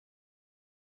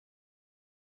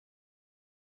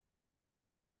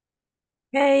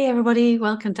Hey everybody,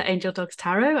 welcome to Angel Dogs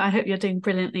Tarot. I hope you're doing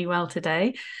brilliantly well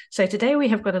today. So today we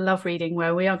have got a love reading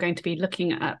where we are going to be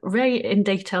looking at very in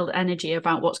detailed energy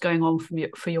about what's going on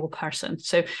for your person.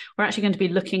 So we're actually going to be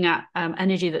looking at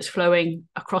energy that's flowing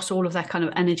across all of their kind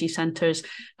of energy centers,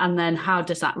 and then how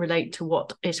does that relate to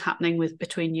what is happening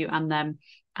between you and them,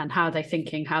 and how they're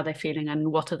thinking, how they're feeling,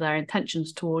 and what are their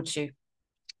intentions towards you.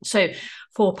 So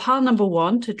for pile number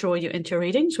one, to draw you into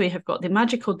readings, we have got the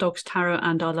Magical Dogs Tarot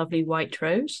and our lovely White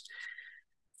Rose.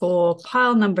 For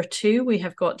pile number two, we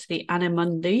have got the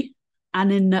Animamundi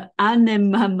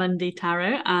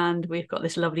Tarot, and we've got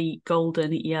this lovely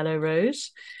golden yellow rose.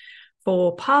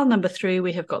 For pile number three,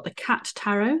 we have got the Cat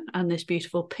Tarot and this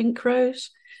beautiful pink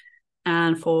rose.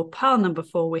 And for pile number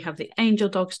four, we have the Angel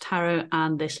Dogs Tarot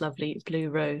and this lovely blue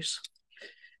rose.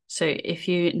 So if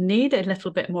you need a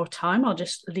little bit more time, I'll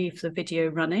just leave the video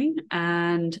running,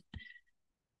 and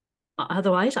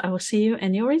otherwise I will see you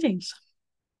in your readings.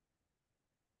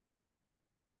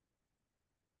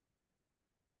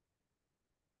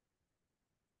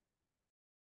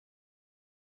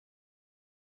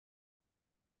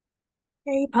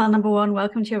 Hey, pile number one,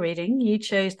 welcome to your reading. You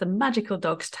chose the Magical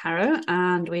Dogs Tarot,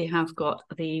 and we have got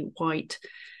the White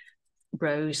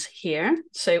Rose here.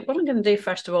 So what I'm going to do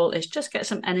first of all is just get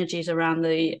some energies around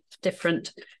the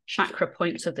different chakra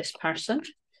points of this person.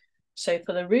 So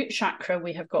for the root chakra,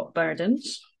 we have got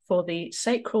burdens. For the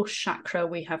sacral chakra,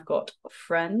 we have got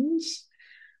friends.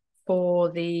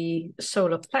 For the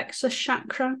solar plexus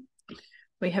chakra,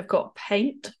 we have got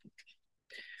paint.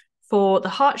 For the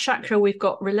heart chakra, we've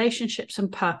got relationships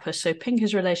and purpose. So pink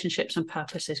is relationships and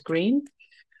purpose is green.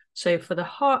 So for the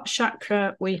heart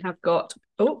chakra, we have got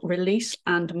release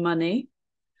and money.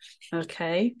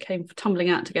 Okay, came tumbling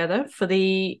out together. For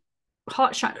the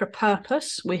heart chakra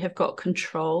purpose, we have got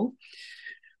control.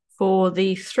 For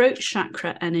the throat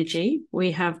chakra energy,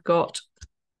 we have got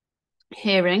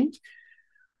hearing.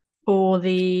 For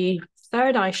the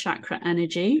third eye chakra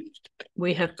energy,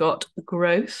 we have got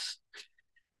growth.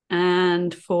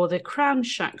 And for the crown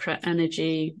chakra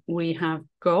energy, we have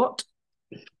got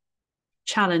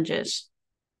challenges.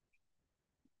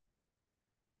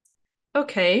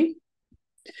 Okay,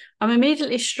 I'm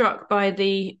immediately struck by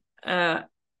the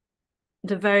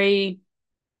very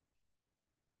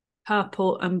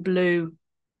purple and blue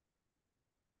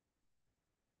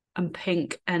and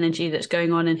pink energy that's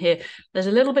going on in here. There's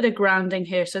a little bit of grounding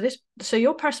here. So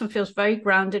your person feels very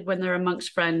grounded when they're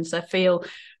amongst friends. They feel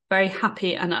very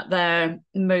happy and at their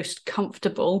most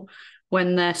comfortable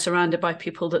when they're surrounded by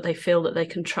people that they feel that they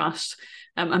can trust.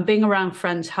 And being around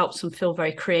friends helps them feel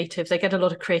very creative. They get a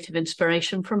lot of creative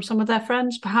inspiration from some of their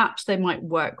friends. Perhaps they might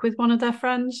work with one of their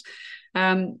friends.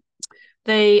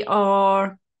 They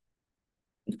are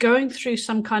going through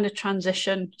some kind of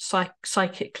transition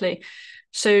psychically.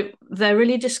 So they're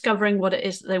really discovering what it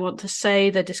is that they want to say.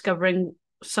 They're discovering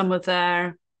some of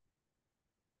their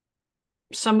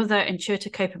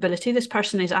intuitive capability. This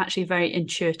person is actually very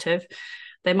intuitive.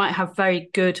 They might have very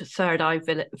good third eye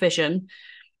vision.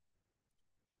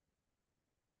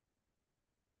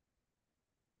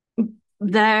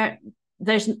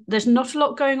 There's not a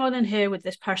lot going on in here with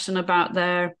this person about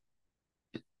their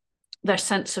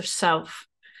sense of self.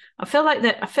 I feel like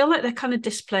they're kind of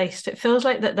displaced. It feels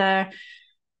like that they're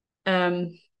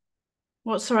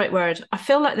what's the right word? I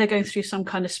feel like they're going through some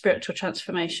kind of spiritual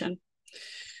transformation.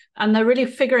 And they're really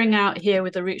figuring out here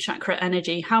with the root chakra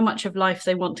energy how much of life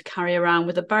they want to carry around.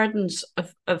 With the burdens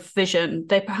of vision,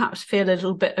 they perhaps feel a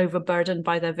little bit overburdened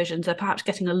by their visions. They're perhaps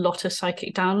getting a lot of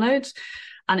psychic downloads,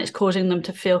 and it's causing them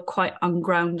to feel quite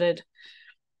ungrounded.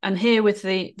 And here with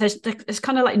there's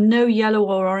kind of like no yellow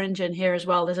or orange in here as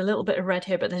well. There's a little bit of red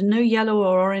here, but there's no yellow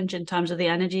or orange in terms of the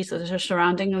energies that are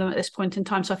surrounding them at this point in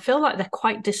time. So I feel like they're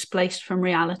quite displaced from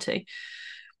reality.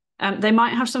 They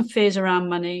might have some fears around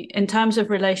money. In terms of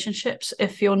relationships,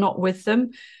 if you're not with them,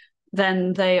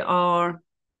 then they are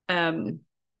they're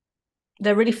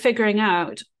really figuring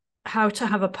out how to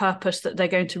have a purpose that they're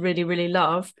going to really, really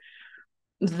love,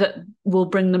 that will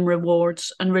bring them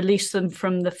rewards and release them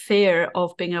from the fear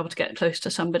of being able to get close to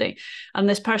somebody. And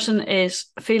this person is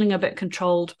feeling a bit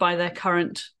controlled by their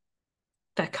current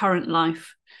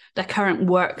life, their current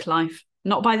work life,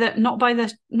 not by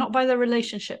their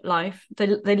relationship life.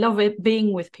 They love it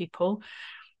being with people,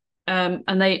 and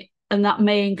that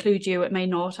may include you. It may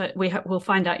not. We'll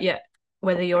find out yet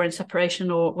whether you're in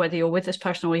separation or whether you're with this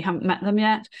person or you haven't met them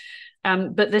yet.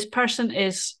 But this person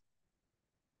is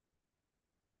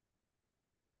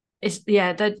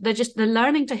they're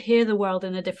learning to hear the world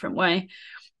in a different way.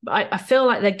 I feel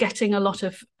like they're getting a lot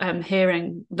of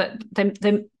hearing, that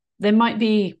they might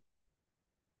be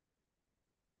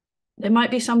There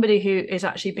might be somebody who is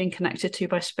actually being connected to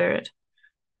by spirit.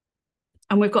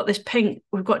 And we've got this pink,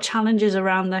 we've got challenges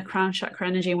around their crown chakra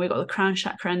energy, and we've got the crown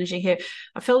chakra energy here.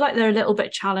 I feel like they're a little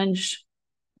bit challenged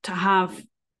to have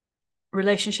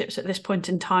relationships at this point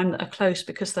in time that are close,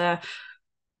 because they're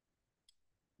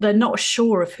not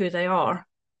sure of who they are.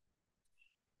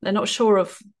 They're not sure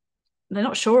of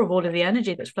all of the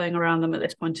energy that's flowing around them at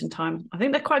this point in time. I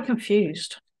think they're quite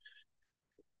confused.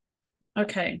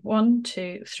 Okay, 1,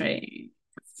 2, 3,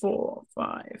 4,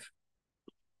 5.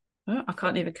 Oh, I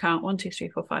can't even count. 1, 2, 3,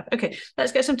 4, 5. Okay,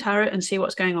 let's get some tarot and see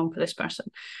what's going on for this person.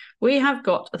 We have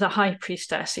got the High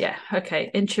Priestess. Yeah, okay,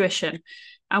 intuition.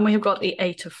 And we have got the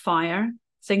 8 of Fire.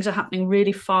 Things are happening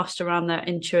really fast around their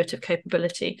intuitive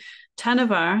capability. 10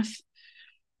 of Earth,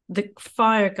 the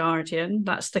Fire Guardian,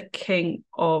 that's the King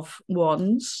of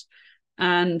Wands,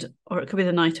 or it could be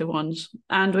the Knight of Wands.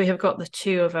 And we have got the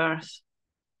 2 of Earth.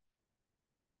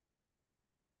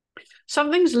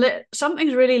 Something's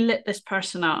really lit this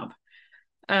person up.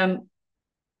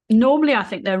 Normally, I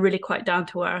think they're really quite down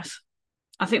to earth.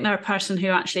 I think they're a person who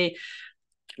actually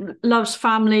loves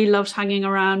family, loves hanging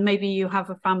around. Maybe you have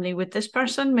a family with this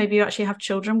person. Maybe you actually have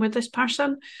children with this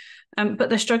person. But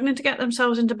they're struggling to get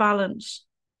themselves into balance.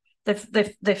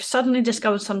 They've suddenly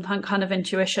discovered some kind of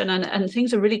intuition, and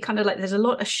things are really kind of like there's a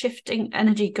lot of shifting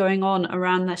energy going on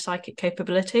around their psychic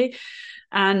capability,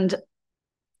 and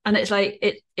it's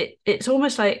like it's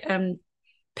almost like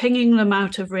pinging them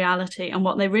out of reality, and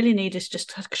what they really need is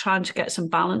just trying to get some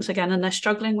balance again, and they're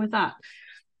struggling with that.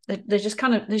 They just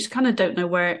kind of don't know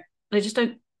where. They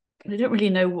don't really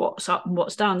know what's up and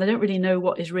what's down. They don't really know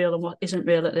what is real and what isn't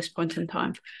real at this point in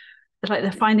time. It's like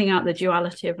they're finding out the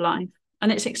duality of life,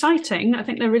 and it's exciting. I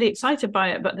think they're really excited by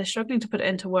it, but they're struggling to put it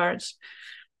into words.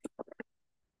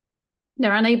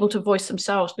 They're unable to voice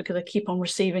themselves because they keep on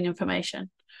receiving information.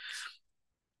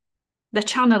 They're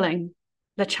channeling,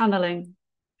 but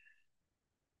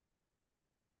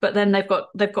then they've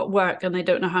got work, and they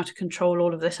don't know how to control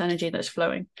all of this energy that's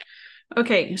flowing.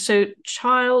 Okay, so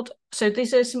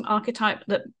these are some archetype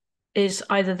that is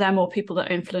either them or people that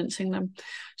are influencing them.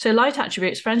 So light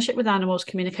attributes: friendship with animals,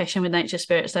 communication with nature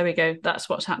spirits. There we go. That's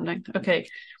what's happening. Okay,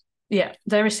 yeah,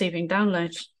 they're receiving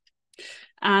downloads.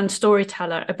 And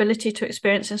storyteller: ability to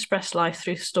experience and express life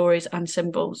through stories and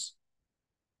symbols.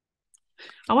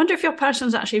 I wonder if your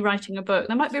person's actually writing a book.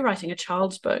 They might be writing a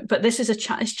child's book, but this is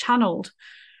it's channeled.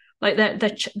 Like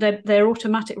they're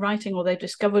automatic writing, or they've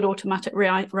discovered automatic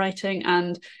writing,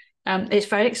 and it's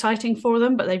very exciting for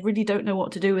them, but they really don't know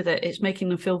what to do with it. It's making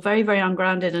them feel very, very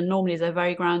ungrounded, and normally they're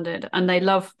very grounded, and they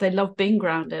love being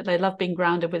grounded. They love being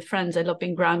grounded with friends. They love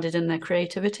being grounded in their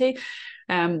creativity.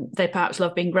 They perhaps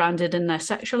love being grounded in their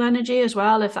sexual energy as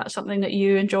well, if that's something that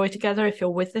you enjoy together, if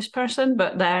you're with this person.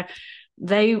 But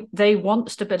they want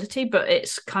stability, but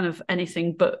it's kind of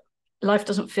anything but. Life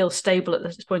doesn't feel stable at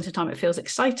this point in time. It feels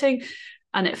exciting,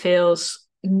 and it feels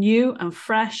new and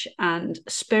fresh and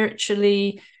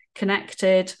spiritually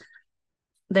connected.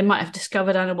 They might have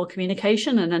discovered animal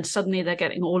communication, and then suddenly they're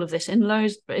getting all of this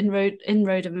inroad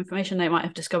of information. They might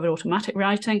have discovered automatic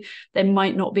writing. They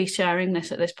might not be sharing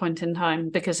this at this point in time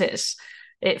because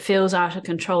it feels out of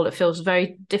control. It feels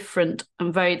very different,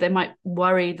 and they might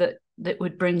worry that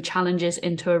would bring challenges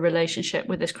into a relationship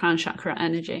with this crown chakra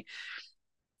energy.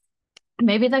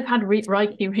 Maybe they've had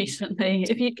Reiki recently.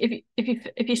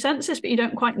 If you sense this, but you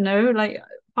don't quite know, like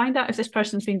find out if this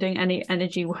person's been doing any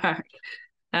energy work,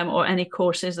 or any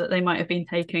courses that they might have been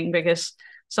taking, because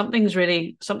something's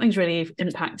really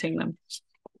impacting them.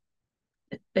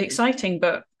 Exciting,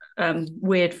 but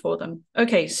weird for them.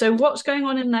 Okay, so what's going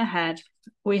on in their head?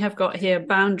 We have got here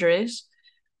boundaries.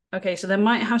 Okay, so they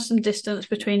might have some distance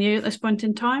between you at this point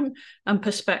in time, and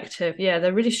perspective. Yeah,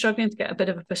 they're really struggling to get a bit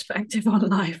of a perspective on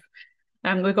life.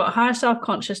 We've got higher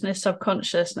self-consciousness,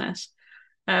 subconsciousness.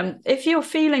 If you're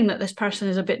feeling that this person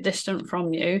is a bit distant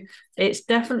from you, it's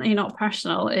definitely not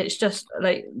personal. It's just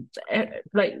like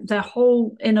their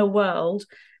whole inner world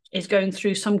is going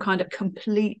through some kind of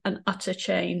complete and utter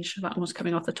change. That one's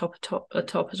coming off the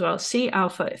top as well. Sea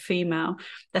alpha female.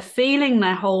 They're feeling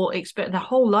their whole experience. Their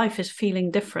whole life is feeling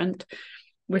different.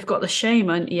 We've got the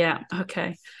shaman. Yeah,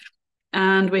 okay.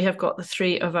 And we have got the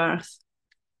 3 of earth.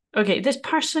 Okay, this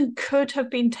person could have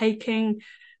been taking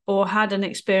or had an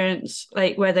experience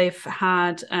like where they've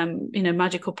had,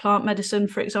 magical plant medicine,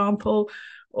 for example,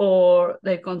 or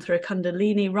they've gone through a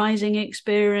Kundalini rising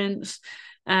experience.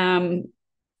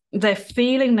 They're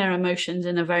feeling their emotions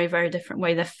in a very, very different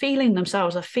way. They're feeling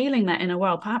themselves, they're feeling their inner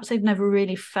world. Perhaps they've never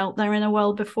really felt their inner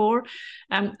world before.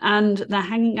 And they're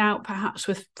hanging out perhaps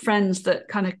with friends that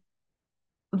kind of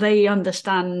they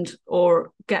understand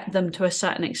or get them to a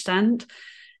certain extent.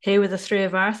 Here with the Three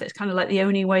of Earth, it's kind of like the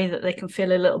only way that they can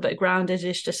feel a little bit grounded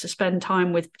is just to spend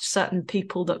time with certain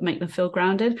people that make them feel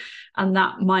grounded. And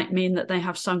that might mean that they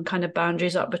have some kind of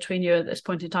boundaries up between you at this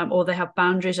point in time, or they have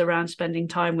boundaries around spending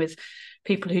time with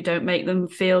people who don't make them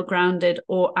feel grounded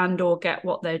or get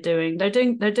what they're doing. They're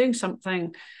doing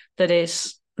something that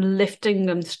is lifting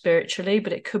them spiritually,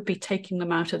 but it could be taking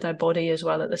them out of their body as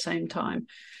well at the same time.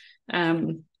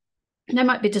 They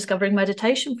might be discovering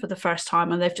meditation for the first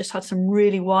time, and they've just had some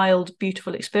really wild,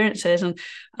 beautiful experiences, and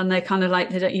they're kind of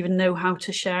like, they don't even know how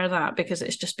to share that because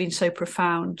it's just been so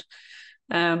profound.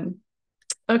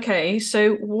 Okay,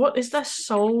 so what is their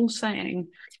soul saying?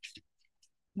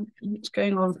 What's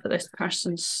going on for this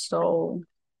person's soul?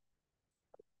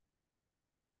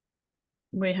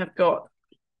 We have got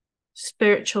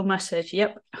spiritual message,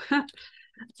 yep.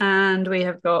 And we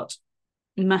have got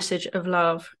message of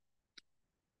love.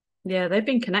 Yeah, they've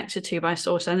been connected to by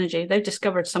source energy. They've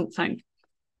discovered something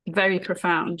very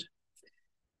profound.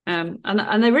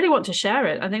 And they really want to share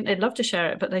it. I think they'd love to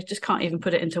share it, but they just can't even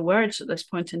put it into words at this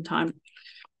point in time.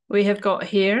 We have got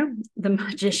here the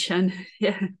magician,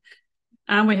 yeah.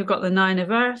 And we have got the Nine of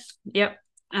Earth, yep.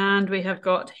 And we have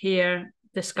got here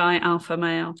the Sky Alpha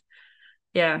Male.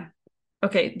 Yeah.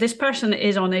 Okay, this person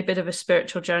is on a bit of a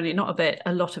spiritual journey, not a bit,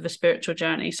 a lot of a spiritual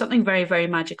journey. Something very, very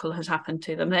magical has happened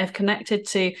to them. They have connected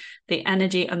to the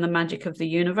energy and the magic of the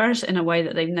universe in a way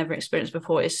that they've never experienced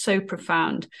before. It's so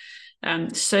profound,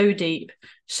 so deep,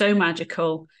 so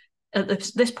magical. At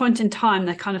this point in time,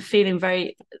 they're kind of feeling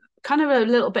very, kind of a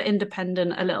little bit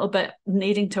independent, a little bit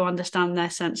needing to understand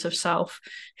their sense of self.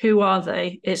 Who are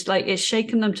they? It's like it's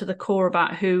shaken them to the core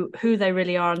about who they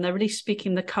really are, and they're really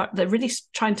they're really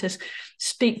trying to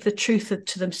speak the truth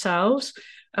to themselves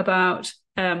about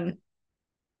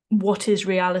what is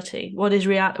reality. What is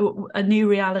a new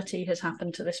reality has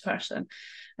happened to this person.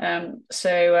 I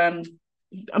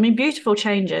mean, beautiful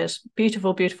changes,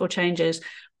 beautiful changes.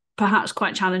 Perhaps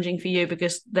quite challenging for you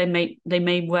because they may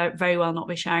very well not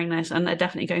be sharing this, and they're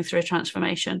definitely going through a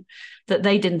transformation that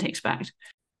they didn't expect.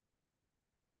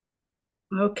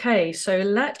 Okay, so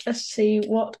let us see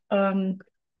what are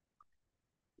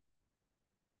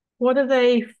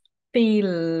they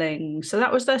feeling? So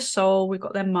that was their soul. We've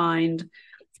got their mind.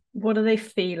 What are they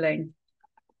feeling?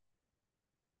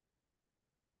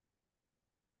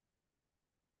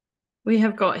 We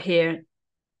have got here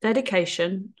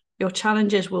dedication. Your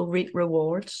challenges will reap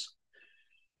rewards.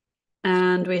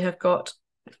 And we have got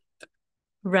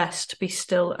rest, be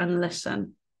still and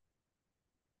listen.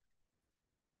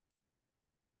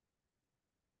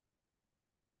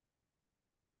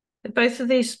 Both of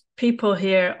these people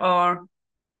here are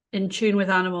in tune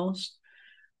with animals.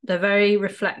 They're very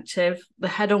reflective. The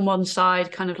head on one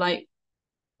side, kind of like,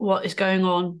 what is going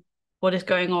on? What is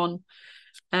going on?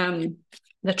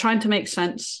 They're trying to make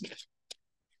sense.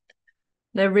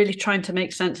 They're really trying to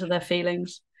make sense of their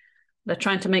feelings. They're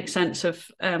trying to make sense of,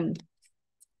 I've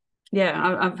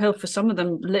felt for some of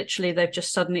them, literally, they've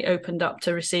just suddenly opened up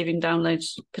to receiving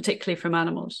downloads, particularly from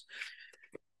animals.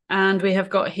 And we have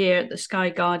got here the Sky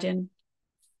Guardian.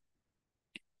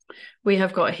 We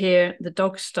have got here the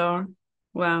Dog Star.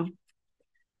 Wow.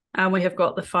 And we have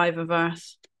got the Five of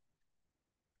Earth.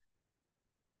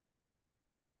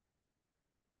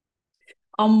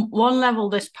 On one level,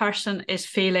 this person is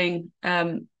feeling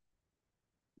like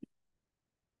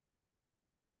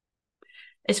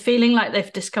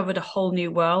they've discovered a whole new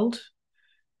world,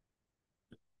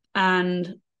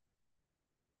 and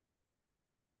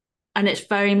it's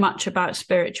very much about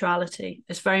spirituality.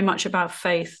 It's very much about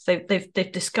faith.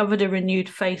 They've discovered a renewed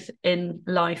faith in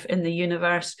life, in the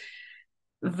universe,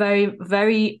 very,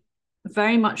 very,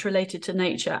 very much related to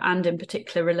nature, and in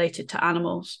particular related to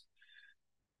animals.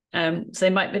 So they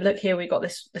might be, look here, we've got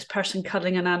this person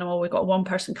cuddling an animal, we've got one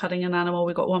person cuddling an animal,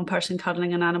 we've got one person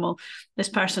cuddling an animal. This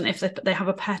person, if they have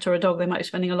a pet or a dog, they might be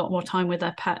spending a lot more time with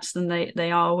their pets than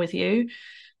they are with you.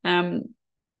 And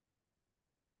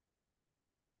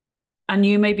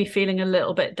you may be feeling a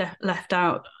little bit left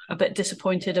out, a bit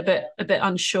disappointed, a bit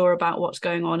unsure about what's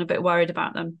going on, a bit worried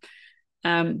about them.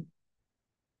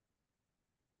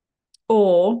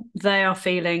 Or they are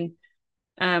feeling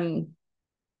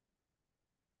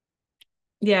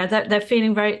they're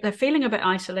feeling a bit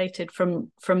isolated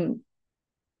from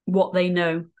what they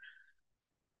know.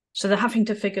 So they're having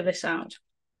to figure this out.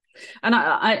 And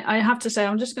I have to say,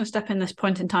 I'm just going to step in this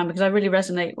point in time because I really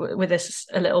resonate with this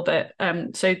a little bit.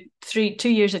 So 2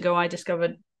 years ago, I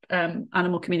discovered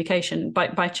animal communication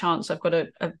by chance. I've got a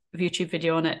YouTube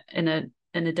video on it in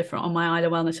a different, on my Islay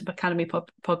Wellness Academy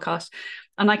podcast,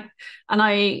 and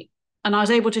I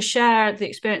was able to share the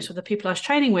experience with the people I was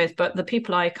training with, but the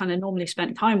people I kind of normally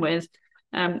spent time with,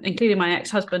 including my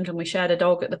ex-husband, and we shared a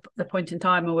dog at the point in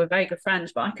time, and we're very good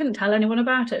friends, but I couldn't tell anyone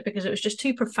about it because it was just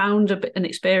too profound an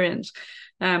experience.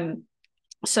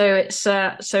 So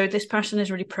this person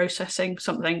is really processing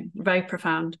something very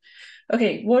profound.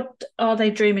 Okay, what are they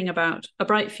dreaming about? A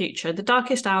bright future. The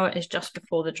darkest hour is just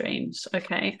before the dreams.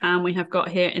 Okay, and we have got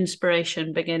here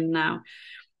inspiration, begin now.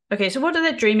 Okay, so what are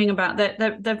they dreaming about?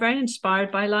 They're very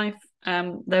inspired by life.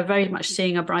 They're very much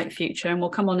seeing a bright future, and we'll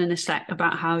come on in a sec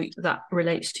about how that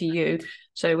relates to you.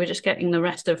 So we're just getting the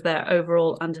rest of their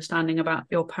overall understanding about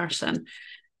your person.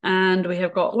 And we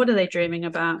have got, what are they dreaming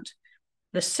about?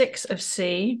 The Six of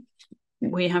Sea.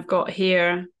 We have got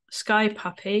here Sky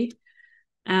Puppy,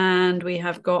 and we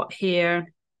have got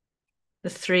here the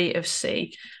Three of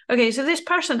Sea. Okay, so this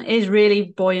person is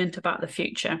really buoyant about the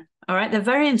future. All right, they're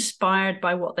very inspired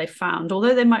by what they found.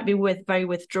 Although they might be very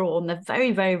withdrawn, they're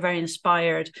very, very, very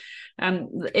inspired.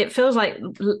 It feels like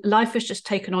life has just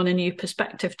taken on a new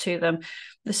perspective to them.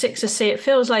 The Six of Sea, it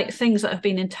feels like things that have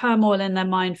been in turmoil in their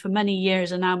mind for many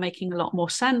years are now making a lot more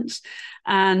sense.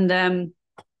 And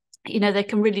they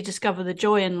can really discover the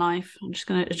joy in life. I'm just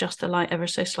going to adjust the light ever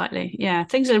so slightly. Yeah,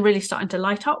 things are really starting to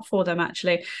light up for them,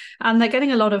 actually, and they're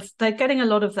getting a lot of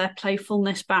their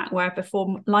playfulness back. Where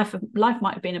before life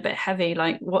might have been a bit heavy,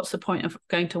 like what's the point of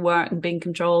going to work and being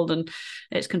controlled, and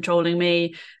it's controlling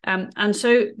me. And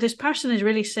so this person is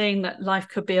really seeing that life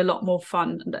could be a lot more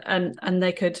fun, and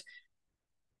they could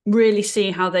really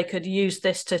see how they could use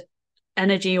this to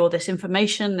energy or this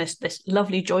information, this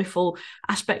lovely joyful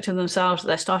aspect of themselves that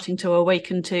they're starting to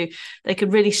awaken to. They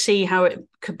could really see how it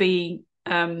could be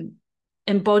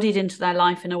embodied into their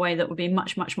life in a way that would be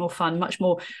much more fun, much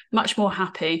more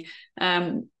happy.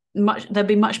 They'll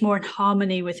be much more in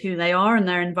harmony with who they are and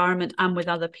their environment and with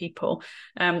other people.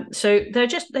 So they're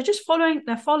just following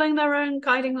their own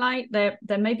guiding light. They're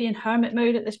maybe in hermit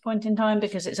mode at this point in time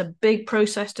because it's a big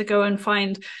process to go and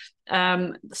find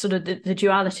sort of the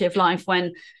duality of life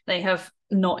when they have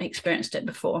not experienced it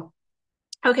before.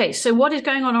 Okay, so what is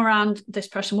going on around this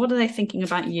person? What are they thinking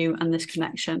about you and this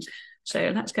connection?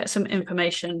 So let's get some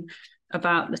information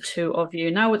about the two of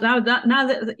you. Now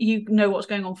that you know what's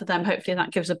going on for them, hopefully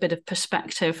that gives a bit of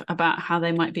perspective about how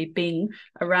they might be being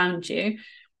around you.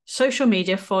 Social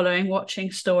media, following,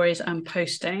 watching stories and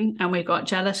posting. And we've got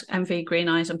jealous, envy, green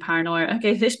eyes and paranoia.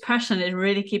 Okay, this person is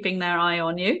really keeping their eye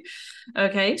on you.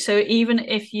 Okay, so even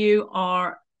if you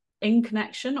are in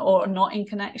connection or not in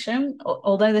connection,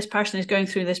 although this person is going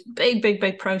through this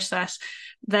big process,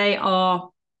 they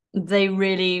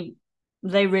really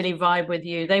vibe with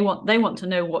you. They want to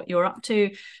know what you're up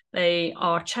to. They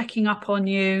are checking up on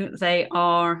you. They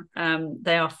are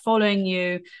following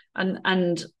you,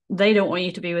 and they don't want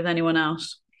you to be with anyone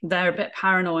else. They're a bit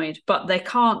paranoid, but they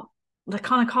kind of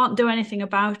can't do anything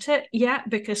about it yet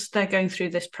because they're going through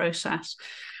this process.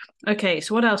 Okay,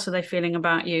 so what else are they feeling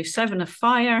about you? Seven of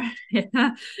Fire.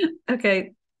 Yeah.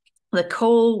 Okay. The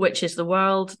Coal, which is the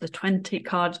World, the 20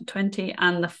 card 20,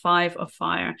 and the Five of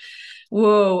Fire.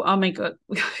 Whoa, oh my God,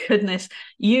 goodness.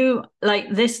 You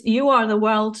are the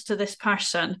world to this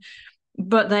person,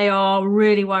 but they are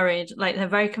really worried. Like they're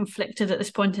very conflicted at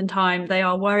this point in time. They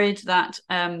are worried that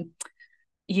they're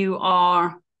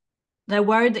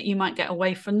worried that you might get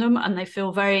away from them, and they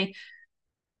feel very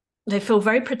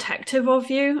protective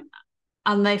of you,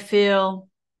 and they feel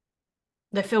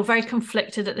very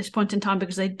conflicted at this point in time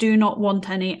because they do not want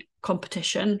any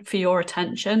competition for your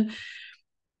attention.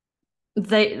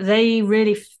 They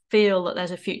really feel that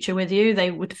there's a future with you.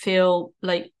 They would feel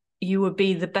like you would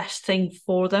be the best thing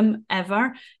for them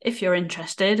ever if you're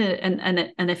interested,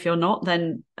 and if you're not,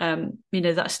 then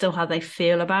that's still how they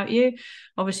feel about you.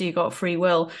 Obviously you've got free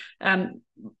will,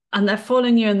 and they're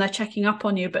following you and they're checking up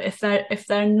on you. But if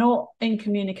they're not in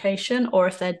communication, or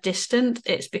if they're distant,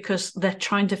 it's because they're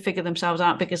trying to figure themselves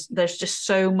out, because there's just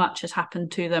so much has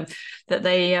happened to them that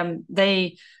they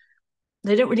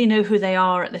don't really know who they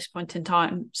are at this point in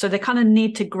time. So they kind of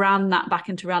need to ground that back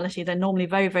into reality. They're normally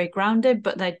very, very grounded,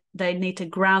 but they need to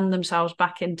ground themselves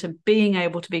back into being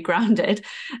able to be grounded.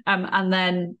 And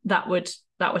then that would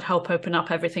help open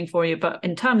up everything for you. But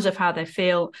in terms of how they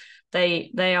feel,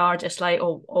 they are just like,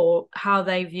 or how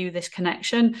they view this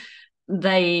connection,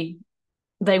 they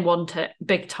want it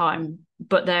big time,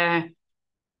 but they're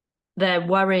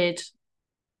worried.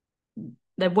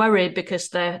 They're worried because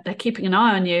they're keeping an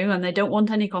eye on you, and they don't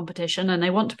want any competition, and they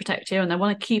want to protect you, and they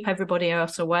want to keep everybody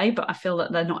else away. But I feel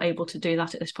that they're not able to do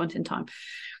that at this point in time.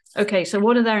 Okay, so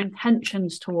what are their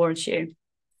intentions towards you?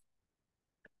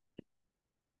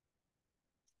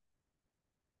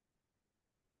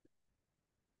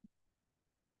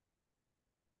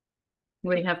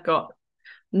 We have got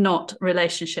not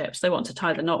relationships. They want to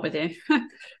tie the knot with you.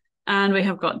 And we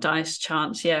have got dice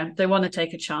chance. Yeah, they want to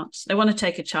take a chance. They want to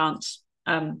take a chance.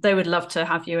 They would love to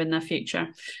have you in their future.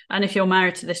 And if you're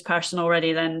married to this person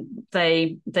already, then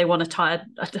they want to tie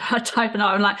a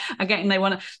knot. And like again, they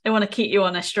want to keep you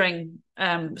on a string.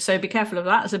 So be careful of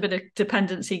that. There's a bit of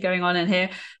dependency going on in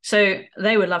here. So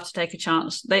they would love to take a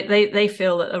chance. They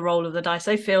feel that the roll of the dice.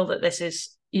 They feel that this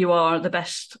is, you are the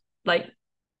best. Like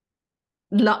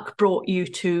luck brought you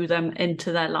to them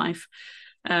into their life.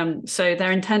 So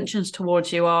their intentions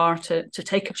towards you are to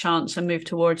take a chance and move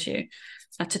towards you,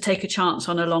 to take a chance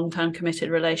on a long-term committed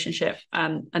relationship.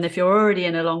 And if you're already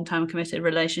in a long-term committed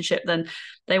relationship, then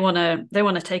they want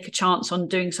to take a chance on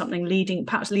doing something,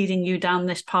 perhaps leading you down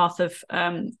this path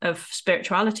of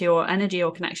spirituality or energy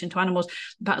or connection to animals.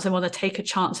 Perhaps they want to take a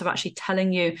chance of actually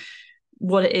telling you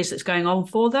what it is that's going on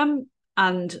for them,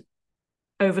 and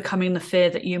overcoming the fear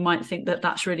that you might think that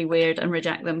that's really weird and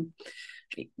reject them.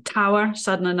 Tower,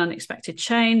 sudden and unexpected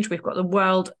change. We've got the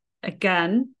world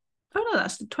again. Oh no,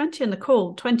 that's the 20 and the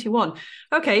call, 21.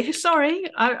 Okay, sorry.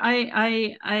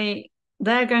 They're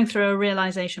going through a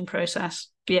realization process.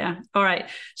 Yeah. All right.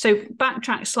 So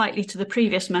backtrack slightly to the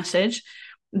previous message.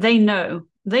 They know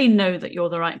that you're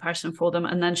the right person for them.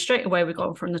 And then straight away we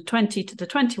go from the 20 to the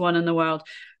 21 in the world.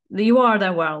 You are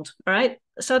their world. All right.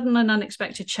 Sudden and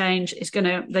unexpected change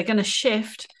they're gonna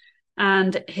shift.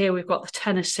 And here we've got the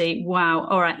Tennessee. Wow.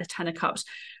 All right, the Ten of Cups.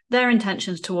 Their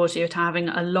intentions towards you are to having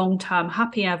a long-term,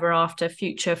 happy ever after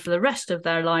future for the rest of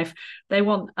their life. They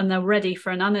want, and they're ready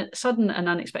for sudden and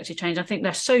unexpected change. I think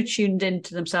they're so tuned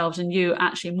into themselves and you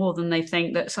actually more than they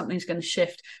think that something's going to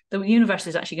shift. The universe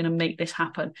is actually going to make this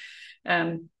happen.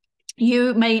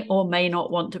 You may or may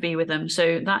not want to be with them.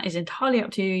 So that is entirely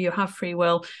up to you. You have free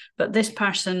will, but this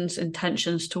person's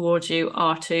intentions towards you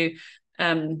are to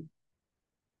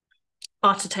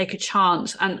take a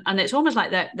chance, and it's almost like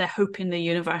they're hoping the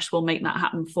universe will make that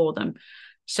happen for them,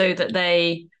 so that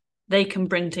they can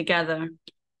bring together.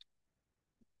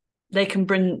 They can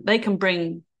bring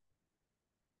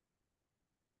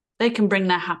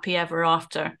their happy ever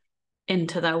after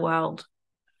into their world.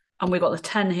 And we've got the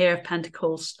 10 here of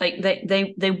Pentacles. Like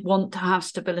they want to have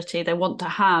stability. They want to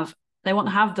have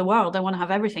the world. They want to have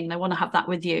everything. They want to have that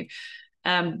with you.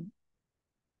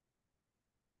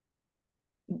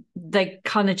 They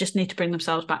kind of just need to bring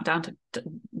themselves back down to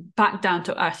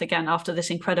earth again after this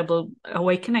incredible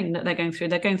awakening that they're going through.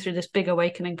 They're going through this big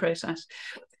awakening process.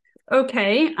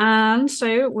 Okay, and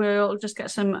so we'll just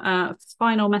get some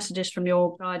final messages from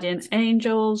your guardian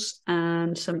angels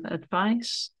and some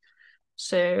advice.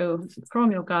 So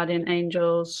from your guardian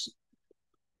angels,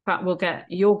 in fact, we'll get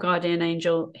your guardian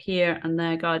angel here and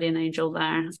their guardian angel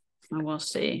there, and we'll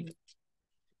see.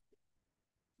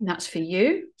 That's for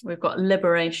you. We've got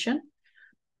liberation.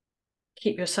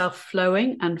 Keep yourself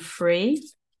flowing and free.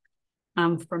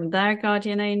 And from their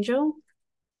guardian angel,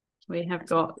 we have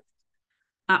got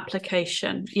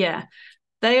application. Yeah,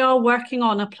 they are working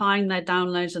on applying their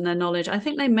downloads and their knowledge. I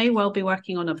think they may well be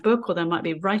working on a book, or they might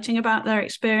be writing about their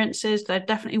experiences. They're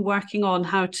definitely working on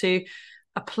how to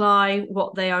apply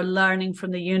what they are learning from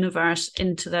the universe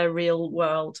into their real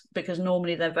world, because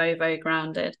normally they're very, very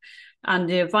grounded. And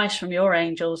the advice from your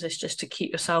angels is just to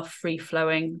keep yourself free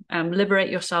flowing,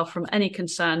 liberate yourself from any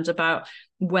concerns about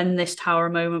when this tower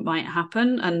moment might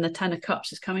happen. And the 10 of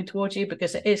Cups is coming towards you,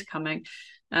 because it is coming.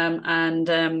 There's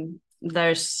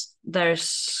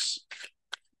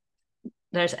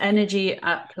energy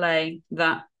at play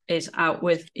that is out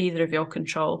with either of your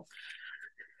control.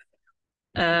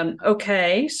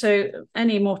 Okay, so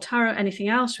any more tarot, anything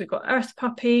else? We've got Earth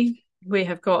Puppy, we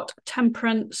have got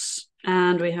Temperance,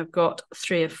 and we have got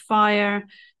 3 of Fire,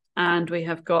 and we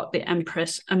have got the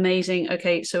Empress. Amazing.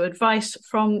 Okay, so advice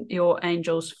from your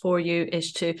angels for you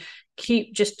is to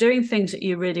keep just doing things that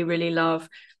you really, really love.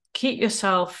 Keep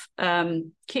yourself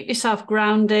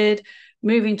grounded,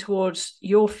 moving towards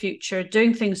your future,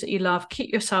 doing things that you love.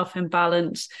 Keep yourself in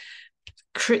balance.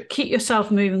 Keep yourself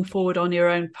moving forward on your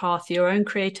own path, your own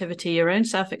creativity, your own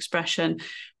self-expression.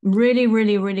 Really,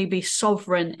 really, really be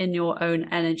sovereign in your own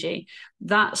energy.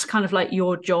 That's kind of like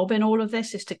your job in all of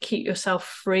this, is to keep yourself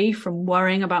free from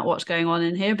worrying about what's going on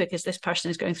in here, because this person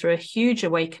is going through a huge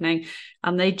awakening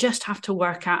and they just have to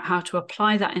work out how to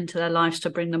apply that into their lives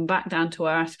to bring them back down to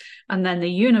earth. And then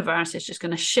the universe is just going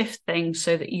to shift things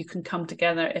so that you can come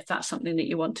together if that's something that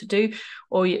you want to do,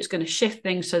 or it's going to shift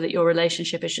things so that your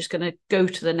relationship is just going to go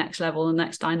to the next level, the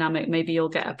next dynamic. Maybe you'll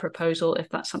get a proposal if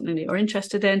that's something that you're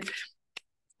interested in,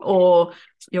 or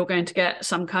you're going to get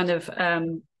some kind of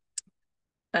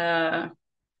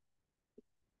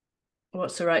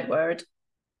what's the right word,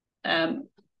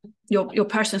 your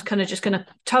person's kind of just going to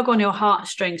tug on your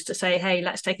heartstrings to say, hey,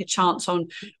 let's take a chance on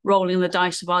rolling the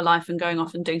dice of our life and going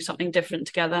off and doing something different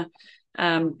together,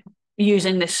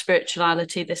 using this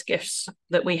spirituality, this gifts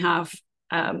that we have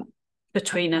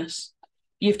between us.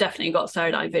 You've definitely got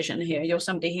third eye vision here. You're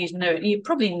somebody who's you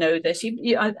probably know this.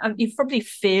 You probably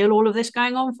feel all of this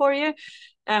going on for you,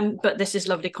 but this is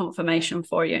lovely confirmation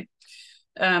for you.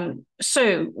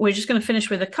 So we're just going to finish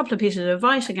with a couple of pieces of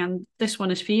advice. Again, this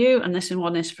one is for you and this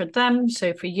one is for them.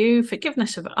 So for you,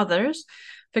 forgiveness of others.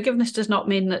 Forgiveness does not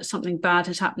mean that something bad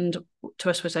has happened to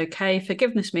us was okay.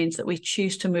 Forgiveness means that we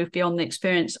choose to move beyond the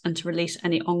experience and to release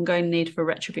any ongoing need for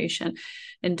retribution.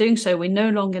 In doing so, we no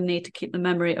longer need to keep the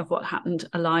memory of what happened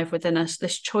alive within us.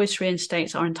 This choice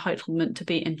reinstates our entitlement to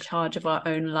be in charge of our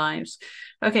own lives.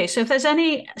 Okay, so if there's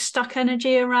any stuck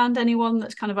energy around anyone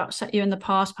that's kind of upset you in the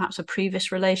past, perhaps a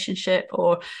previous relationship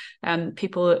or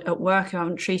people at work who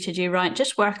haven't treated you right,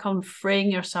 just work on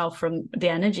freeing yourself from the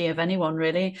energy of anyone,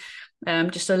 really.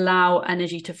 Just allow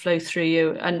energy to flow through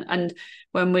you. And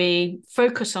when we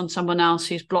focus on someone else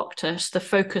who's blocked us, the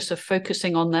focus of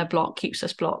focusing on their block keeps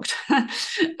us blocked.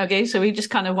 Okay, so we just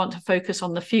kind of want to focus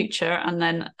on the future and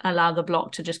then allow the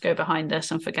block to just go behind us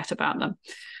and forget about them.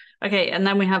 Okay, and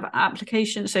then we have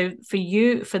application. So for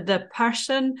you, for the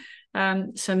person,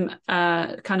 some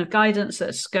kind of guidance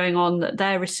that's going on that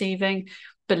they're receiving.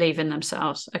 Believe in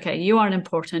themselves. Okay, you are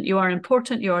important, you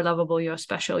are lovable, you are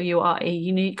special, you are a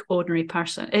unique, ordinary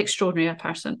person, extraordinary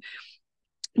person.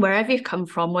 Wherever you've come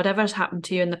from, whatever has happened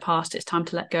to you in the past, it's time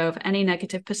to let go of any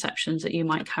negative perceptions that you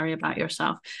might carry about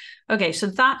yourself. Okay, so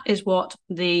that is what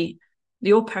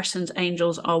your person's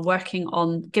angels are working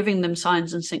on, giving them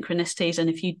signs and synchronicities. And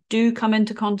if you do come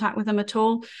into contact with them at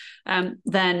all,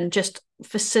 then just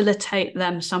facilitate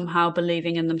them somehow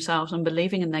believing in themselves and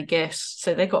believing in their gifts.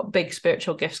 So they've got big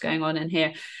spiritual gifts going on in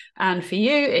here. And for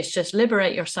you, it's just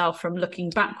liberate yourself from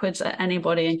looking backwards at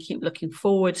anybody and keep looking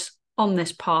forwards on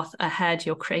this path ahead,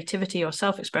 your creativity, your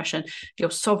self-expression,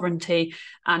 your sovereignty,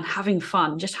 and having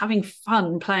fun, just having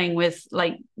fun playing with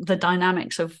like the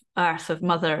dynamics of earth, of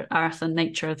mother earth and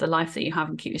nature, of the life that you have,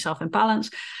 and keep yourself in balance.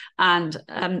 And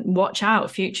watch out,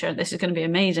 future, this is going to be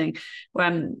amazing.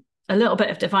 When a little bit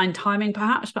of divine timing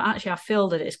perhaps, but actually I feel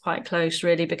that it's quite close,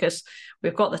 really, because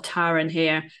we've got the Tower in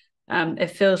here. It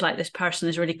feels like this person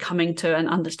is really coming to an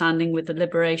understanding with the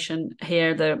liberation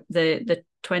here, the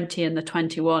 20 and the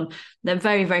 21. They're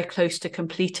very, very close to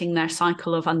completing their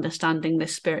cycle of understanding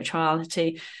this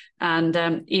spirituality.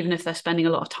 And even if they're spending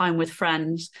a lot of time with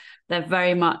friends, they're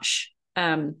very much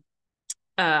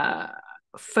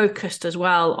focused as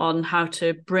well on how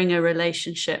to bring a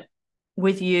relationship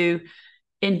with you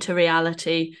into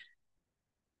reality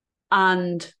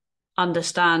and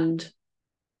understand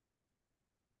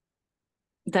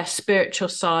their spiritual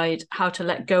side, how to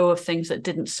let go of things that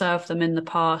didn't serve them in the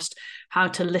past, how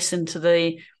to listen to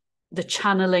the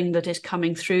channeling that is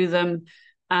coming through them,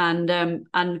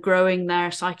 and growing their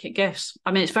psychic gifts.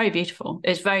 I mean, it's very beautiful.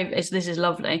 This is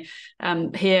lovely.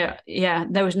 Here, yeah,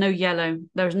 there was no yellow.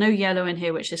 There was no yellow in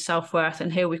here, which is self-worth.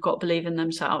 And here we've got believe in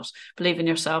themselves, believe in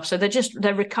yourself. So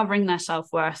they're recovering their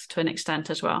self-worth to an extent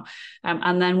as well.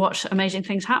 And then watch amazing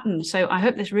things happen. So I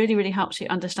hope this really, really helps you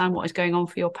understand what is going on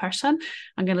for your person.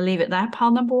 I'm going to leave it there.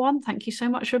 Pile number 1, thank you so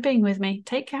much for being with me.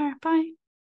 Take care. Bye.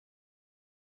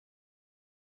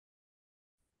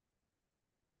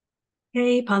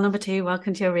 Hey, pile number 2,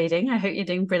 welcome to your reading. I hope you're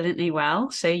doing brilliantly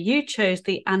well. So you chose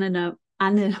the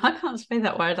I can't say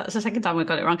that word. That's the second time I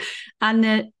got it wrong.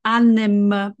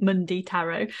 Anima Mundi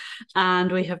Tarot.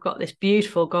 And we have got this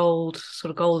beautiful gold, sort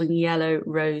of golden yellow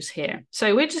rose here.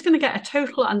 So we're just going to get a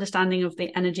total understanding of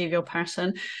the energy of your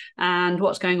person and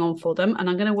what's going on for them. And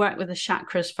I'm going to work with the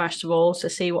chakras first of all to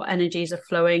see what energies are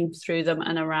flowing through them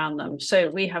and around them. So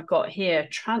we have got here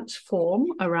transform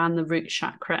around the root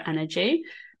chakra energy.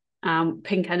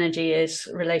 Pink energy is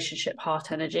relationship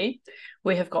heart energy.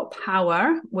 We have got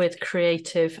power with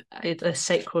creative, the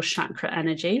sacral chakra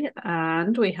energy.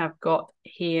 And we have got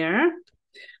here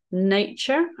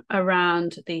nature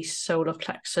around the solar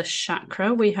plexus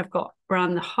chakra. We have got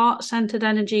around the heart-centered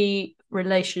energy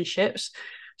relationships.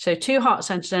 So 2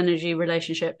 heart-centered energy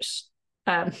relationships.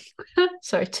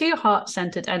 Sorry, 2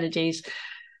 heart-centered energies.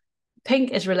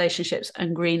 Pink is relationships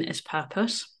and green is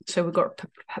purpose. So we've got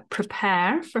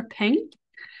prepare for pink.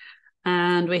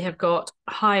 And we have got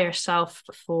higher self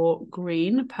for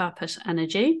green, purpose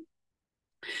energy.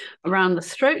 Around the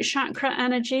throat chakra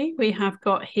energy, we have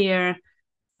got here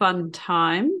fun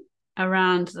time.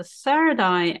 Around the third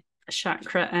eye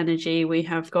chakra energy, we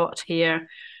have got here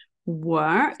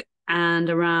work. And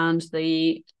around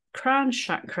the crown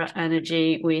chakra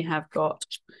energy, we have got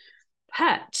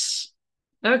pets.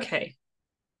 Okay.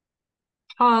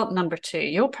 Pile number 2.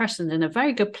 Your person's in a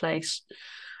very good place.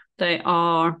 They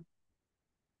are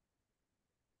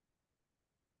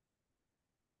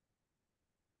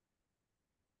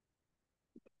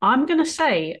I'm going to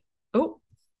say, oh,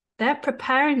 they're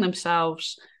preparing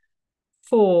themselves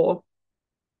for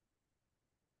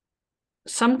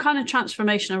some kind of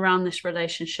transformation around this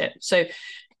relationship. So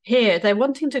here they're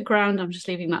wanting to ground. I'm just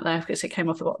leaving that there because it came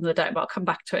off the bottom of the deck, but I'll come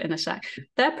back to it in a sec.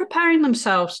 They're preparing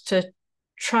themselves to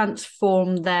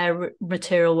transform their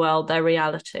material world, their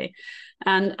reality.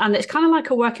 And it's kind of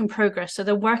like a work in progress. So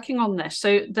they're working on this.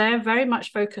 So they're very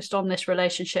much focused on this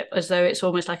relationship as though it's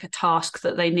almost like a task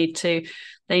that they need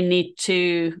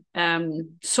to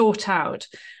sort out.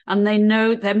 And they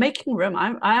know they're making room.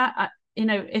 I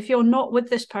if you're not with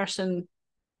this person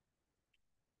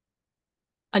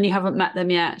and you haven't met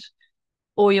them yet,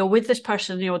 or you're with this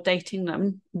person and you're dating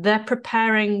them, they're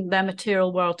preparing their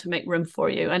material world to make room for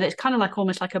you. And it's kind of like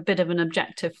almost like a bit of an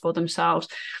objective for themselves.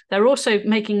 They're also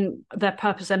making their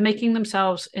purpose, they're making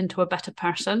themselves into a better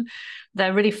person.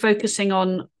 They're really focusing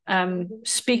on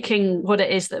speaking what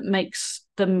it is that makes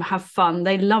them have fun.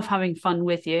 They love having fun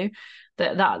with you.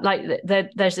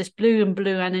 There's this blue and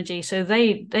blue energy. So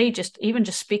they just, even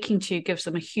just speaking to you gives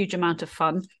them a huge amount of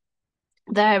fun.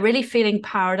 They're really feeling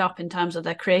powered up in terms of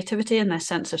their creativity and their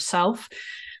sense of self.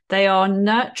 They are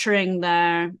nurturing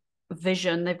their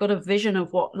vision. They've got a vision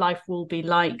of what life will be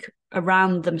like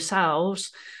around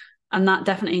themselves, and that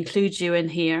definitely includes you in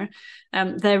here.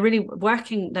 They're really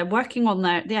working. They're working on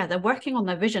their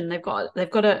vision. They've got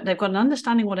an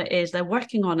understanding what it is. They're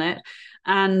working on it,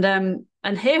 and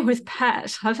here with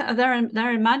pets,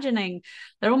 they're imagining.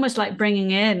 They're almost like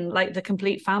bringing in like the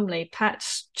complete family,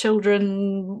 pets,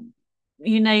 children,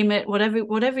 you name it,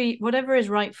 whatever is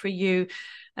right for you.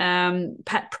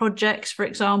 Pet projects, for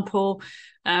example,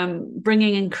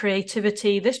 bringing in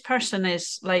creativity. This person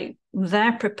is like,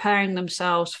 they're preparing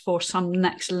themselves for some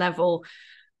next level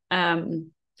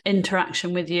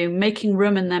interaction with you, making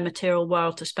room in their material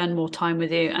world to spend more time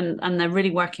with you, and they're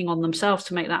really working on themselves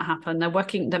to make that happen.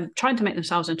 They're trying to make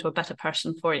themselves into a better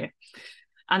person for you,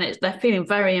 and they're feeling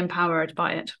very empowered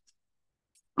by it.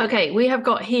 Okay, we have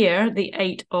got here the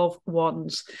 8 of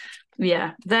Wands.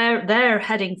 Yeah, they're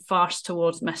heading fast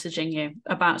towards messaging you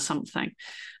about something.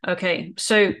 Okay,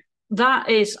 so that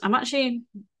is, I'm going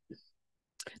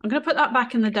to put that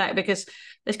back in the deck because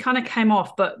this kind of came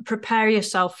off, but prepare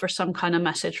yourself for some kind of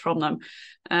message from them.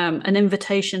 An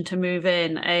invitation to move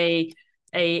in, a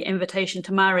invitation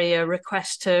to marry, a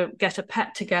request to get a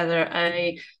pet together,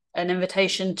 an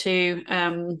invitation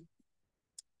to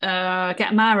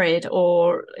get married,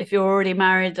 or if you're already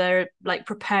married, they're like,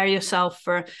 prepare yourself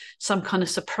for some kind of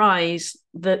surprise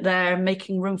that they're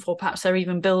making room for. Perhaps they're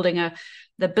even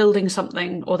they're building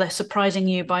something, or they're surprising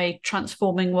you by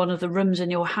transforming one of the rooms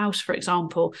in your house, for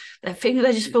example. They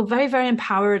just feel very, very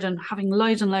empowered and having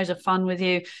loads and loads of fun with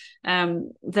you.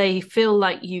 They feel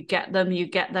like you get them, you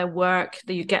get their work,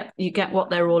 that you get what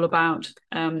they're all about.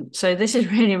 So this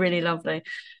is really, really lovely.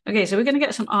 Okay, so we're going to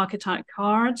get some archetype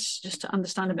cards just to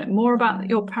understand a bit more about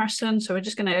your person. So we're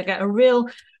just going to get a real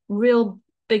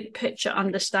big picture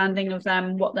understanding of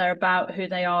them, what they're about, who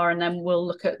they are, and then we'll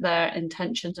look at their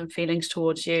intentions and feelings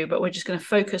towards you. But we're just going to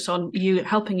focus on you,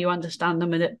 helping you understand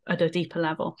them at a deeper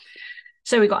level.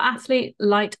 So we've got athlete,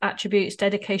 light attributes,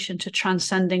 dedication to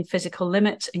transcending physical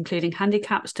limits, including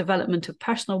handicaps, development of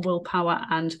personal willpower,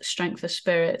 and strength of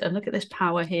spirit. And look at this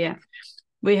power here.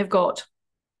 We have got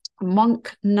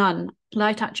monk, nun,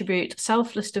 light attribute,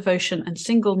 selfless devotion, and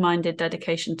single-minded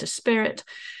dedication to spirit.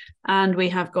 And we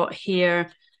have got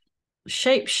here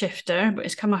shapeshifter, but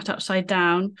it's come out upside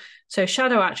down. So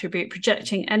shadow attribute,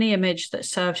 projecting any image that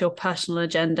serves your personal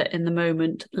agenda in the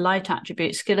moment. Light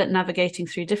attribute, skill at navigating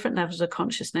through different levels of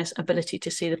consciousness, ability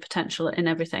to see the potential in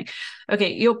everything.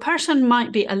 Okay, your person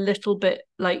might be a little bit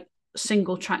like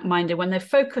single track minded. When they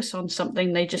focus on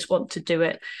something, they just want to do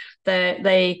it.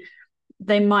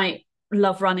 They might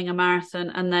love running a marathon,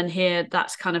 and then here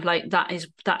that's kind of like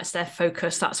that's their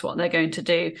focus, that's what they're going to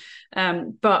do.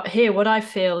 But here what I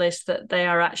feel is that they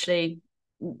are actually,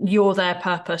 you're their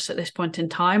purpose at this point in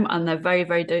time, and they're very,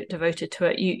 very devoted to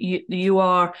it. You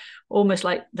are almost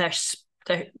like their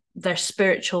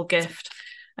spiritual gift.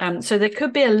 So there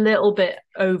could be a little bit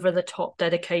over the top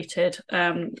dedicated,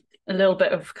 a little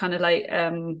bit of kind of like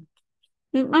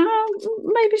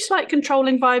maybe slight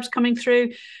controlling vibes coming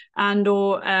through, and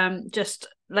or just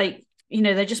like,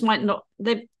 they just might not,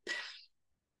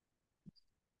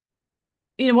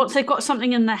 once they've got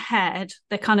something in their head,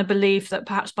 they kind of believe that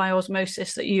perhaps by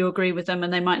osmosis that you agree with them,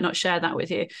 and they might not share that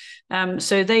with you.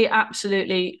 So they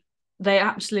absolutely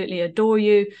adore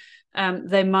you.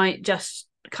 they might just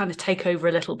kind of take over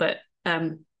a little bit,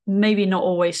 maybe not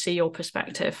always see your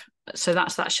perspective. So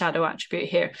that's that shadow attribute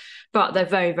here, but they're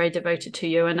very, very devoted to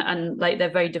you, and like they're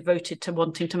very devoted to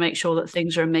wanting to make sure that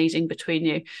things are amazing between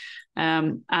you.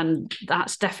 And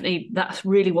that's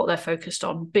really what they're focused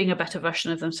on, being a better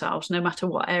version of themselves, no matter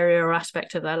what area or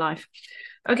aspect of their life.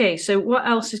 Okay, so what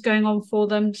else is going on for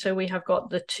them? So we have got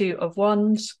the 2 of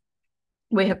Wands,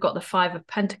 we have got the 5 of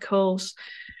Pentacles,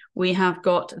 we have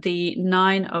got the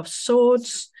 9 of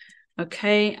Swords,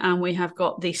 okay, and we have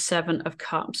got the 7 of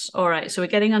Cups. All right, so we're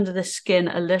getting under the skin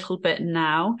a little bit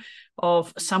now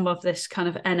of some of this kind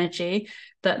of energy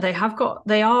that they have got.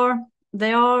 They are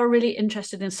really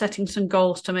interested in setting some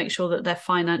goals to make sure that they're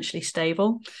financially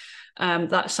stable.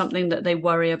 That's something that they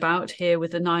worry about here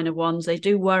with the 9 of Wands. They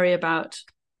do worry about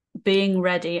being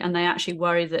ready, and they actually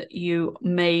worry that you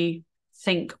may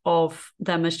think of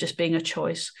them as just being a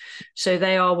choice. So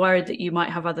they are worried that you might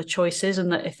have other choices,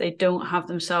 and that if they don't have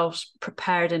themselves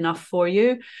prepared enough for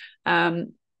you,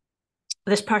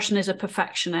 this person is a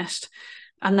perfectionist,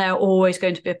 and they're always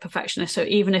going to be a perfectionist. So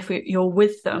even if you're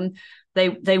with them,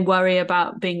 they worry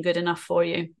about being good enough for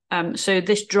you. So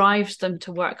this drives them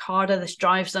to work harder. This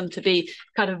drives them to be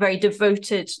kind of very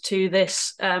devoted to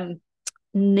this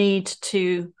need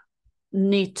to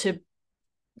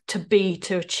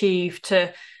achieve,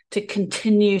 to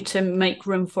continue to make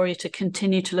room for you, to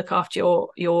continue to look after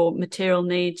your material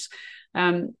needs.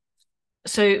 But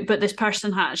this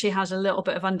person actually has a little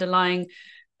bit of underlying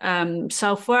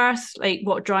self-worth. Like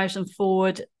what drives them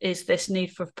forward is this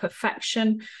need for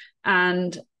perfection,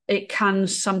 and it can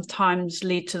sometimes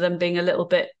lead to them being a little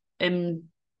bit I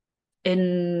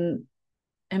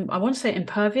want to say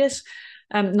impervious.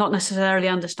 Not necessarily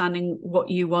understanding what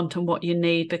you want and what you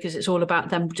need, because it's all about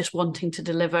them just wanting to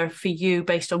deliver for you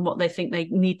based on what they think they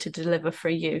need to deliver for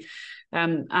you.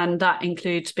 And that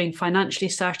includes being financially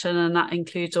certain, and that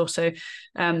includes also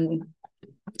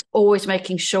always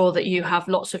making sure that you have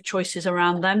lots of choices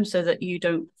around them so that you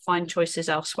don't find choices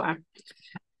elsewhere.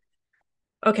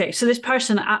 Okay, so this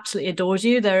person absolutely adores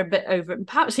you. They're a bit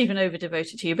perhaps even over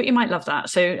devoted to you, but you might love that.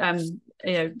 So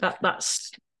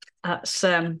that's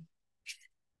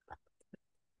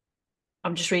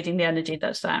I'm just reading the energy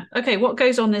that's there. Okay, what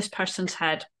goes on this person's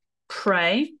head?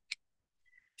 Pray.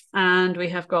 And we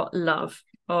have got love.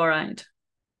 All right.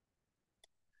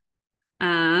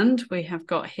 And we have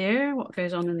got here what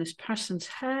goes on in this person's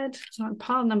head. So on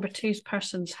pile number 2's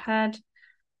person's head.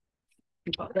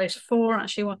 We've got those 4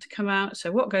 actually want to come out.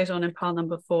 So what goes on in pile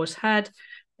number 4's head?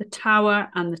 The Tower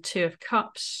and the 2 of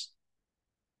Cups.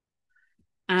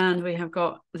 And we have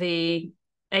got the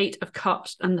 8 of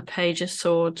Cups and the Page of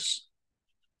Swords.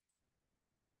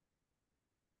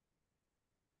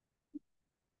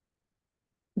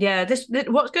 Yeah,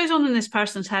 what goes on in this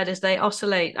person's head is they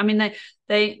oscillate. I mean,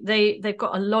 they've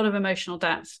got a lot of emotional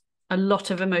depth,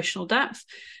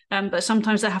 but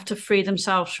sometimes they have to free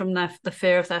themselves from the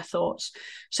fear of their thoughts.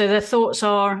 So their thoughts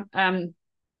are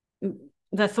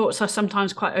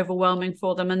sometimes quite overwhelming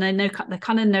for them, and they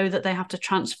kind of know that they have to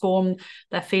transform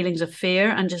their feelings of fear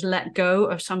and just let go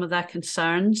of some of their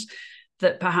concerns,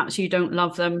 that perhaps you don't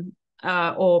love them,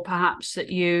 or perhaps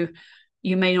that you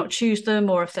may not choose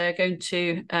them, or if they're going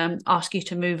to ask you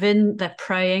to move in, they're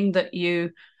praying that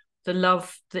the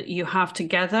love that you have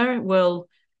together will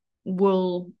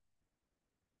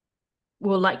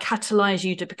like catalyze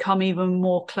you to become even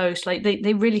more close. Like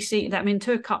they really see that. I mean,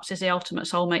 2 of Cups is the ultimate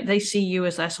soulmate. They see you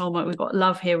as their soulmate. We've got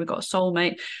love here, we've got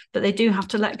soulmate, but they do have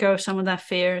to let go of some of their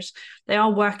fears. They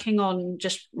are working on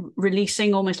just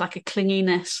releasing almost like a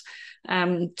clinginess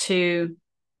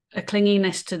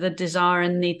to the desire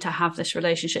and need to have this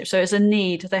relationship. So it's a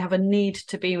need. They have a need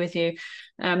to be with you,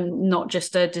 not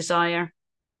just a desire.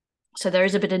 So there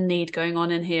is a bit of need going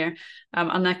on in here,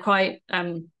 and they're quite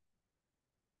I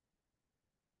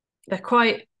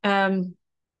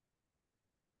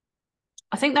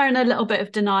think they're in a little bit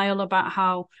of denial about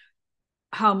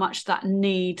how much that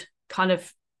need kind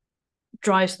of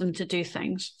drives them to do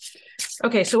things.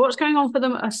 Okay, so what's going on for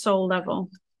them at a soul level?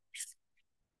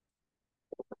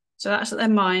 So that's at their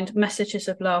mind. Messages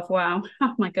of love. Wow.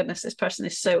 Oh my goodness, this person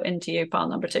is so into you, pile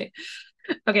number 2.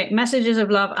 Okay, messages of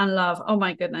love and love. Oh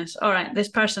my goodness. All right, this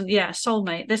person, yeah,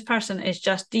 soulmate. This person is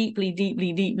just deeply,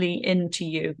 deeply, deeply into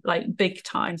you, like big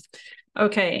time.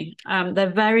 Okay,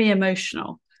 they're very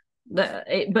emotional. But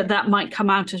that might come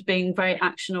out as being very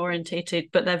action orientated,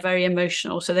 but they're very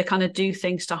emotional. So they kind of do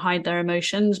things to hide their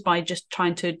emotions by just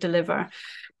trying to deliver.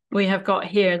 We have got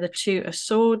here the 2 of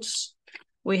Swords.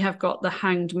 We have got the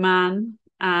Hanged Man,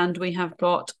 and we have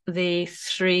got the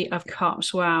 3 of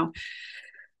Cups. Wow.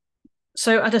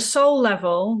 So at a soul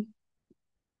level,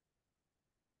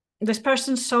 this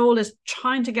person's soul is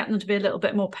trying to get them to be a little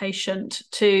bit more patient,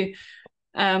 to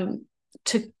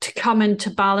come into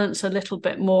balance a little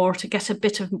bit more, to get a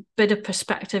bit of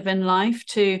perspective in life,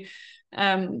 to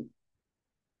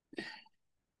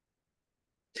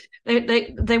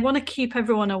they want to keep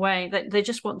everyone away. They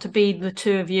just want to be the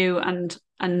two of you and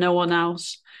no one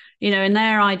else. You know, in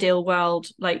their ideal world,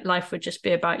 like, life would just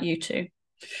be about you two,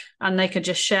 and they could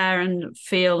just share and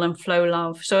feel and flow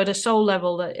love. So at a soul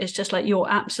level, that it's just like you're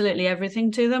absolutely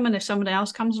everything to them. And if somebody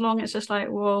else comes along, it's just like,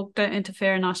 well, don't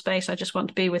interfere in our space. I just want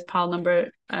to be with pile number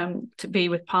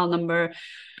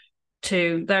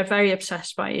 2. They're very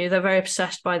obsessed by you. They're very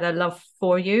obsessed by their love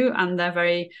for you, and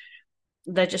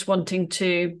they're just wanting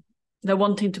to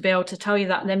be able to tell you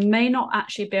that. They may not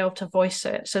actually be able to voice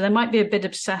it. So they might be a bit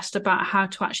obsessed about how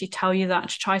to actually tell you that,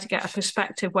 to try to get a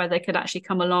perspective where they could actually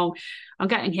come along. I'm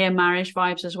getting here marriage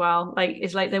vibes as well. Like,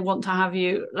 it's like they want to have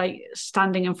you like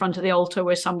standing in front of the altar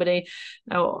with somebody,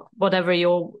 or whatever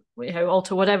your,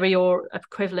 altar, whatever your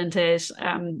equivalent is,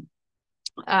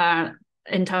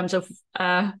 in terms of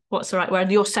what's the right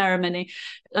word, your ceremony,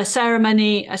 a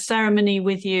ceremony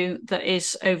with you that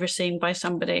is overseen by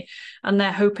somebody, and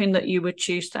they're hoping that you would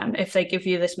choose them. If they give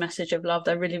you this message of love,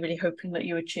 they're really, really hoping that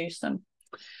you would choose them.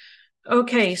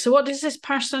 Okay, so what does this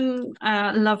person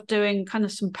love doing? Kind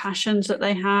of some passions that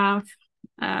they have,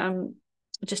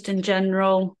 just in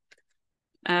general.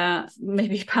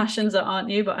 Maybe passions that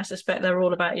aren't you, but I suspect they're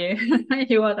all about you.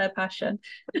 You are their passion.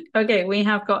 Okay, we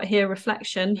have got here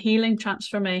reflection, healing,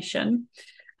 transformation,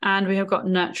 and we have got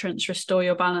nurturance, restore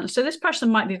your balance. So this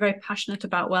person might be very passionate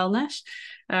about wellness.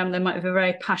 They might be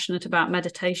very passionate about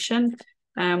meditation.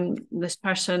 This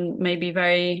person may be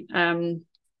very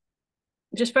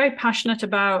just very passionate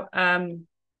about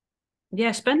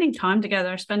spending time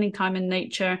together, spending time in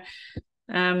nature.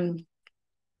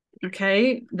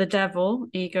 Okay, the devil,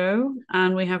 ego,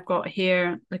 and we have got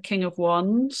here the King of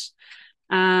Wands,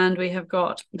 and we have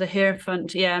got the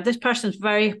Hierophant. Yeah, this person's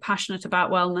very passionate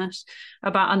about wellness,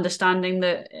 about understanding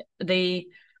the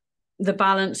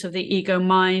balance of the ego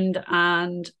mind,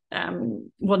 and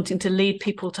wanting to lead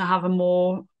people to have a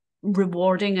more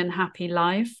rewarding and happy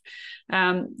life.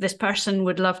 This person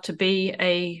would love to be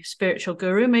a spiritual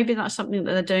guru. Maybe that's something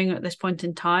that they're doing at this point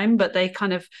in time, but they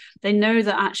know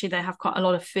that actually they have quite a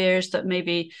lot of fears that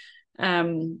maybe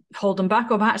hold them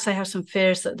back, or perhaps they have some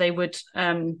fears that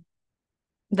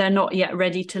they're not yet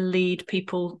ready to lead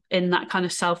people in that kind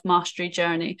of self-mastery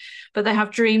journey, but they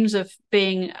have dreams of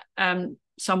being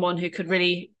someone who could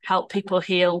really help people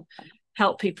heal,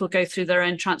 help people go through their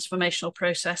own transformational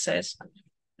processes.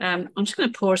 I'm just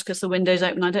going to pause because the window's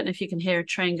open. I don't know if you can hear a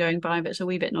train going by, but it's a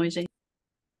wee bit noisy.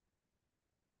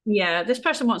 Yeah, this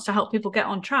person wants to help people get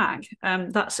on track.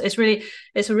 It's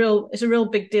a real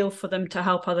big deal for them to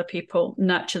help other people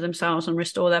nurture themselves and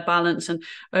restore their balance and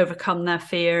overcome their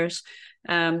fears,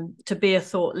 to be a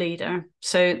thought leader.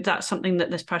 So that's something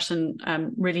that this person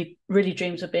really, really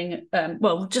dreams of being,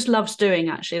 just loves doing,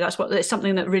 actually. It's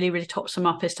something that really, really tops them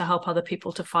up, is to help other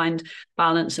people to find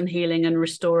balance and healing and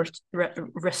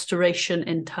restoration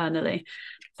internally,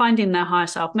 finding their higher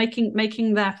self,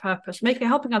 making their purpose,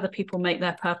 helping other people make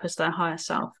their purpose their higher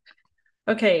self.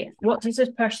 Okay, what does this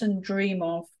person dream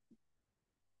of?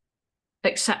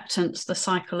 Acceptance, the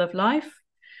cycle of life.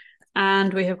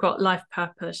 And we have got life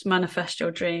purpose, manifest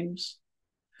your dreams.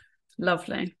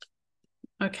 Lovely.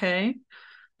 Okay.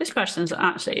 This person's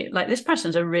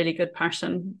a really good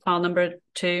person. File number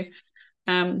 2.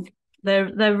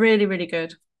 They're really, really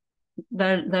good.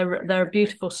 They're a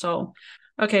beautiful soul.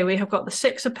 Okay, we have got the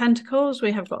 6 of Pentacles,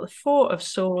 we have got the 4 of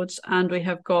Swords, and we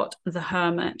have got the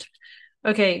Hermit.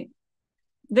 Okay,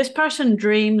 this person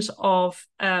dreams of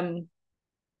having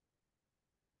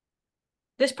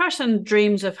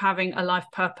a life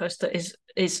purpose that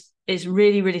is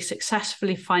really, really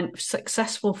successful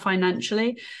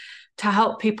financially, to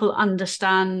help people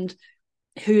understand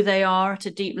who they are at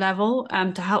a deep level,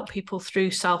 to help people through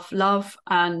self-love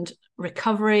and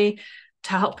recovery,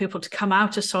 to help people to come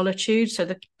out of solitude.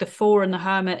 So the 4 and the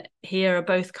Hermit here are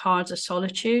both cards of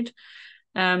solitude.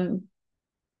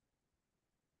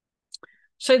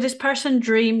 So this person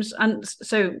dreams,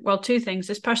 two things.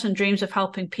 This person dreams of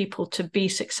helping people to be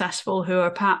successful, who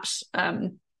are perhaps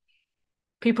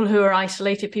people who are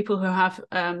isolated, people who have,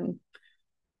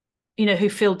 who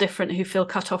feel different, who feel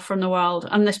cut off from the world.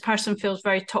 And this person feels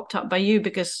very topped up by you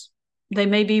because they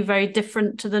may be very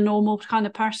different to the normal kind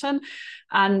of person.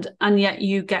 And yet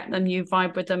you get them, you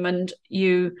vibe with them, and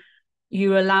you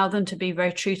allow them to be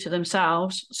very true to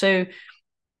themselves. So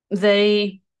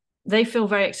they feel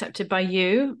very accepted by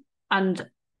you, and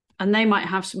and they might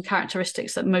have some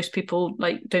characteristics that most people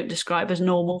like don't describe as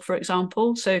normal, for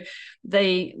example. So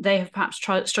they have perhaps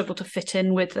struggled to fit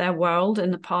in with their world in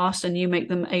the past, and you make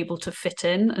them able to fit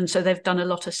in. And so they've done a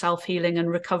lot of self-healing and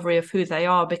recovery of who they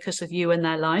are because of you in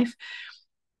their life.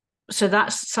 So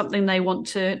that's something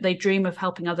they dream of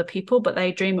helping other people, but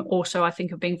they dream also, I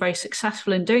think, of being very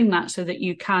successful in doing that, so that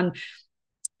you can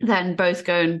then both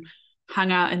go and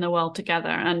hang out in the world together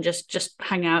and just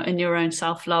hang out in your own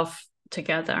self-love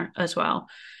together as well.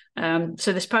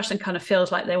 So this person kind of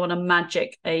feels like they want to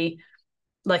magic a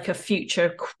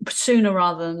future sooner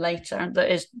rather than later that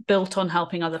is built on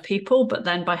helping other people, but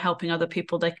then by helping other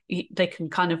people they can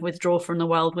kind of withdraw from the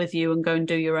world with you and go and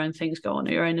do your own things, go on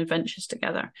your own adventures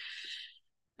together.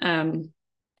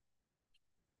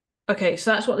 Okay,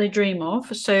 so that's what they dream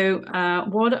of. So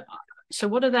what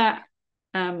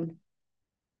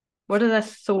are their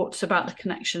thoughts about the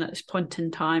connection at this point in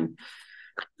time?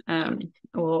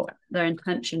 Or their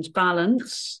intentions?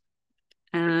 Balance.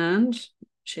 And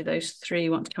actually those 3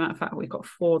 want to come out. In fact, we've got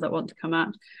 4 that want to come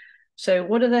out. So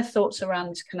what are their thoughts around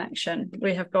this connection?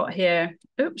 We have got here,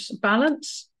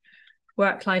 balance,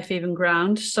 work life, even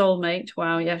ground, soulmate.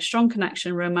 Wow, yeah, strong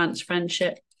connection, romance,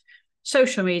 friendship,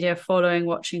 social media, following,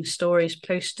 watching stories,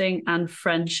 posting, and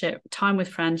friendship, time with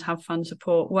friends, have fun,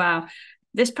 support. Wow.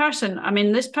 This person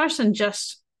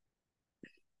just,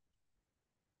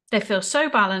 they feel so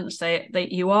balanced.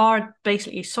 You are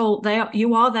basically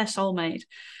you are their soulmate.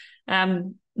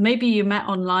 Maybe you met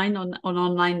online on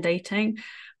online dating.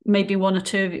 Maybe one or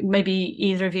two, maybe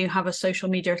either of you have a social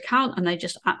media account, and they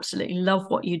just absolutely love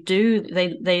what you do.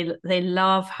 They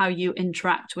love how you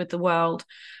interact with the world.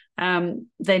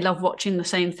 They love watching the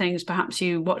same things. Perhaps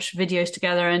you watch videos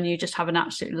together and you just have an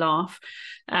absolute laugh.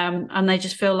 And they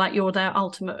just feel like you're their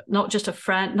ultimate, not just a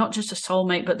friend, not just a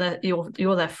soulmate, but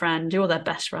you're their friend, you're their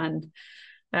best friend.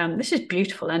 This is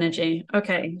beautiful energy.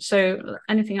 Okay, so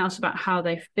anything else about how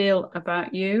they feel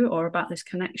about you or about this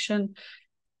connection?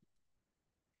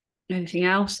 Anything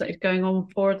else that is going on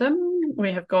for them?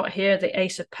 We have got here the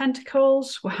Ace of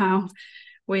Pentacles. Wow.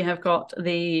 We have got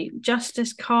the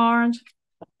Justice card,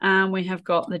 and we have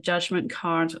got the Judgment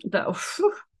card.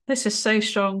 This is so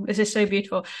strong. This is so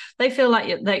beautiful. They feel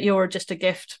like that you're just a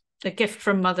gift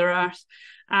from Mother Earth,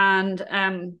 and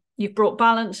you've brought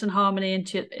balance and harmony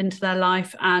into their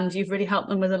life, and you've really helped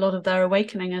them with a lot of their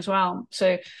awakening as well.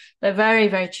 So they're very,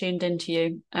 very tuned into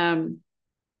you.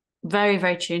 Very,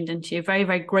 very tuned into you. Very,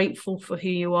 very grateful for who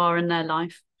you are in their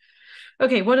life.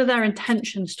 Okay, what are their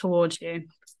intentions towards you?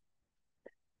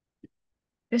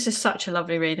 This is such a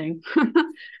lovely reading.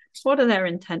 What are their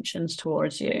intentions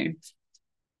towards you?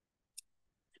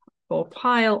 For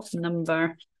pile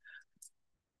number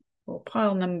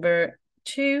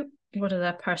 2, what are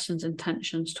their person's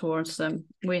intentions towards them?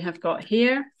 We have got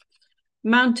here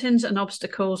mountains and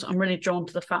obstacles. I'm really drawn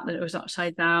to the fact that it was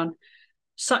upside down.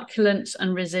 Succulence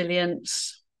and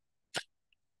resilience.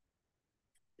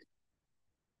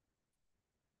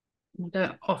 I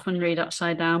don't often read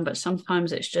upside down, but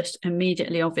sometimes it's just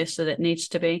immediately obvious that it needs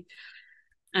to be.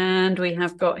 And we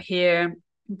have got here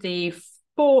the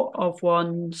 4 of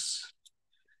Wands.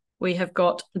 We have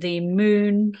got the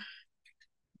Moon.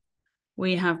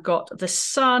 We have got the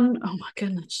Sun. Oh my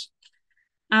goodness.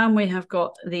 And we have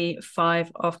got the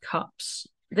 5 of Cups.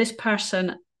 This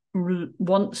person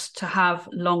wants to have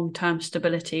long-term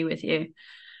stability with you.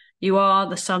 You are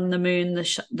the sun, the moon,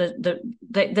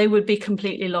 they would be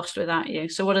completely lost without you.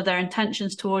 So what are their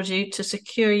intentions towards you? To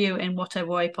secure you in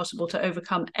whatever way possible, to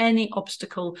overcome any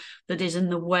obstacle that is in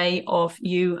the way of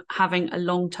you having a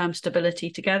long-term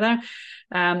stability together.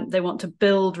 They want to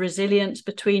build resilience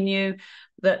between you,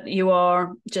 that you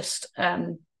are just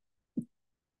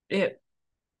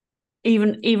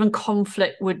even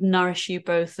conflict would nourish you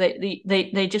both.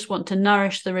 They just want to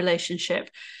nourish the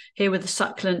relationship. Here with the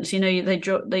succulents,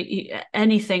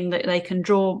 anything that they can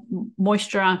draw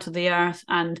moisture out of the earth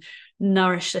and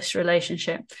nourish this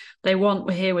relationship. They want,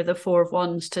 we're here with the 4 of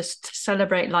Wands, to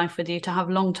celebrate life with you, to have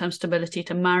long-term stability,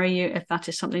 to marry you if that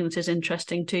is something that is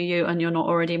interesting to you and you're not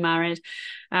already married.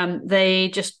 They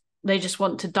just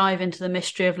want to dive into the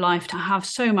mystery of life, to have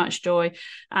so much joy,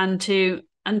 and to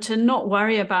not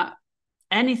worry about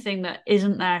anything that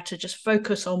isn't there, to just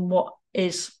focus on what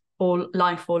is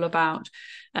life all about.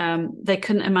 They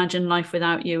couldn't imagine life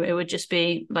without you. It would just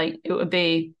be like, it would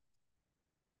be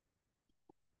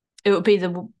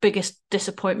the biggest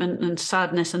disappointment and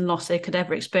sadness and loss they could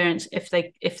ever experience if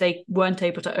they weren't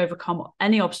able to overcome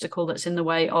any obstacle that's in the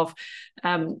way of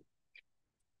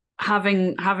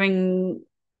having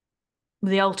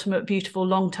the ultimate beautiful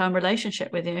long-term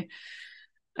relationship with you.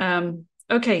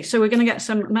 Okay, so we're going to get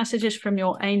some messages from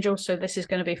your angel. So this is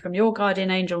going to be from your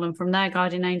guardian angel and from their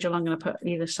guardian angel. I'm going to put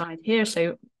either side here.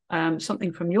 So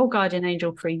something from your guardian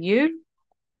angel for you.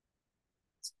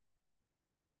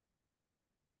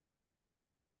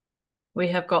 We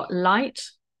have got light.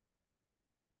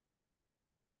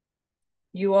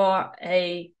 You are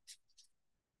a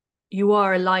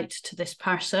light to this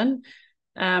person.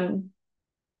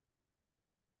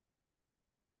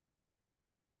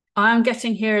 I'm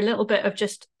getting here a little bit of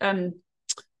just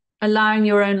allowing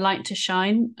your own light to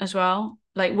shine as well.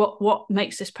 Like what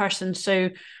makes this person so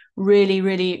really,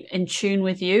 really in tune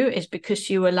with you is because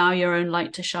you allow your own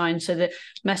light to shine. So the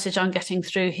message I'm getting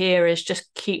through here is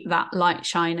just keep that light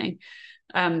shining.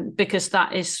 Because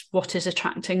that is what is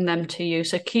attracting them to you.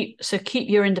 So keep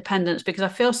your independence, because I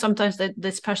feel sometimes that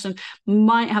this person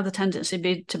might have the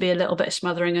tendency to be a little bit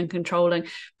smothering and controlling,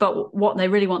 but what they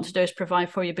really want to do is provide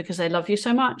for you because they love you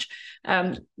so much.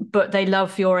 But they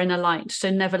love your inner light. So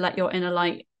never let your inner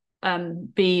light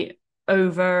be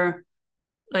over,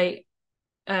 like,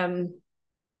 kind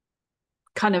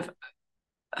of,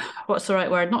 what's the right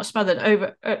word? Not smothered,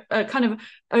 over, kind of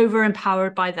over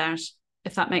empowered by theirs,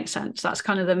 if that makes sense. That's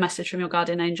kind of the message from your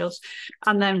guardian angels.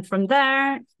 And then from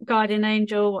their guardian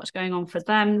angel, what's going on for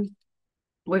them?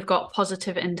 We've got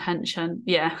positive intention.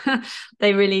 Yeah,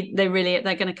 they're going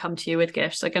to come to you with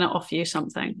gifts. They're going to offer you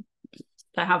something.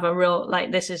 They have a real,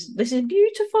 like, this is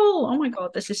beautiful. Oh my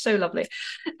God, this is so lovely.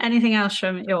 Anything else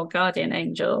from your guardian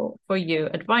angel for you?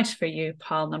 Advice for you,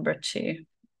 pile number 2.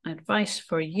 Advice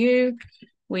for you.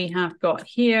 We have got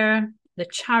here the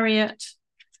Chariot,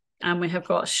 and we have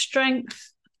got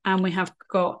strength, and we have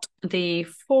got the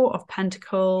 4 of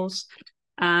Pentacles,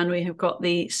 and we have got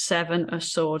the 7 of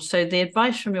Swords. So the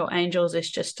advice from your angels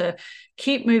is just to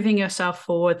keep moving yourself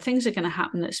forward. Things are going to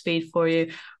happen at speed for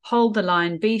you. Hold the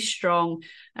line, be strong.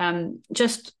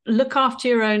 Just look after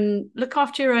your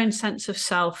own sense of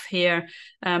self here.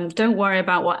 Don't worry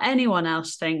about what anyone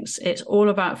else thinks. It's all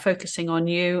about focusing on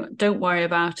you. Don't worry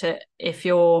about it. If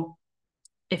you're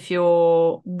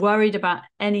worried about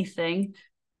anything,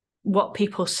 what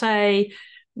people say,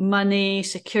 money,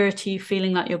 security,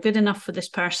 feeling like you're good enough for this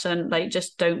person, like,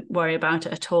 just don't worry about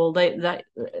it at all.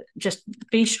 Just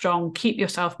be strong, keep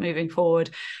yourself moving forward,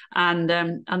 and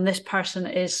this person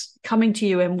is coming to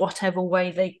you in whatever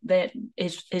way they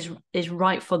is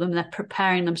right for them. They're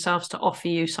preparing themselves to offer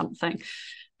you something.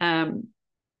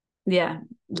 Yeah,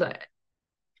 like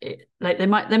they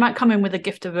might come in with a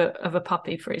gift of a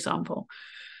puppy, for example.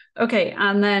 Okay,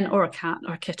 and then, or a cat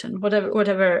or a kitten,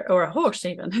 whatever, or a horse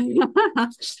even.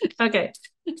 Okay,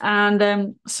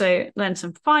 and so then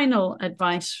some final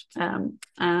advice,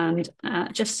 and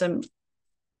just some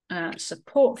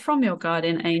support from your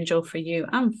guardian angel for you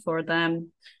and for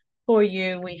them. For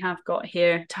you, we have got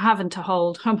here to have and to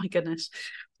hold. Oh my goodness.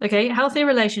 Okay, healthy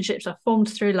relationships are formed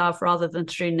through love rather than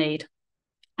through need.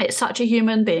 It's such a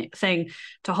human thing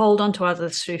to hold on to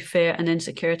others through fear and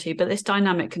insecurity, but this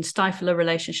dynamic can stifle a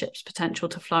relationship's potential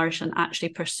to flourish and actually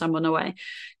push someone away.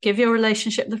 Give your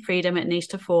relationship the freedom it needs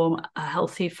to form a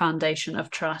healthy foundation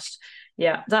of trust.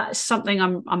 Yeah, that's something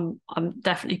I'm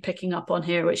definitely picking up on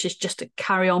here, which is just to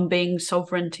carry on being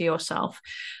sovereign to yourself.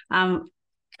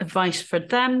 Advice for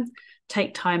them: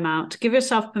 take time out, give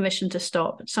yourself permission to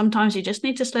stop. Sometimes you just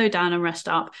need to slow down and rest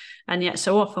up. And yet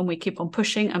so often we keep on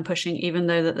pushing and pushing, even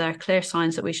though that there are clear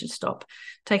signs that we should stop.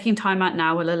 Taking time out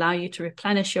now will allow you to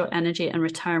replenish your energy and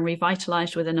return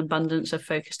revitalized with an abundance of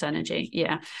focused energy.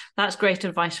 Yeah, that's great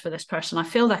advice for this person. I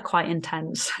feel they're quite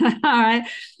intense. All right.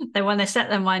 Then when they set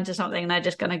their mind to something, they're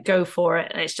just going to go for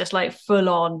it. It's just like full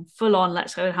on.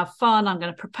 Let's go and have fun. I'm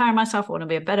going to prepare myself. I want to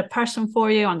be a better person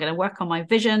for you. I'm going to work on my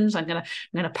visions. I'm going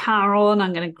to power on.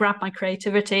 I'm going to grab my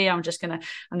creativity. I'm going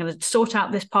to sort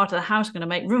out this part of the house. I'm going to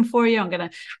make room for you. I'm going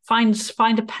to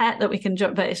find a pet that we can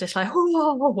jump. But it's just like,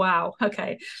 oh wow,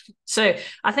 okay. So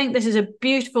I think this is a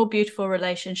beautiful, beautiful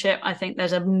relationship. I think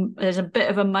there's a bit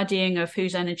of a muddying of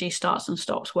whose energy starts and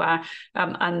stops where,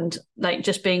 and like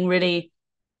just being really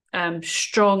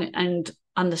strong and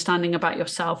understanding about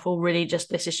yourself will really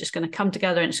this is just going to come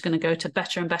together, and it's going to go to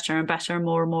better and better and better and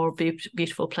more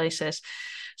beautiful places.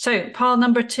 So pile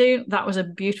number 2, that was a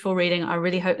beautiful reading. I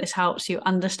really hope this helps you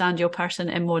understand your person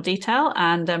in more detail,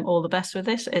 and all the best with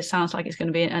this. It sounds like it's going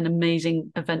to be an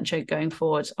amazing adventure going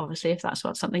forwards, obviously, if that's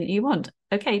something that you want.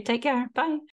 Okay, take care.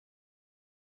 Bye.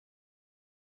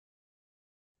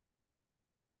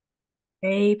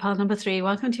 Hey, pile number 3,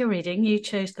 welcome to your reading. You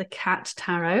chose the Cat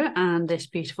Tarot and this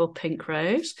beautiful pink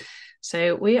rose.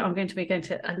 So we are going to be going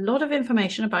to a lot of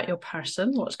information about your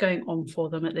person, what's going on for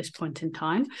them at this point in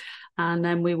time. And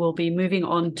then we will be moving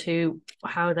on to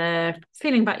how they're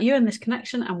feeling about you and this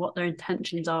connection and what their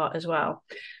intentions are as well.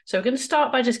 So we're going to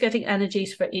start by just getting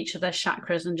energies for each of their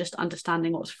chakras and just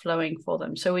understanding what's flowing for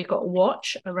them. So we've got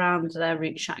watch around their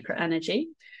root chakra energy.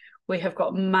 We have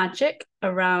got magic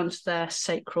around their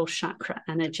sacral chakra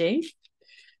energy.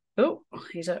 Oh,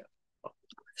 he's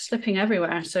slipping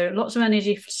everywhere. So lots of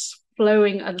energy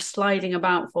flowing and sliding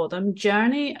about for them.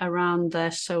 Journey around their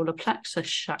solar plexus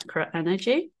chakra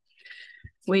energy.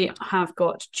 We have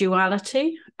got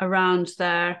duality around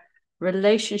their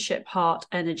relationship heart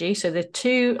energy. So the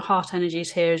two heart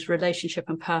energies here is relationship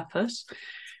and purpose.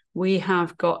 We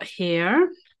have got here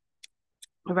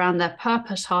around their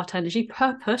purpose heart energy.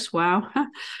 Purpose, wow.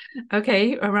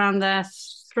 Okay, around their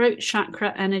throat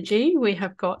chakra energy, we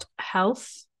have got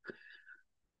health.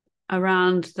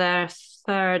 Around their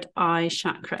third eye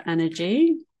chakra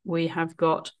energy, we have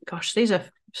got, gosh, these are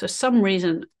for some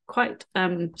reason quite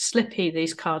slippy,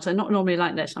 these cards. They're not normally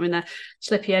like this. I mean, they're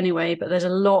slippy anyway, but there's a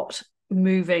lot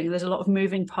moving. There's a lot of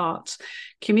moving parts.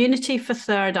 Community for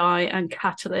third eye and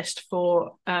catalyst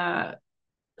for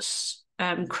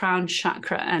crown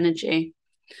chakra energy.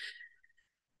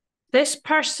 This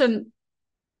person,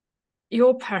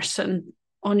 your person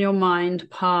on your mind,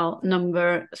 pile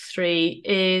number 3,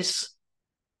 is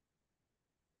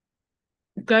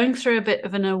going through a bit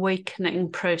of an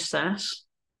awakening process.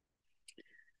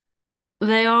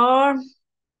 They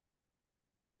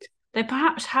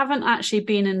perhaps haven't actually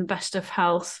been in the best of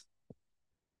health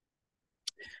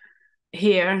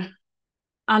here.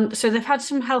 And so they've had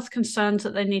some health concerns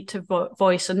that they need to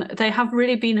voice, and they have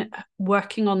really been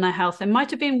working on their health. They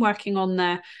might have been working on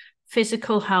their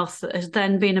physical health that has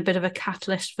then been a bit of a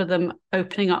catalyst for them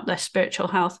opening up their spiritual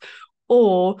health,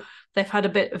 or they've had a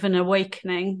bit of an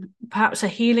awakening, perhaps a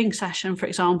healing session, for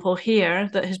example, here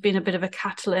that has been a bit of a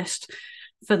catalyst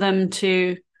for them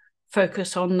to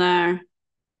focus on their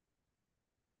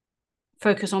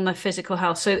physical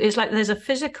health. So it's like there's a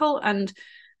physical and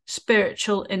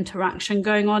spiritual interaction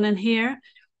going on in here.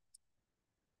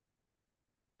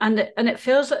 And it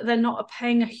feels like they're not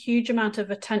paying a huge amount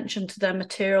of attention to their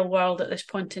material world at this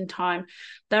point in time.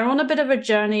 They're on a bit of a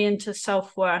journey into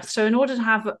self-worth. So in order to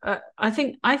have, I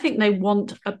think they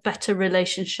want a better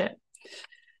relationship.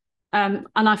 And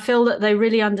I feel that they're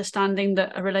really understanding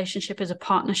that a relationship is a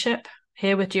partnership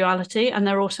here with duality. And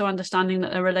they're also understanding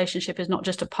that a relationship is not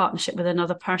just a partnership with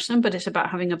another person, but it's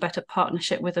about having a better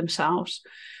partnership with themselves.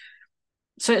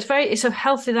 So it's a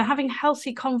healthy, they're having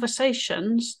healthy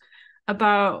conversations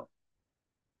about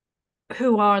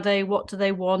who are they, what do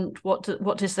they want,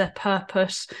 what is their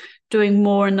purpose, doing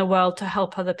more in the world to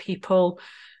help other people,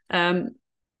 and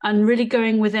really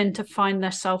going within to find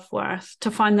their self-worth,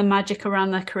 to find the magic around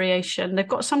their creation. They've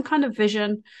got some kind of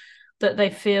vision that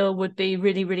they feel would be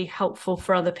really, really helpful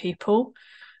for other people.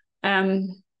 I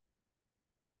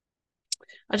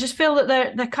just feel that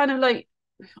they're kind of like,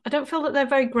 I don't feel that they're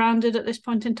very grounded at this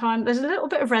point in time. There's a little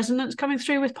bit of resonance coming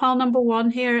through with pile number 1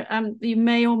 here. You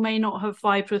may or may not have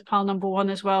vibed with pile number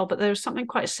 1 as well, but there was something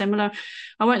quite similar.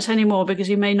 I won't say any more because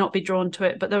you may not be drawn to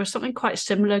it, but there was something quite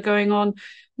similar going on.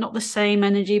 Not the same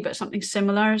energy, but something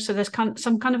similar. So there's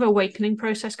some kind of awakening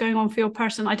process going on for your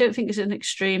person. I don't think it's an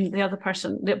extreme. The other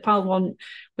person, the pile 1,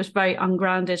 was very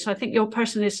ungrounded. So I think your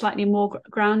person is slightly more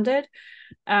grounded.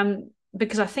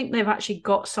 Because I think they've actually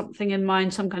got something in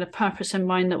mind, some kind of purpose in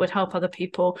mind that would help other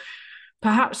people.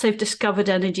 Perhaps they've discovered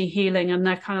energy healing and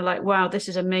they're kind of like, wow, this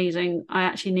is amazing. I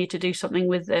actually need to do something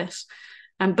with this.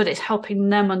 But it's helping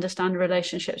them understand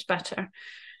relationships better.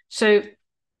 So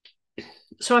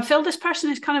I feel this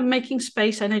person is kind of making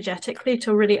space energetically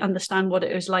to really understand what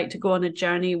it was like to go on a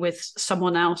journey with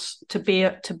someone else, to be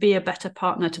a better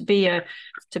partner, to be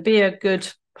a good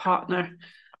partner.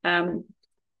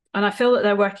 And I feel that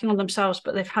they're working on themselves,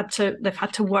 but they've had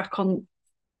to work on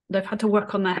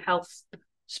their health,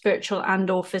 spiritual and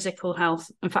or physical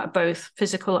health. In fact, both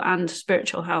physical and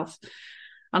spiritual health.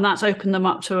 And that's opened them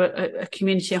up to a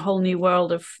community, a whole new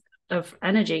world of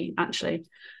energy, actually.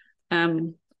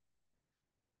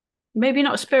 Maybe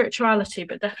not spirituality,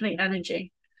 but definitely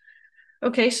energy.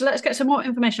 Okay, so let's get some more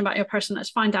information about your person. Let's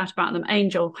find out about them.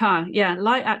 Angel, yeah,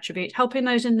 light attribute, helping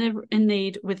those in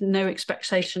need with no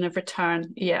expectation of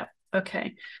return. Yeah,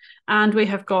 okay. And we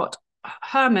have got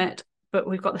hermit, but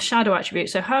we've got the shadow attribute.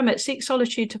 So hermit seeks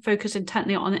solitude to focus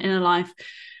intently on inner life,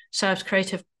 serves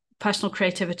personal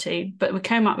creativity, but we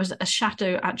came up with a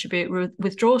shadow attribute,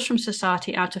 withdraws from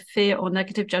society out of fear or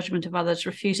negative judgment of others,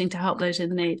 refusing to help those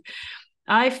in need.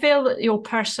 I feel that your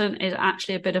person is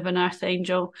actually a bit of an earth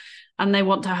angel and they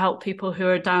want to help people who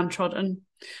are downtrodden.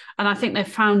 And I think they've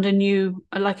found a new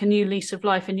lease of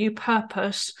life, a new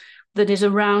purpose that is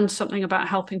around something about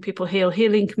helping people heal,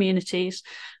 healing communities,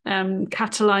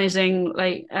 catalyzing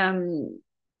like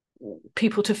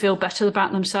people to feel better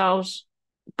about themselves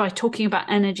by talking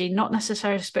about energy, not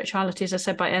necessarily spirituality, as I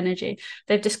said, by energy.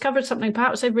 They've discovered something,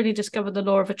 perhaps they've really discovered the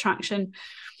law of attraction.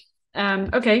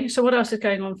 Okay, so what else is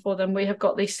going on for them? We have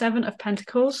got the Seven of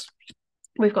Pentacles,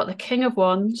 we've got the King of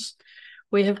Wands,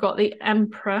 we have got the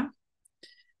Emperor,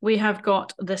 we have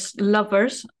got this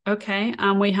Lovers, okay,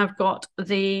 and we have got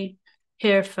the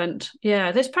Hierophant.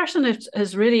 Yeah, this person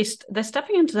is really, they're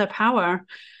stepping into their power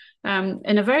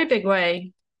in a very big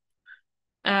way.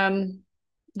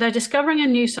 They're discovering a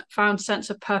newfound sense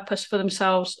of purpose for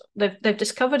themselves. They've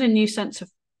discovered a new sense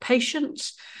of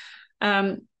patience.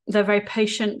 They're very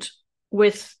patient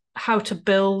with how to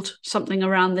build something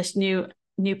around this new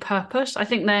purpose. I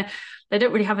think they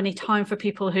don't really have any time for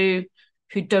people who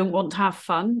don't want to have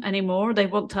fun anymore. They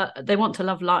want to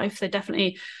love life. They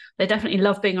definitely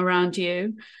love being around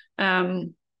you.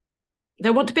 They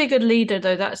want to be a good leader,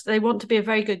 though. They want to be a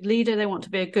very good leader. They want to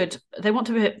be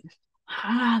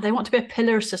a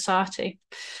pillar of society.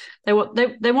 They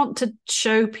want to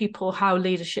show people how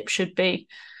leadership should be,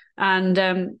 and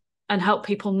help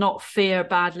people not fear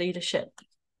bad leadership.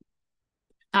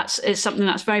 It's something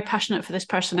that's very passionate for this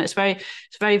person. It's very,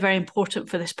 very important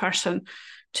for this person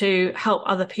to help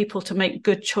other people to make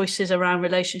good choices around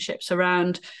relationships,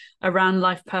 around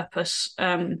life purpose.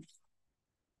 And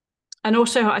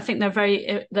also, I think they're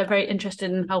very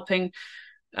interested in helping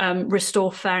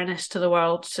restore fairness to the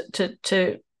world,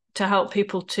 to help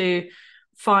people to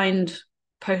find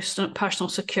personal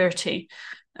security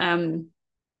and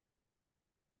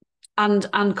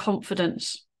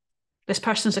confidence. This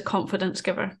person's a confidence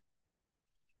giver.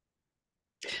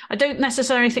 I don't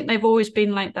necessarily think they've always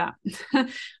been like that.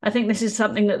 I think this is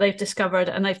something that they've discovered,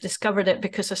 and they've discovered it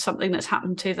because of something that's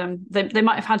happened to them. They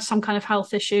might have had some kind of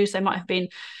health issues. They might have been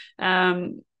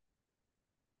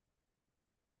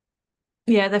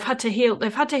they've had to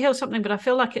heal something, but I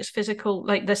feel like it's physical.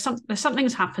 Like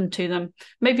something's happened to them.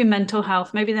 Maybe mental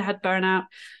health, maybe they had burnout,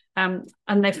 and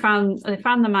they found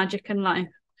the magic in life.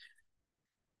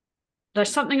 There's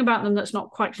something about them that's not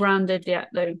quite grounded yet,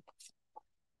 though.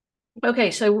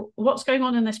 Okay, so what's going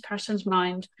on in this person's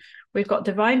mind? We've got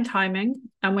divine timing,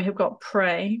 and we have got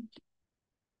pray.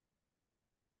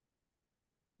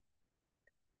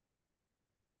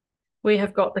 We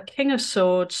have got the King of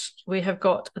Swords. We have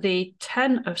got the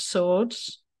Ten of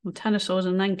Swords,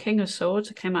 and then King of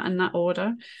Swords. It came out in that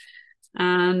order.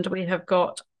 And we have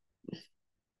got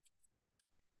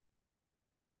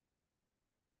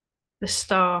the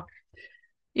Star.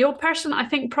 Your person, I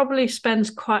think, probably spends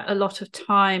quite a lot of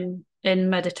time in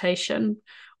meditation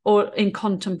or in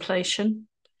contemplation.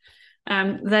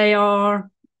 They're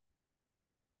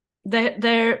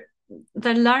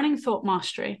learning thought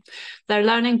mastery. They're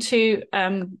learning to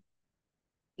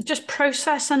just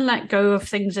process and let go of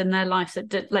things in their life that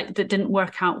didn't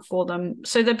work out for them.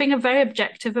 So they're being very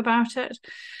objective about it,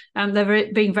 and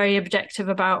they're being very objective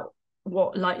about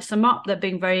what lights them up. They're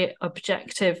being very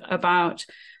objective about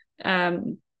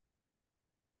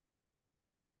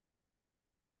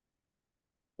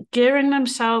gearing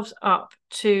themselves up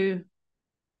to.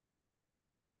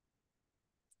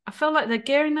 I feel like they're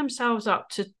gearing themselves up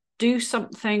to do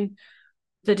something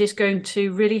that is going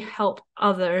to really help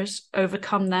others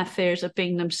overcome their fears of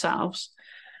being themselves.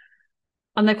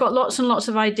 And they've got lots and lots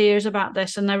of ideas about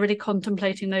this, and they're really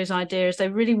contemplating those ideas. They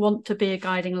really want to be a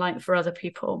guiding light for other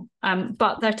people.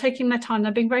 But they're taking their time.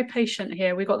 They're being very patient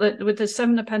here. We've got with the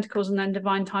Seven of Pentacles and then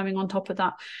divine timing on top of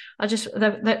that.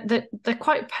 They're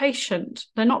quite patient.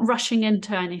 They're not rushing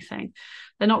into anything.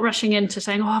 They're not rushing into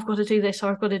saying, oh, I've got to do this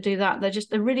or I've got to do that.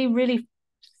 They're really, really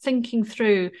thinking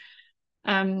through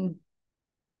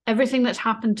everything that's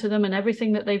happened to them and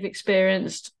everything that they've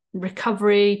experienced,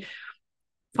 recovery,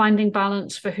 finding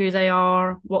balance for who they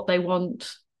are, what they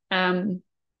want, and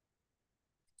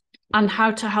how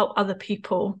to help other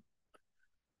people.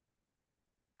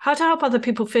 How to help other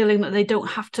people feeling that they don't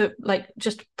have to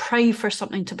just pray for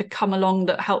something to become along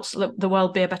that helps the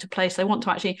world be a better place. They want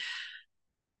to actually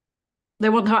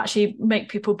make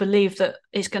people believe that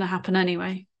it's going to happen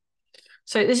anyway.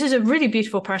 So this is a really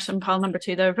beautiful person, pile number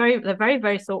 2. They're very,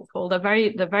 very thoughtful. They're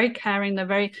very caring.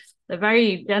 They're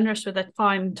very generous with their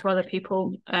time to other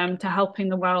people, to helping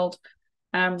the world.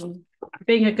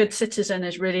 Being a good citizen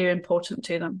is really important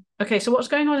to them. Okay, so what's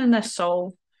going on in their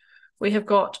soul? We have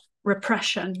got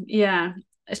repression. Yeah,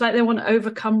 it's like they want to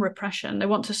overcome repression. They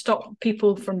want to stop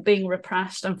people from being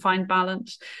repressed and find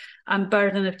balance, and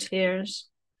burden of tears.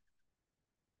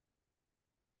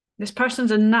 This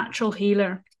person's a natural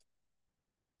healer.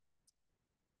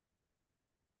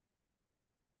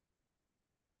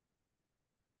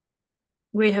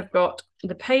 we have got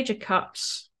the Page of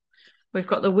Cups, we've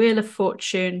got the Wheel of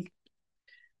Fortune,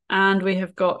 and we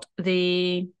have got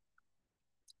the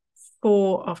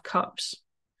Four of Cups.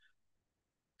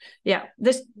 Yeah,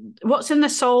 this, what's in the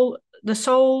soul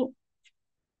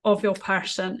of your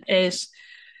person is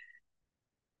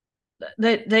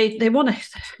they want to,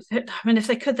 I mean, if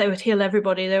they could, they would heal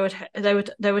everybody.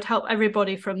 They would help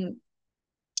everybody from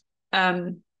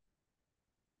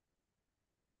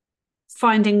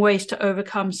finding ways to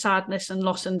overcome sadness and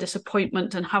loss and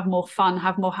disappointment and have more fun,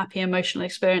 have more happy emotional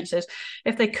experiences.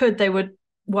 If they could, they would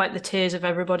wipe the tears of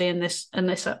everybody in this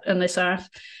earth,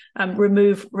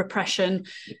 remove repression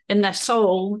in their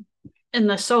soul. In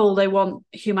their soul, they want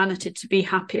humanity to be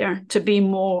happier, to be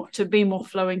more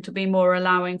flowing, to be more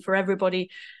allowing, for everybody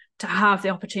to have the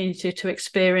opportunity to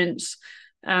experience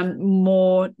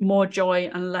more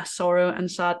joy and less sorrow and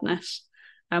sadness,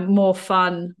 more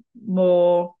fun,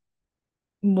 more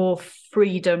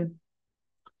freedom,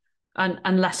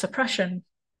 and less oppression.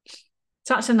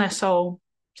 So that's in their soul.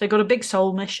 So they've got a big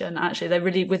soul mission. Actually, they're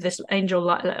really, with this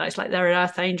angel, it's like they're an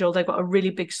earth angel. They've got a really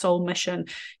big soul mission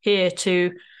here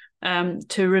to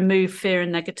remove fear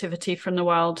and negativity from the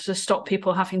world, to stop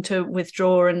people having to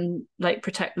withdraw and like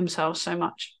protect themselves so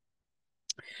much.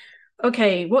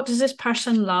 Okay, what does this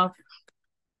person love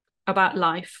about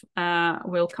life?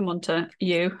 We'll come on to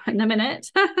you in a minute.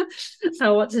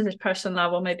 So what does this person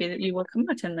love? Or maybe that you will come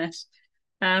out in this.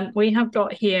 We have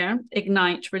got here,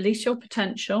 ignite, release your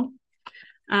potential.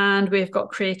 And we've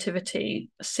got creativity,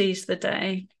 seize the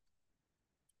day.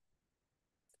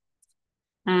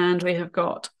 And we have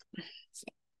got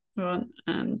 1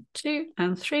 and 2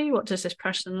 and 3. What does this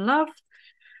person love?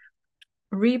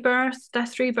 Rebirth,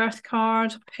 death rebirth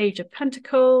card, Page of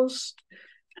Pentacles,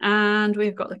 and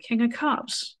we've got the King of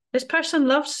Cups. This person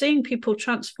loves seeing people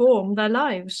transform their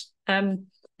lives.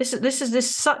 This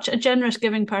is such a generous,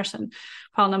 giving person,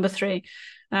 pile number 3.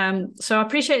 So I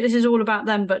appreciate this is all about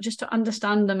them, but just to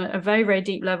understand them at a very, very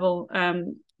deep level.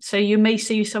 So you may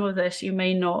see some of this, you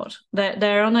may not.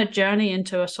 They're on a journey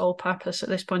into a soul purpose at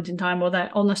this point in time, or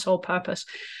they're on the soul purpose.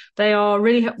 They are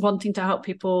really wanting to help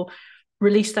people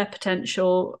release their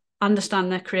potential,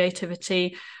 understand their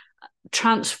creativity,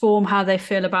 transform how they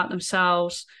feel about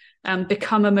themselves,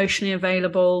 become emotionally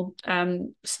available,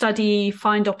 study,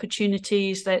 find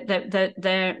opportunities.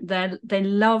 They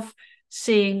love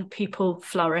seeing people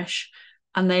flourish,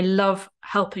 and they love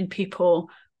helping people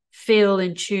feel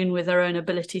in tune with their own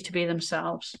ability to be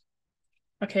themselves.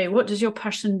 Okay, what does your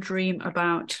person dream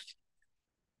about?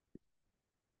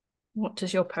 What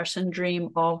does your person dream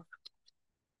of?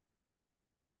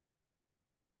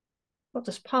 What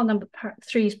does pile number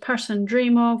 3's person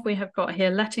dream of? We have got here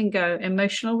letting go,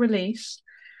 emotional release,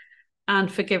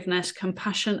 and forgiveness,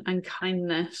 compassion and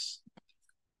kindness.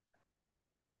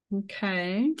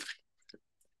 Okay.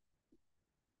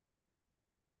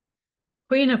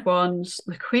 Queen of Wands,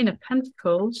 the Queen of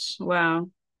Pentacles. Wow.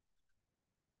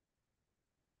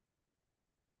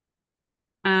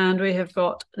 And we have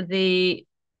got the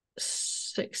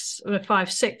 6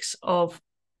 of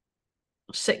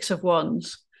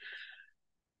Wands.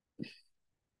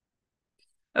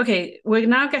 Okay, we're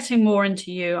now getting more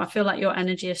into you. I feel like your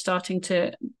energy is starting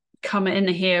to come in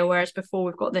here, whereas before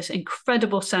we've got this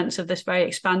incredible sense of this very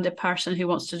expanded person who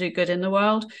wants to do good in the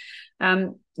world.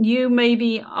 You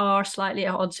maybe are slightly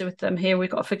at odds with them here. We've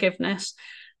got forgiveness.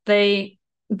 They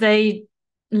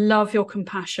love your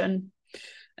compassion.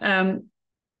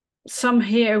 Some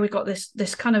here we've got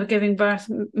this kind of giving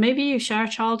birth. Maybe you share a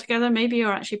child together. Maybe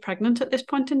you're actually pregnant at this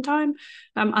point in time,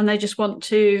 and they just want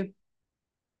to.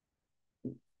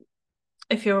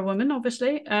 If you're a woman,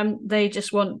 obviously, they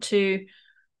just want to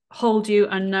hold you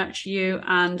and nurture you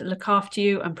and look after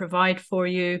you and provide for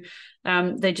you.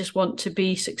 They just want to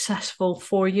be successful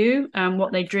for you.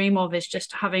 What they dream of is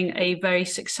just having a very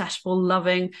successful,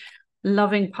 loving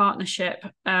partnership,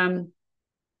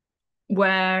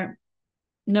 where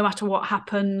no matter what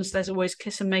happens, there's always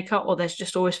kiss and make up, or there's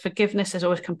just always forgiveness. There's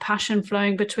always compassion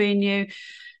flowing between you.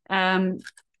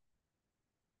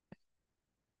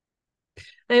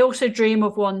 They also dream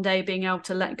of one day being able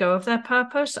to let go of their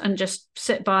purpose and just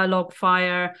sit by a log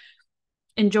fire,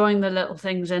 enjoying the little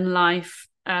things in life,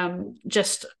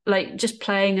 just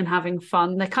playing and having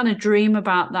fun. They kind of dream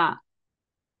about that,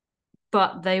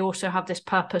 but they also have this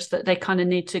purpose that they kind of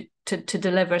need to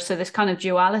deliver. So this kind of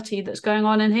duality that's going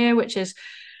on in here, which is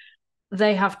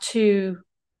they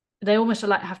almost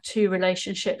like have two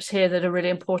relationships here that are really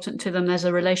important to them. There's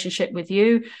a relationship with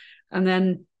you, and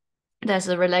then there's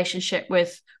a relationship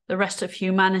with the rest of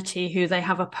humanity who they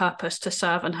have a purpose to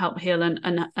serve and help heal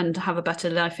and have a better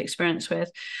life experience with.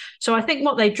 So I think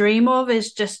what they dream of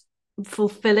is just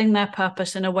fulfilling their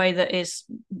purpose in a way that is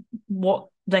what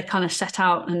they kind of set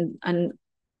out and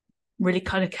really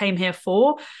kind of came here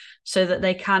for, so that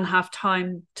they can have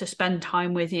time to spend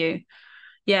time with you.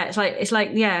 Yeah, it's like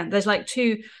yeah, there's like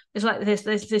two, it's like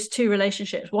there's two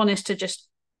relationships. One is to just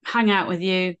hang out with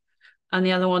you, and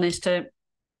the other one is to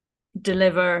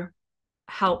deliver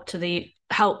help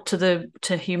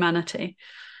to humanity.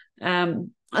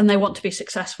 And they want to be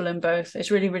successful in both.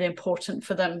 It's really, really important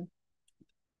for them.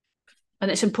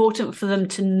 And it's important for them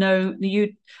to know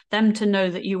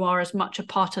that you are as much a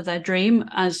part of their dream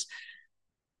as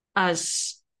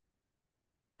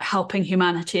helping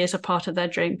humanity is a part of their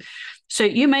dream. So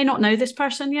you may not know this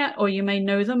person yet, or you may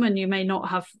know them and you may not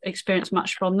have experienced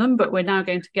much from them, but we're now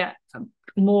going to get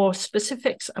more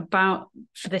specifics about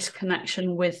this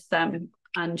connection with them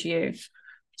and you.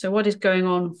 So what is going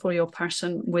on for your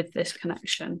person with this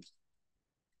connection?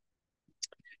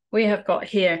 We have got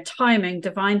here timing,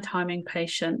 divine timing,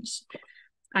 patience,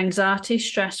 anxiety,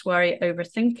 stress, worry,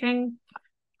 overthinking,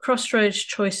 crossroads,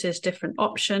 choices, different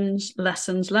options,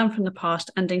 lessons learned from the past,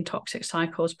 ending toxic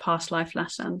cycles, past life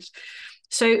lessons.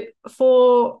 So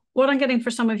for what I'm getting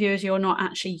for some of you is you're not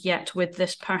actually yet with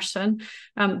this person,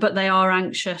 but they are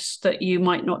anxious that you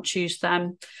might not choose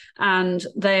them. And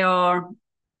they are...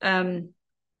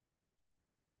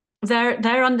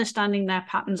 they're understanding their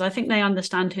patterns. I think they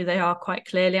understand who they are quite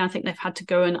clearly. I think they've had to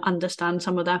go and understand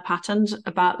some of their patterns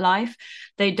about life.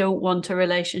 They don't want a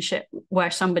relationship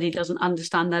where somebody doesn't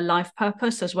understand their life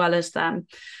purpose as well as them.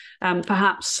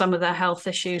 Perhaps some of their health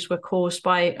issues were caused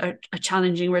by a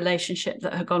challenging relationship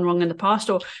that had gone wrong in the past,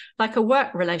 or like a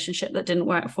work relationship that didn't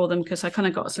work for them, because I kind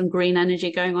of got some green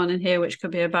energy going on in here, which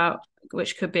could be about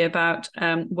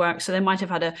work. So they might have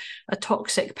had a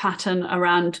toxic pattern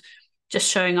around just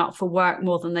showing up for work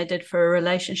more than they did for a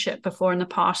relationship before in the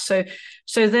past. So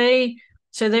they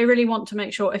really want to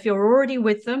make sure, if you're already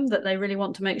with them, that they really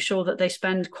want to make sure that they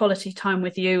spend quality time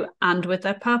with you and with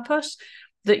their purpose,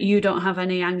 that you don't have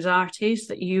any anxieties,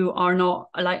 that you are not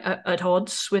like at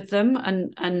odds with them,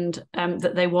 and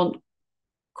that they want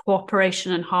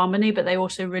cooperation and harmony, but they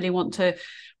also really want to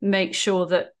make sure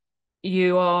that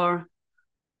you are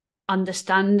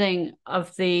understanding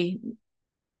of the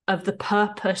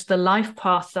purpose, the life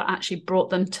path that actually brought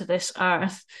them to this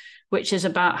earth, which is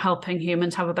about helping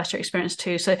humans have a better experience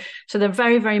too. So they're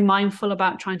very, very mindful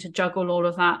about trying to juggle all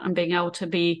of that and being able to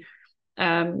be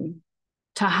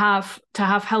to have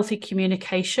healthy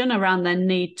communication around their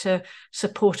need to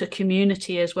support a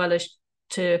community, as well as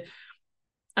to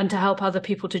help other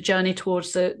people to journey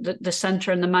towards the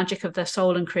center and the magic of their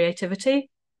soul and creativity,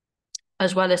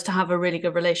 as well as to have a really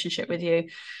good relationship with you.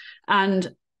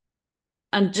 And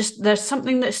just there's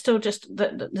something that's still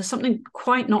there's something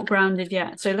quite not grounded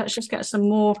yet. So let's just get some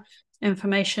more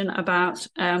information about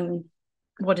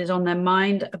what is on their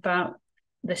mind about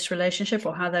this relationship,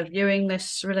 or how they're viewing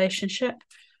this relationship.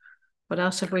 What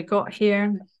else have we got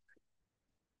here?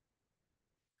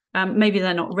 Maybe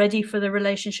they're not ready for the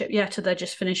relationship yet, or they're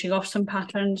just finishing off some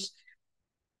patterns.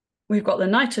 We've got the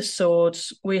Knight of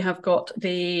Swords. We have got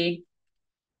the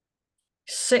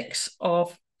Six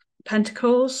of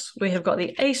Pentacles. We have got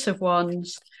the Ace of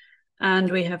Wands,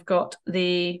 and we have got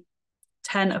the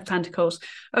 10 of Pentacles.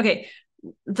 Okay,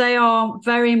 they are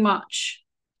very much,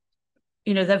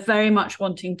 they're very much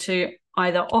wanting to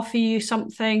either offer you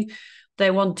something,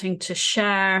 they're wanting to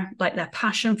share like their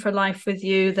passion for life with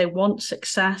you, they want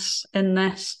success in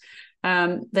this,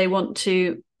 they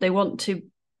really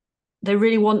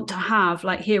want to have,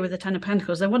 like here with the 10 of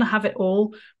Pentacles, they want to have it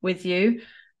all with you.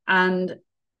 And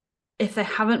if they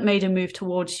haven't made a move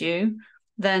towards you,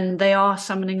 then they are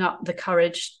summoning up the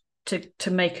courage to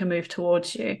make a move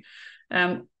towards you.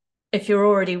 If you're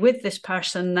already with this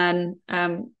person, then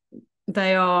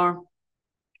they're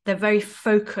very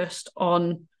focused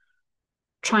on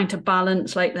trying to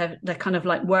balance like their kind of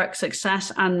like work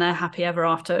success and their happy ever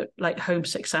after like home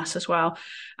success as well.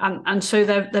 And so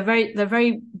they're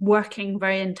very working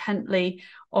very intently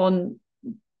on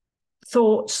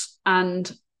thoughts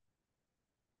and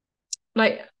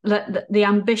like the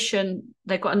ambition.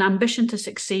 They've got an ambition to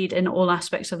succeed in all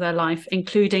aspects of their life,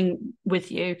 including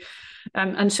with you.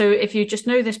 And so if you just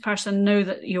know this person, know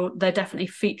that they're definitely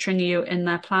featuring you in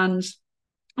their plans.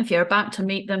 If you're about to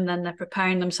meet them, then they're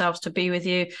preparing themselves to be with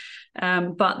you.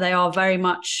 But they are very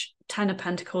much 10 of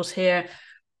Pentacles here.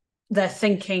 They're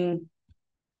thinking,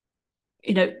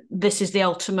 this is the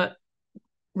ultimate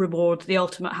reward, the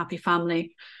ultimate happy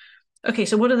family. Okay,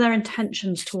 so what are their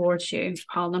intentions towards you?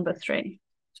 Pile number 3.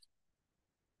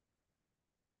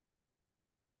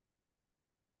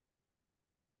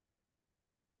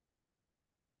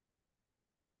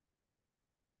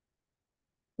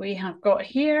 We have got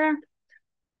here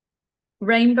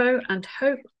rainbow and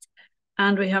hope,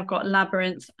 and we have got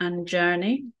labyrinth and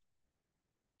journey.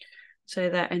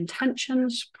 So their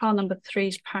intentions, pile number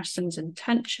 3's person's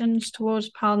intentions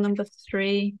towards pile number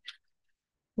 3.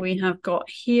 We have got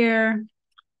here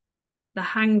the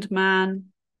Hanged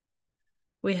Man.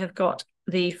 We have got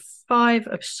the 5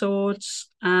 of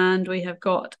Swords, and we have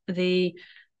got the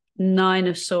 9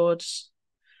 of Swords.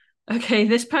 Okay,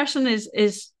 this person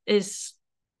is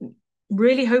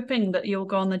really hoping that you'll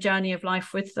go on the journey of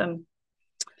life with them.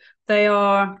 They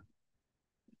are.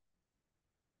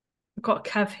 I've got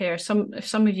Kev here. Some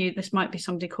of you, this might be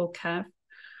somebody called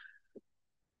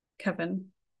Kevin.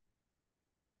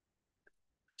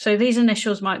 So these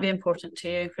initials might be important to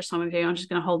you for some of you. I'm just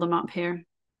going to hold them up here.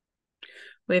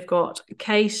 We've got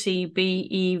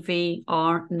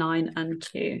KCBEVR9 and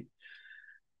 2.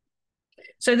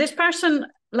 So this person,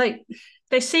 like,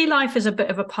 they see life as a bit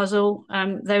of a puzzle.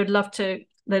 They'd love to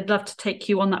take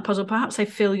you on that puzzle. Perhaps they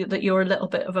feel that you're a little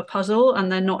bit of a puzzle, and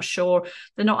they're not sure.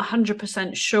 They're not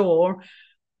 100% sure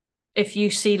if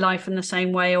you see life in the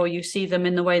same way, or you see them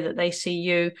in the way that they see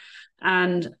you.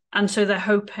 And so they're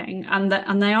hoping, and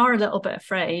they are a little bit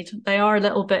afraid. They are a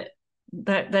little bit.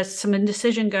 There's some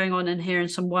indecision going on in here,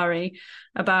 and some worry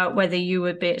about whether you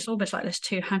would be. It's almost like there's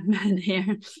 2 hangmen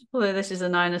here, although this is a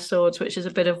 9 of Swords, which is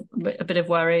a bit of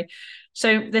worry.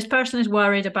 So this person is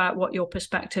worried about what your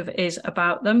perspective is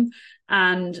about them,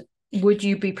 and would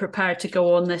you be prepared to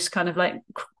go on this kind of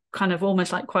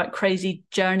almost like quite crazy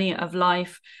journey of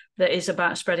life that is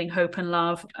about spreading hope and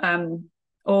love?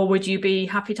 Or would you be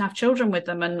happy to have children with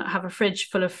them and have a fridge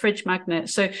full of fridge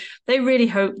magnets? So they really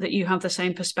hope that you have the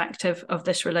same perspective of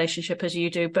this relationship as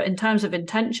you do. But in terms of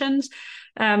intentions,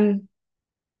 they're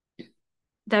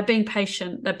being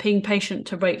patient. They're being patient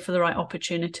to wait for the right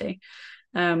opportunity.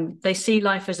 They see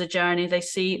life as a journey.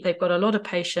 They've got a lot of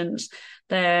patience.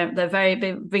 They're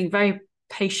being very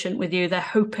patient with you. They're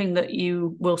hoping that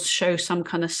you will show some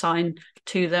kind of sign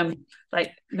to them,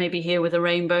 like maybe here with a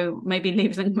rainbow, maybe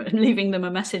leaving them a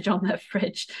message on their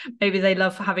fridge. Maybe they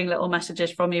love having little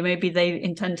messages from you. Maybe they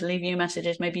intend to leave you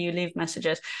messages. Maybe you leave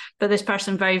messages. But this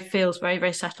person feels very,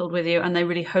 very settled with you, and they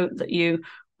really hope that you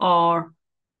are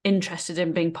interested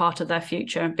in being part of their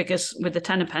future, because with the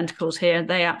 10 of Pentacles here,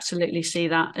 they absolutely see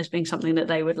that as being something that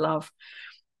they would love.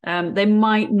 They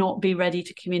might not be ready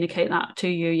to communicate that to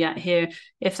you yet here,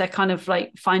 if they're kind of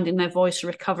like finding their voice,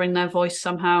 recovering their voice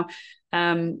somehow.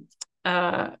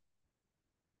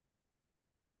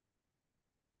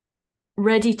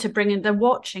 Ready to bring in, they're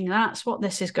watching. That's what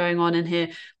this is going on in here.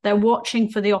 They're watching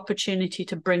for the opportunity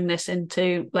to bring this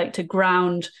into, like, to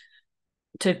ground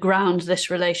this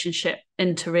relationship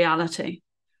into reality,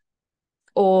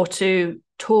 or to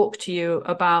talk to you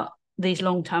about these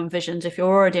long-term visions. If you're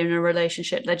already in a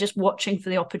relationship, they're just watching for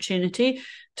the opportunity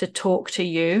to talk to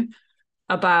you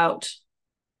about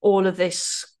all of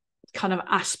this kind of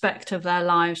aspect of their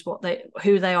lives,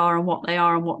 who they are and what they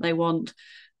are and what they want.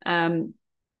 And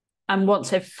once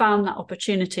they've found that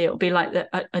opportunity, it'll be like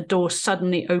a door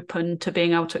suddenly open to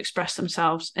being able to express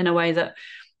themselves in a way that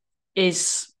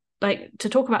is like to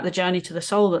talk about the journey to the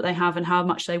soul that they have and how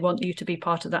much they want you to be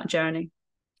part of that journey.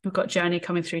 We've got journey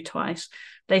coming through twice.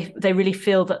 They really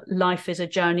feel that life is a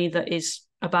journey that is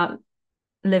about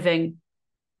living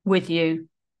with you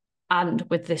and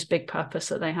with this big purpose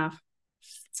that they have.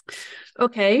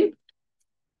 Okay.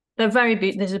 They're very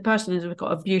beautiful. There's a person who's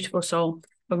got a beautiful soul,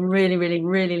 a really, really,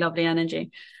 really lovely energy.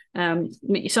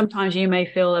 Sometimes you may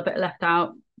feel a bit left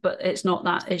out, but it's not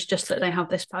that. It's just that they have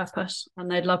this purpose, and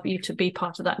they'd love you to be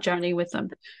part of that journey with them.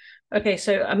 Okay,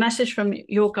 so a message from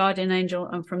your guardian angel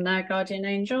and from their guardian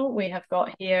angel. We have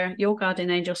got here, your guardian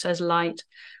angel says light.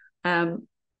 So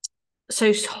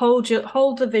hold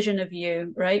the vision of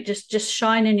you, right? Just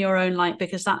shine in your own light,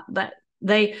 because that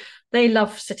they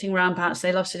love sitting around, perhaps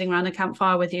they love sitting around a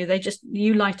campfire with you.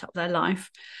 You light up their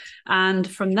life. And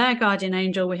from their guardian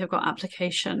angel, we have got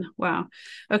application. Wow.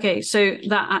 Okay, so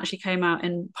that actually came out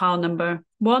in pile number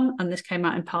 1, and this came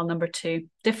out in pile number 2.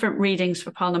 Different readings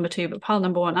for pile number 2, but pile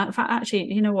number 1. In fact,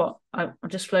 actually, you know what? I'll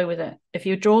just flow with it. If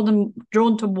you're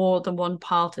drawn to more than one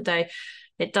pile today,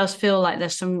 it does feel like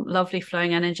there's some lovely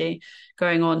flowing energy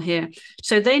going on here.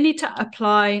 So they need to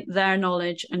apply their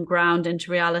knowledge and ground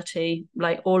into reality,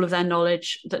 like all of their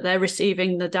knowledge that they're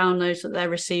receiving, the downloads that they're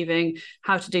receiving,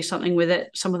 how to do something with it.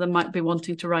 Some of them might be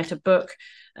wanting to write a book.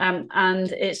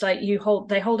 And it's like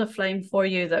they hold a flame for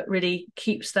you that really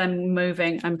keeps them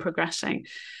moving and progressing.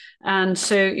 And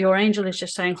so your angel is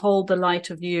just saying, hold the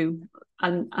light of you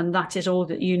And that is all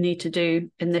that you need to do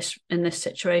in this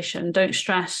situation. Don't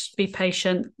stress, be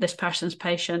patient. This person's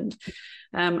patient.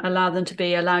 Allow them to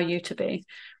be, allow you to be.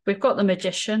 We've got the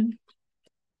Magician.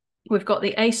 We've got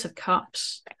the Ace of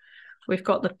Cups. We've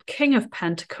got the King of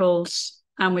Pentacles,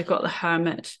 and we've got the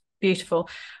Hermit. Beautiful.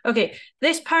 Okay,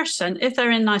 this person, if they're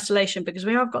in isolation, because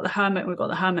we have got the Hermit, we've got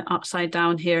the Hermit upside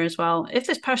down here as well. If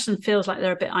this person feels like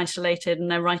they're a bit isolated and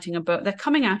they're writing a book, they're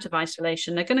coming out of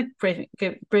isolation, they're going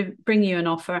to bring you an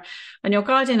offer. And your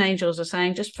guardian angels are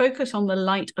saying, just focus on the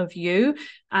light of you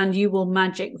and you will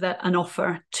magic an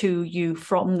offer to you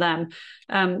from them.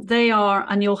 And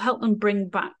you'll help them bring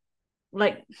back,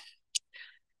 like,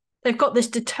 they've got this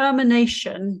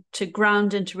determination to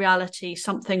ground into reality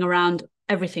something around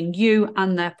everything, you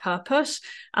and their purpose.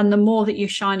 And the more that you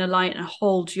shine a light and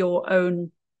hold your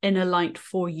own inner light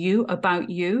for you, about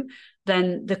you,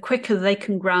 then the quicker they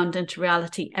can ground into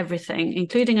reality everything,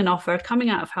 including an offer, coming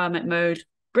out of hermit mode,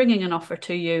 bringing an offer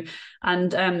to you.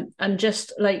 And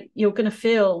just like, you're going to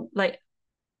feel like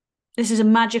this is a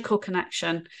magical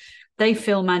connection. They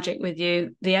feel magic with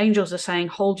you. The angels are saying,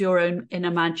 hold your own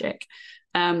inner magic.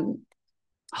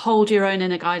 Hold your own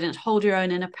inner guidance, hold your own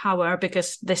inner power,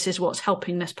 because this is what's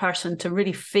helping this person to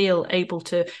really feel able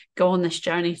to go on this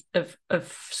journey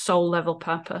of soul level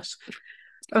purpose.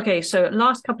 Okay, so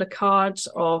last couple of cards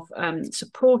of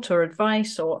support or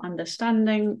advice or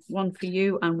understanding, one for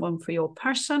you and one for your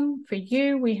person. For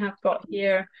you, we have got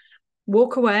here,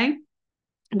 walk away.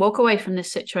 Walk away from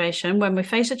this situation. When we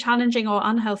face a challenging or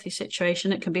unhealthy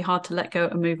situation, it can be hard to let go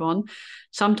and move on.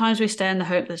 Sometimes we stay in the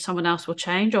hope that someone else will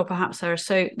change, or perhaps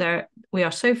we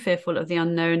are so fearful of the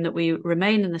unknown that we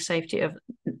remain in the safety of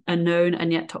a known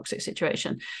and yet toxic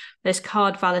situation. This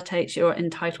card validates your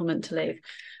entitlement to leave.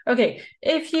 Okay,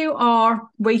 if you are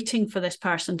waiting for this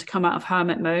person to come out of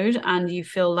hermit mode and you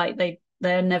feel like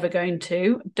they're never going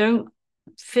to, don't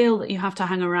feel that you have to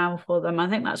hang around for them. I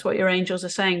think that's what your angels are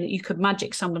saying, that you could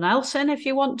magic someone else in if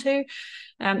you want to.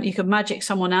 You could magic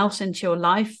someone else into your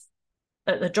life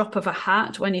at the drop of a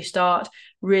hat when you start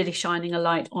really shining a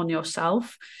light on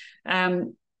yourself.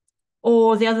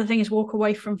 Or the other thing is walk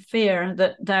away from fear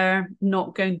that they're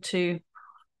not going to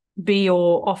be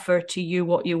or offer to you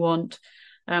what you want.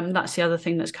 That's the other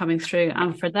thing that's coming through.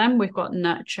 And for them, we've got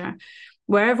nurture.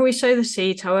 Wherever we sow the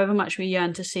seeds, however much we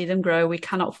yearn to see them grow, we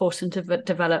cannot force them to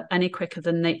develop any quicker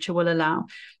than nature will allow,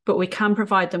 but we can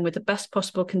provide them with the best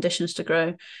possible conditions to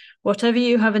grow. Whatever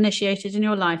you have initiated in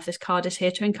your life, this card is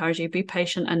here to encourage you. Be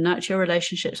patient and nurture your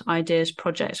relationships, ideas,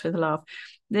 projects with love.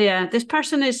 Yeah, this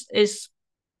person is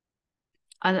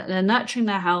they're nurturing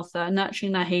their health, they're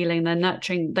nurturing their healing,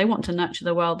 they want to nurture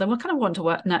the world. They kind of want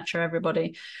to nurture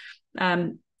everybody.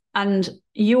 And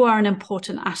you are an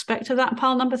important aspect of that,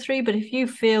 pile number 3. But if you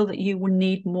feel that you will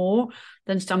need more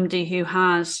than somebody who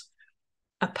has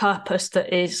a purpose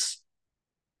that is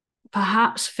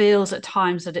perhaps feels at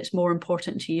times that it's more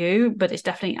important to you, but it's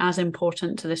definitely as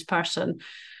important to this person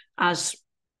as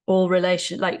all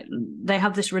like they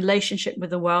have this relationship with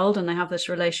the world and they have this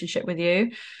relationship with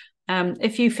you.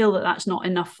 If you feel that that's not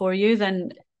enough for you,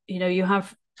 then you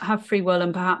have free will,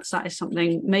 and perhaps that is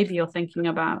something maybe you're thinking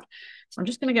about. I'm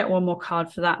just going to get one more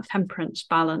card for that. Temperance,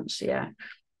 balance. Yeah.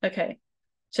 Okay.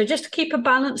 So just to keep a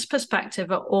balanced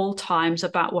perspective at all times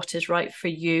about what is right for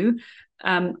you.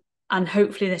 And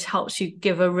hopefully this helps you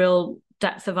give a real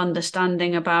depth of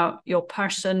understanding about your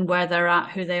person, where they're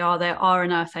at, who they are. They are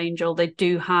an earth angel. They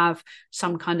do have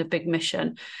some kind of big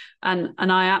mission. And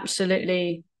I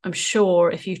absolutely, I'm sure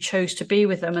if you chose to be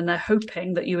with them and they're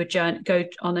hoping that you would go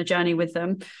on a journey with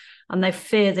them and they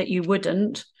fear that you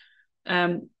wouldn't,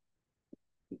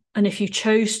 and if you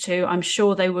chose to, I'm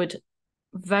sure they would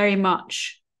very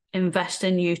much invest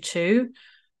in you too.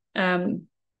 But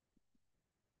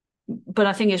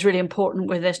I think it's really important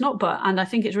with this, and I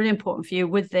think it's really important for you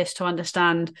with this to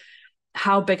understand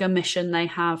how big a mission they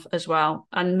have as well.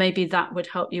 And maybe that would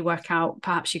help you work out,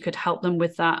 perhaps you could help them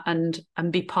with that and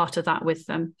be part of that with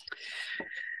them.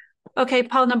 Okay,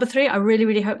 pile number 3, I really,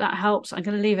 really hope that helps. I'm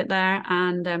going to leave it there.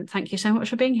 And thank you so much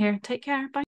for being here. Take care.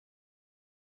 Bye.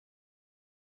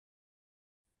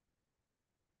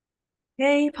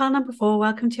 Okay, pile number 4,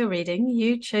 welcome to your reading.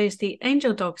 You chose the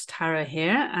Angel Dogs Tarot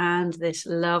here and this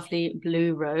lovely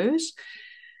blue rose.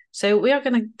 So we are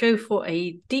going to go for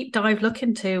a deep dive look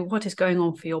into what is going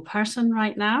on for your person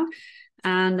right now.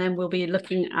 And then we'll be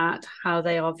looking at how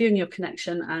they are viewing your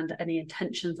connection and any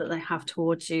intentions that they have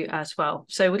towards you as well.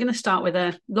 So we're going to start with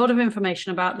a lot of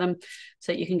information about them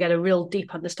so that you can get a real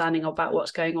deep understanding about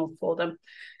what's going on for them.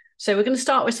 So we're going to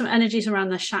start with some energies around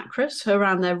their chakras. So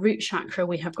around their root chakra,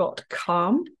 we have got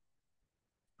calm.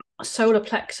 Solar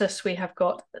plexus, we have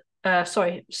got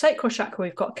sacral chakra,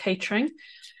 we've got catering.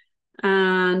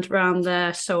 And around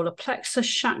their solar plexus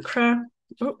chakra,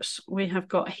 we have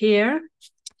got here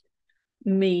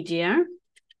media.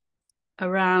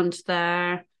 Around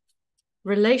their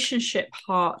relationship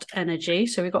heart energy,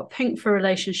 so we've got pink for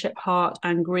relationship heart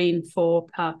and green for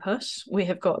purpose. We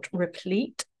have got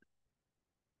replete.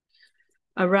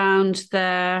 Around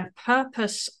their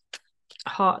purpose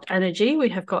heart energy, we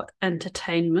have got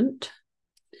entertainment.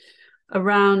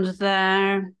 Around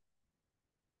their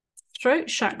throat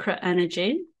chakra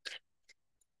energy,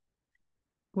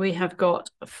 we have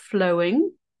got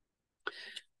flowing.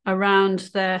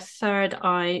 Around their third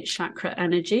eye chakra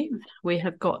energy, we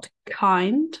have got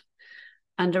kind.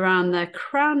 And around their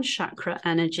crown chakra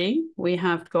energy, we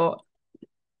have got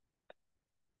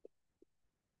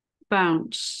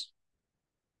bounce.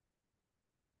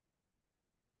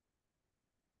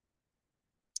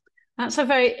 That's a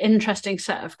very interesting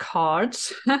set of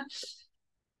cards.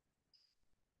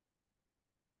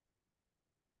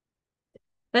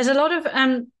 There's a lot of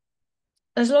kind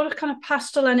of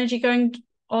pastel energy going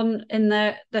on in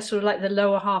their sort of like the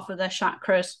lower half of their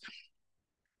chakras,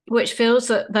 which feels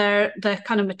that their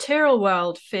kind of material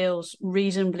world feels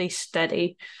reasonably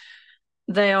steady.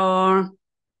 They're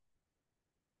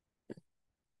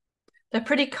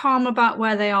pretty calm about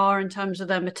where they are in terms of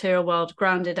their material world,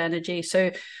 grounded energy.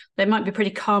 So they might be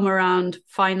pretty calm around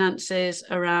finances,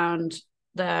 around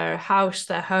their house,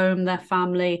 their home, their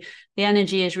family. The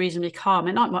energy is reasonably calm.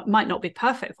 It might not be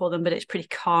perfect for them, but it's pretty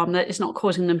calm. That it's not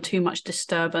causing them too much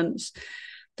disturbance.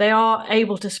 They are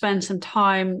able to spend some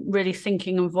time really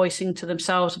thinking and voicing to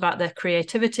themselves about their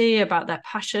creativity, about their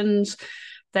passions.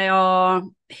 They are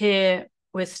here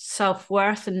with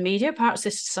self-worth and media. Perhaps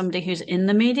this is somebody who's in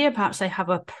the media. Perhaps they have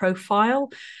a profile,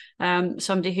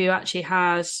 somebody who actually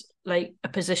has like a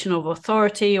position of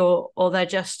authority, or they're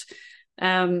just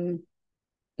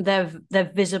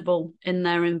they're visible in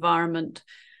their environment.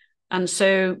 And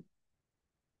so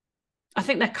I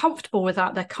think they're comfortable with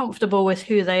that. They're comfortable with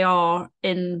who they are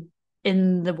in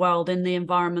the world, in the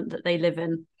environment that they live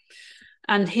in.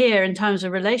 And here, in terms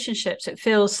of relationships, it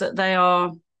feels that they're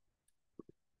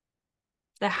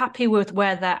happy with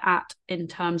where they're at in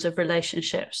terms of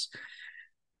relationships.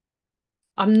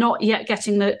 I'm not yet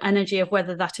getting the energy of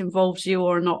whether that involves you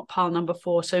or not, pile number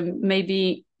 4. So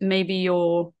maybe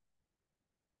you're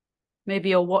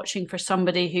watching for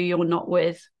somebody who you're not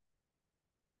with.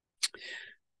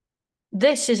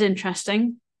 This is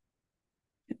interesting.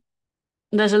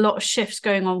 There's a lot of shifts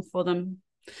going on for them.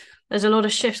 There's a lot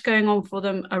of shifts going on for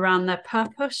them around their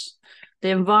purpose. The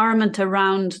environment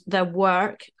around their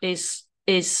work is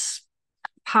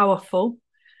powerful.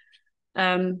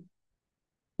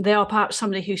 They are perhaps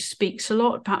somebody who speaks a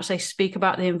lot. Perhaps they speak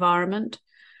about the environment.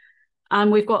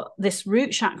 And we've got this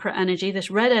root chakra energy,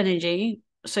 this red energy.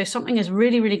 So something is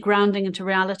really, really grounding into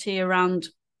reality around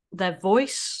their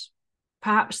voice.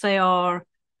 Perhaps there's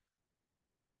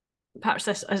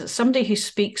somebody who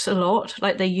speaks a lot,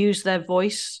 like they use their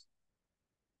voice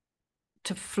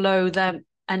to flow their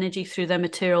energy through their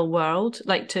material world,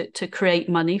 like to create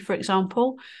money, for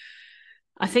example.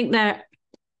 I think they're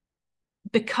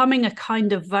becoming a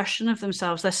kind of version of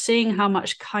themselves. They're seeing how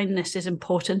much kindness is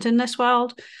important in this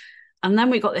world. And then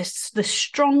we got the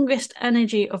strongest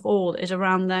energy of all is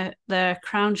around their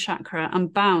crown chakra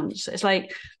and bounce. It's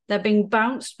like they're being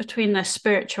bounced between their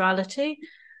spirituality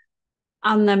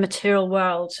and their material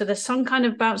world. So there's some kind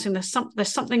of bouncing. There's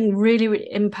something really, really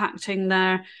impacting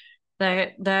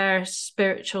their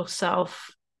spiritual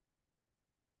self.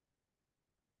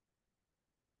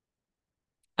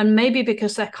 And maybe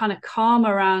because they're kind of calm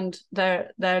around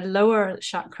their lower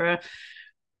chakra,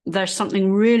 there's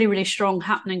something really, really strong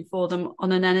happening for them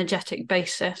on an energetic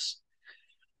basis.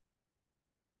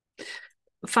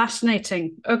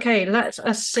 Fascinating. Okay, let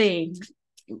us see.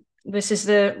 This is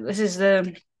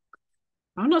the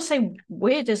I'm not saying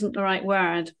weird isn't the right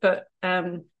word, but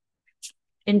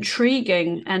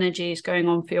intriguing energies going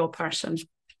on for your person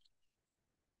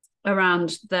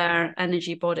around their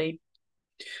energy body.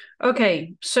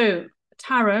 Okay, so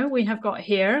tarot, we have got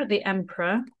here the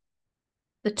Emperor,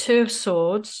 the Two of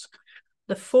Swords,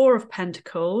 the Four of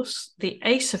Pentacles, the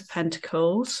Ace of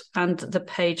Pentacles, and the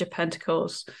Page of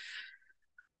Pentacles.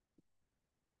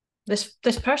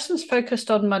 This person's focused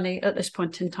on money at this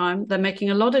point in time. They're making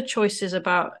a lot of choices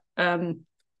about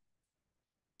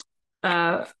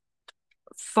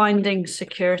finding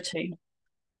security.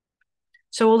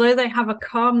 So although they have a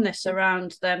calmness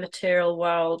around their material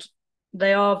world,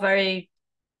 they are worried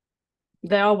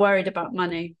about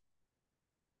money.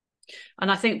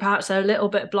 And I think perhaps they're a little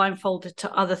bit blindfolded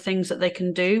to other things that they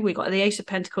can do. We got the Ace of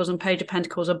Pentacles and Page of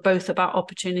Pentacles are both about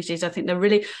opportunities. I think they're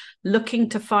really looking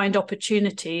to find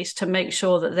opportunities to make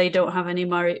sure that they don't have any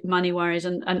money worries,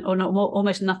 and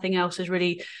almost nothing else is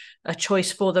really a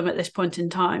choice for them at this point in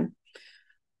time.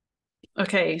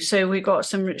 Okay, so we've got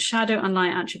some shadow and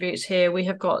light attributes here. We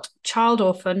have got child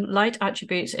orphan, light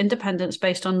attributes, independence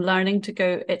based on learning to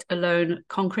go it alone,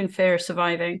 conquering fear of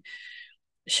surviving.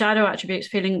 Shadow attributes,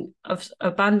 feeling of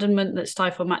abandonment that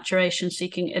stifle maturation,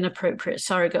 seeking inappropriate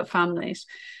surrogate families.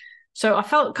 So I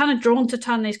felt kind of drawn to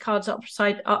turn these cards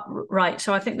upright.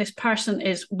 So I think this person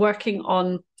is working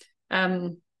on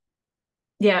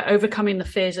overcoming the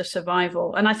fears of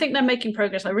survival. And I think they're making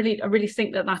progress. I really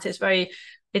think that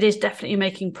it is definitely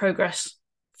making progress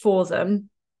for them.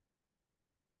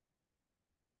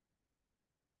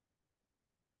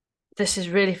 This is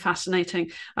really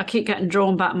fascinating. I keep getting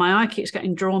drawn back. My eye keeps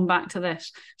getting drawn back to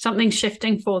this. Something's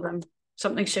shifting for them.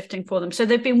 So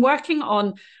they've been working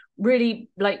on really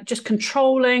like just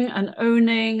controlling and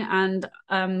owning and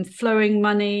flowing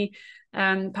money.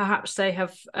 Perhaps they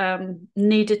have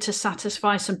needed to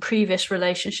satisfy some previous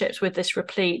relationships with this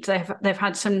replete. They've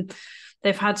had some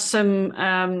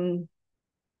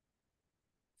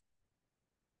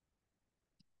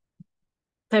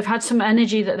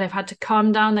energy that they've had to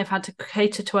calm down. They've had to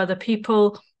cater to other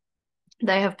people.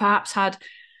 They have perhaps had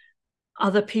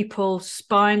other people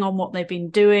spying on what they've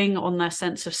been doing, on their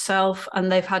sense of self,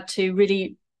 and they've had to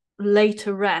really lay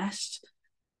to rest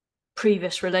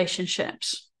previous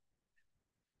relationships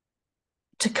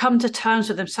to come to terms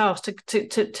with themselves,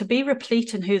 to be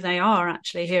replete in who they are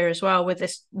actually here as well, with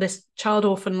this child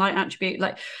orphan light attribute.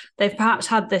 Like they've perhaps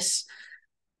had this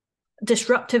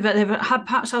disruptive, they've had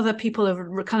perhaps other people have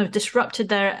kind of disrupted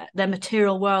their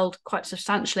material world quite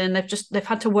substantially, and they've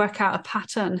had to work out a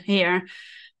pattern here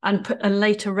and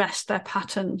lay to rest their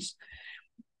patterns,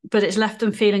 but it's left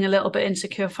them feeling a little bit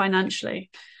insecure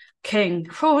financially. King,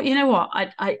 you know what,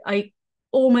 I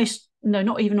almost, no,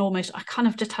 not even almost, I kind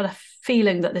of just had a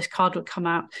feeling that this card would come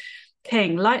out.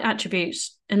 King, light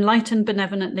attributes, enlightened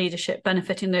benevolent leadership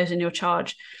benefiting those in your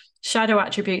charge. Shadow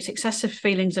attributes, excessive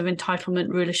feelings of entitlement,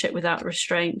 rulership without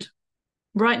restraint.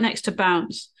 Right next to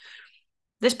bounce.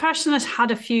 This person has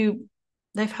had a few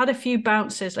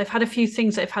bounces. They've had a few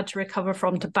things they've had to recover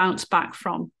from, to bounce back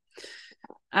from.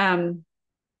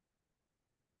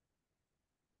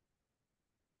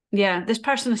 This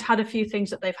person has had a few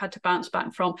things that they've had to bounce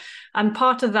back from. And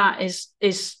part of that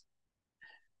is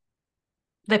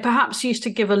they perhaps used to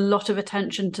give a lot of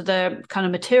attention to their kind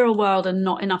of material world and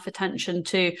not enough attention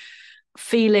to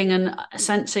feeling and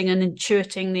sensing and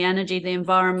intuiting the energy, the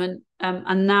environment.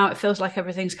 And now it feels like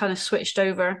everything's kind of switched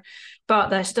over, but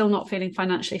they're still not feeling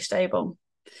financially stable.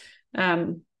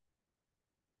 Perhaps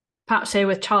here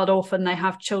with child orphan, they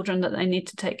have children that they need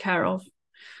to take care of.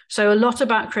 So a lot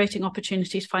about creating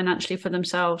opportunities financially for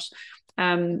themselves,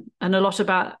 and a lot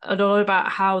about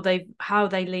how they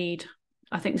lead.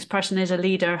 I think this person is a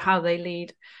leader, how they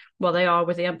lead. Well, they are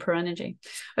with the Emperor energy.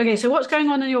 Okay, so what's going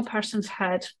on in your person's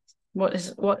head?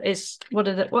 What's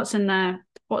on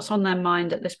their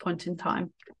mind at this point in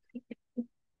time?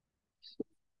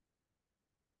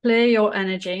 Clear your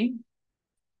energy.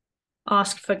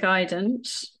 Ask for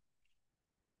guidance.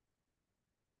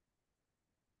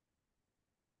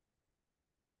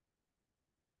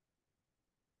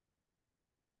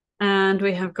 And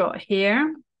we have got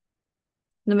here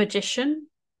the Magician,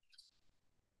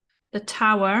 the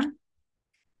Tower,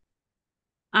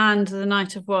 and the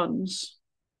Knight of Wands.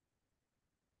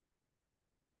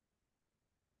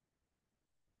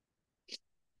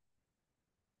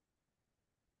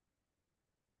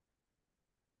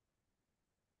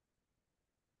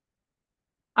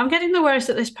 I'm getting the words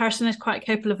that this person is quite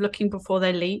capable of looking before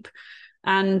they leap,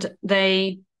 and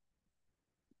I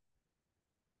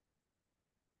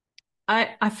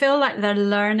feel like they're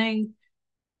learning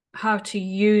how to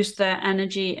use their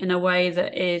energy in a way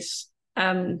that is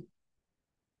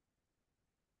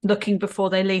looking before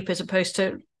they leap as opposed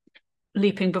to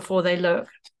leaping before they look.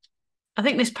 I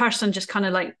think this person just kind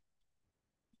of like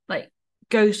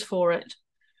goes for it.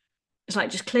 It's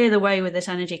like, just clear the way with this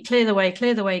energy, clear the way,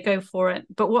 go for it.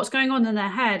 But what's going on in their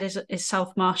head is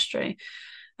self-mastery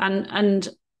and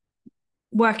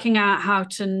working out how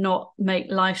to not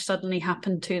make life suddenly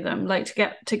happen to them, like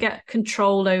to get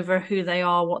control over who they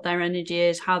are, what their energy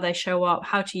is, how they show up,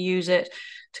 how to use it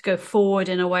to go forward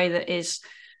in a way that is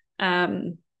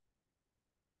going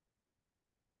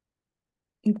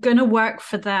to work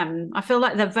for them. I feel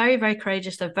like they're very, very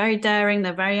courageous. They're very daring.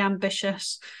 They're very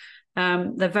ambitious.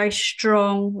 They're very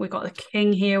strong. We've got the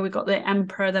king here. We've got the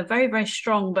emperor. They're very, very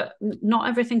strong, but not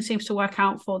everything seems to work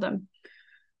out for them.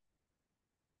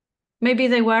 Maybe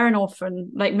they were an orphan,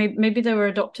 like maybe they were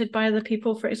adopted by other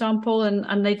people, for example,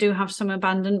 and they do have some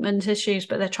abandonment issues,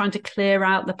 but they're trying to clear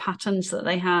out the patterns that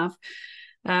they have,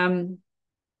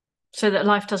 so that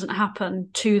life doesn't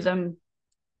happen to them.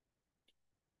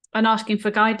 And asking for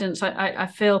guidance, I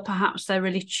feel perhaps they're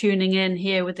really tuning in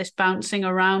here with this bouncing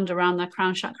around their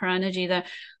crown chakra energy.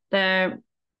 They're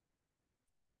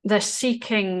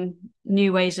seeking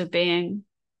new ways of being.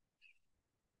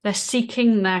 They're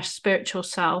seeking their spiritual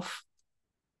self,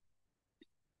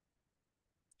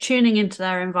 tuning into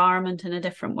their environment in a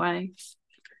different way.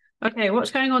 Okay,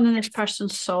 what's going on in this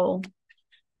person's soul?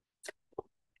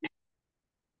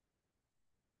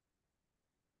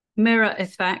 Mirror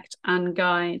effect and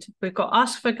guide. We've got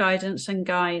ask for guidance and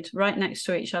guide right next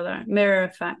to each other. Mirror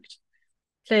effect.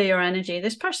 Clear your energy.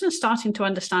 This person is starting to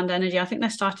understand energy. I think they're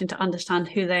starting to understand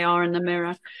who they are in the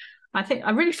mirror.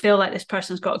 I really feel like this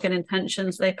person's got good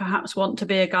intentions. They perhaps want to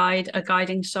be a guide, a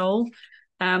guiding soul.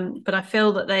 But I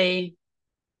feel that they're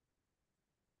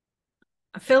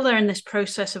in this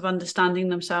process of understanding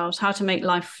themselves, how to make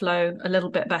life flow a little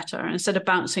bit better instead of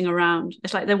bouncing around.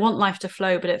 It's like they want life to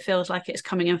flow, but it feels like it's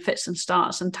coming in fits and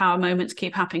starts, and tower moments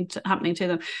keep happening to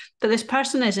them. But this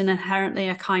person is inherently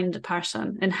a kind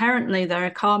person. Inherently, they're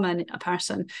a calm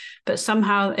person, but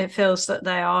somehow it feels that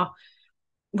they are,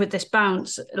 with this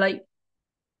bounce, like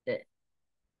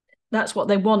that's what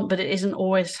they want, but it isn't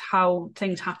always how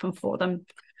things happen for them.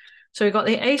 So we've got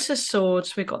the Ace of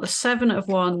Swords, we've got the Seven of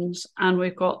Wands, and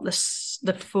we've got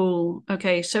the Fool.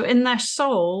 Okay, so in their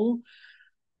soul,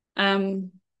 they're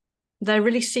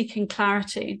really seeking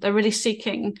clarity. They're really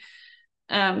seeking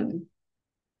they're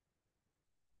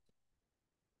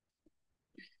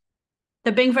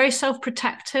being very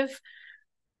self-protective.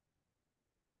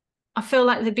 I feel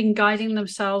like they've been guiding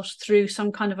themselves through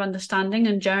some kind of understanding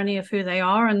and journey of who they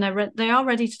are, and they are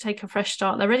ready to take a fresh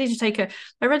start. They're ready to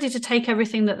take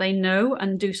everything that they know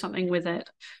and do something with it,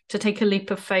 to take a leap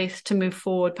of faith, to move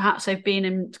forward. Perhaps they've been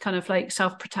in kind of like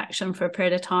self-protection for a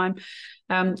period of time,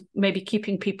 maybe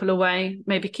keeping people away,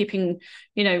 maybe keeping,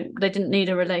 they didn't need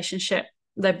a relationship.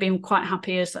 They've been quite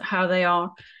happy as how they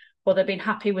are, or they've been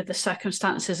happy with the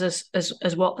circumstances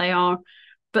as what they are,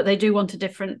 but they do want a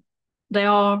different. They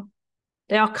are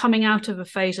coming out of a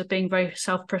phase of being very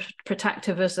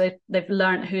self-protective as they've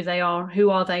learned who they are. Who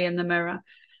are they in the mirror?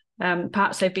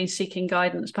 Perhaps they've been seeking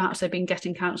guidance. Perhaps they've been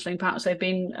getting counselling. Perhaps they've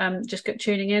been just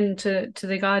tuning in to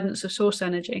the guidance of source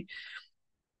energy.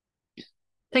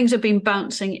 Things have been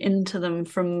bouncing into them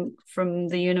from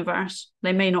the universe.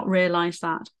 They may not realise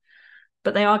that,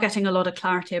 but they are getting a lot of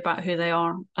clarity about who they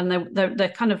are, and they're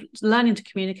kind of learning to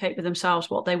communicate with themselves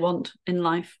what they want in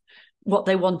life, what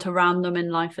they want around them in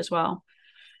life as well.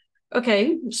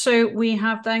 Okay, so we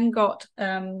have then got,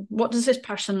 what does this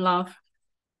person love?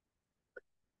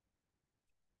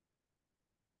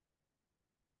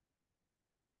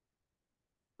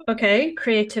 Okay,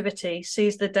 creativity,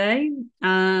 seize the day,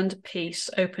 and peace,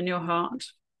 open your heart.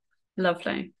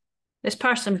 Lovely. This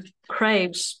person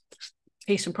craves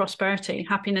peace and prosperity,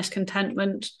 happiness,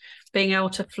 contentment, being able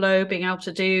to flow, being able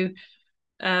to do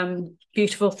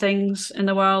beautiful things in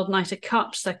the world. Knight of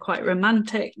Cups, they're quite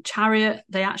romantic. Chariot,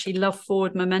 they actually love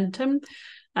forward momentum.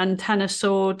 And Ten of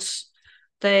Swords,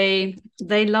 they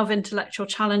love intellectual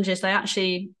challenges.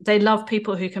 They love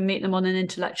people who can meet them on an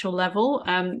intellectual level.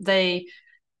 They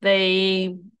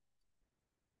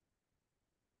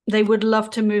would love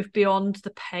to move beyond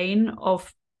the pain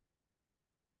of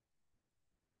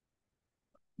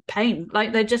pain.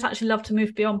 Like they just actually love to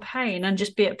move beyond pain and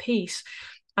just be at peace.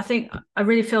 I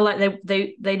really feel like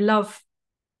they love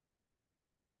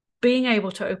being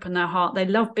able to open their heart. They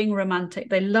love being romantic.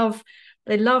 They love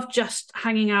just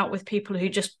hanging out with people who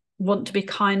just want to be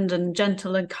kind and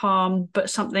gentle and calm,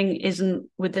 but something isn't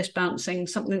with this bouncing,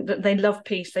 something that they love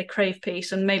peace, they crave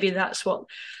peace, and maybe that's what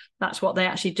they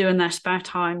actually do in their spare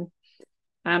time.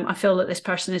 I feel that this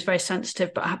person is very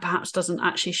sensitive, but perhaps doesn't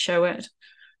actually show it.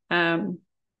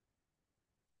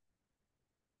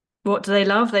 What do they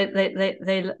love? They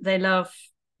love,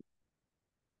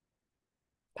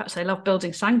 perhaps they love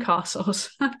building sandcastles,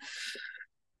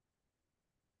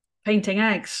 painting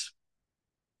eggs.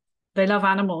 They love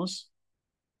animals.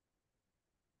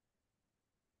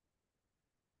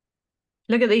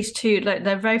 Look at these two, like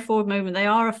they're very forward moving. They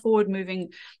are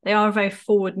a very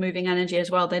forward moving energy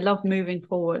as well. They love moving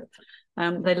forward.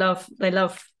 They love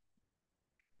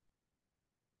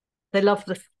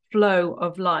the flow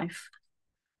of life.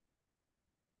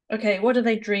 Okay, what do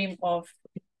they dream of?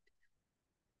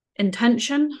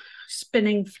 intention,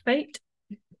 spinning fate,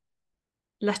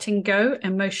 letting go,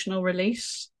 emotional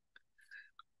release.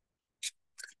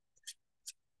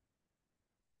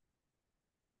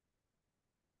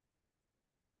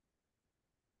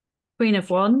 Queen of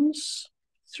Wands,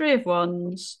 Three of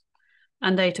Wands,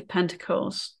 and Eight of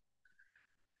Pentacles.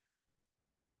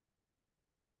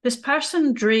 This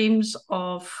person dreams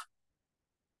of,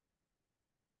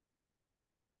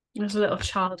 there's a little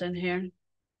child in here.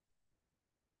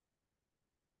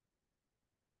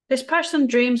 This person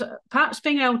dreams perhaps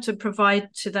being able to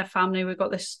provide to their family. We've got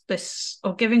this,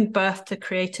 or giving birth to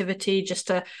creativity, just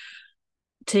to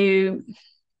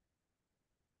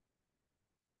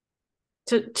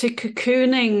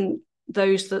cocooning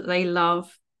those that they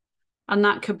love. And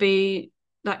that could be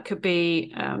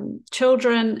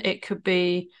children, it could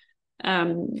be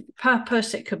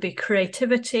purpose, it could be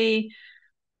creativity.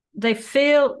 They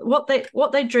feel what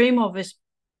they dream of is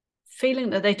feeling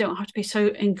that they don't have to be so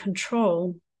in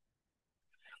control,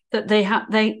 that they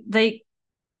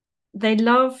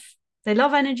love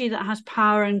energy that has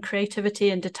power and creativity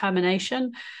and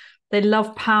determination. They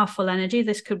love powerful energy.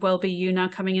 This could well be you now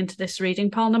coming into this reading,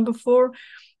 pile number 4.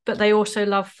 But they also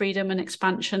love freedom and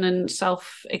expansion and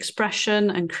self-expression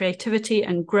and creativity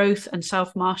and growth and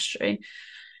self-mastery.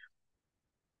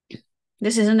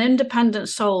 This is an independent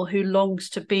soul who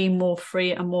longs to be more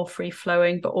free and more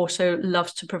free-flowing, but also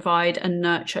loves to provide and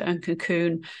nurture and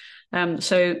cocoon.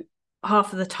 So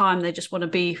half of the time they just want to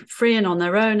be free and on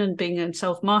their own and being in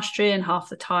self-mastery, and half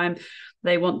the time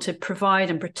they want to provide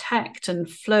and protect and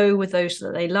flow with those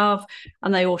that they love.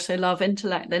 And they also love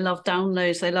intellect. They love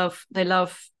downloads. They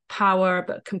love power,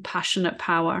 but compassionate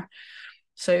power.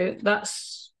 So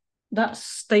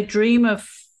they dream of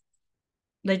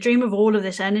all of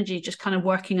this energy just kind of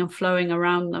working and flowing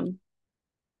around them.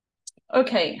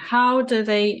 Okay, how do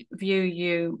they view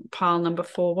you, pile number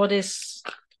 4? What is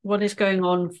going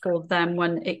on for them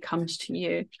when it comes to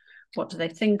you? What do they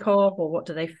think of, or what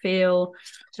do they feel,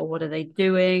 or what are they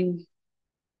doing?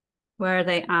 Where are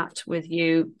they at with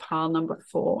you, pile number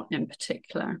 4 in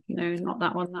particular? No, not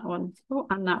that one, that one. Oh,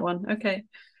 and that one. Okay.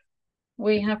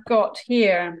 We have got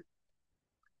here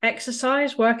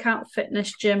exercise, workout,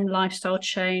 fitness, gym, lifestyle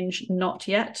change, not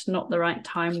yet, not the right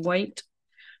time, wait.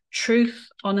 Truth,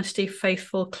 honesty,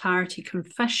 faithful, clarity,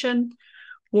 confession.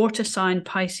 Water sign,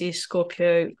 Pisces,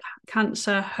 Scorpio,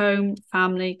 Cancer, home,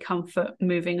 family, comfort,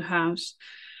 moving house.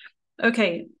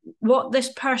 Okay, what this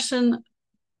person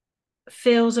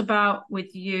feels about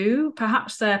with you,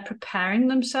 perhaps they're preparing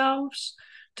themselves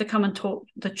to come and talk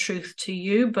the truth to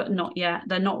you, but not yet.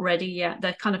 They're not ready yet.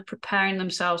 They're kind of preparing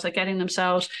themselves. They're getting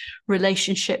themselves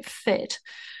relationship fit.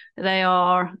 They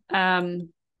are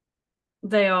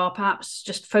perhaps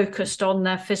just focused on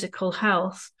their physical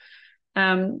health.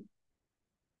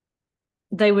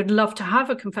 They would love to have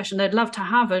a confession. They'd love to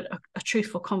have a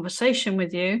truthful conversation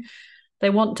with you. They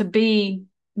want to be,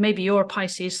 maybe you're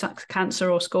Pisces,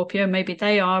 Cancer, or Scorpio, maybe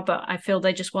they are, but I feel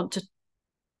they just want to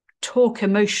talk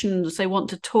emotions. They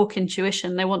want to talk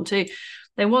intuition. They want to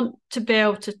be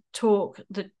able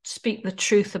to speak the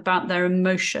truth about their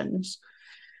emotions.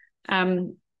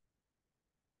 And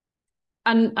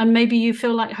maybe you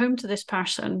feel like home to this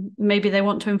person. Maybe they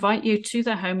want to invite you to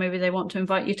their home. Maybe they want to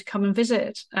invite you to come and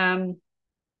visit.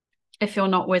 If you're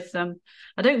not with them,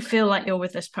 I don't feel like you're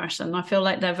with this person. I feel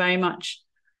like they're very much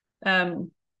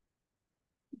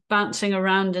bouncing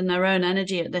around in their own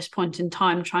energy at this point in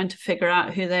time, trying to figure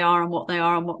out who they are and what they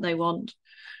are and what they want.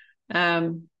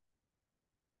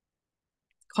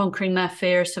 Conquering their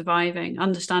fear, surviving,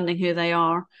 understanding who they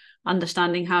are,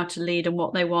 understanding how to lead and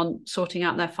what they want, sorting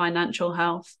out their financial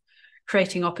health,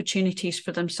 creating opportunities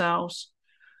for themselves.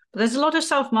 But there's a lot of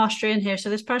self-mastery in here. So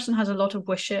this person has a lot of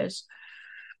wishes.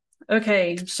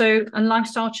 Okay, so, and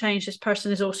lifestyle change, this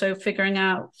person is also figuring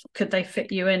out, could they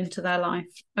fit you into their life?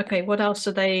 Okay, what else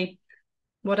are they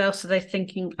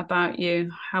thinking about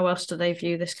you? How else do they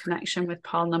view this connection with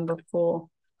pile number 4?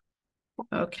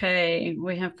 Okay,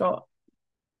 we have got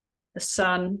the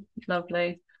Sun,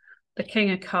 lovely. The King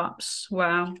of Cups,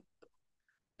 wow.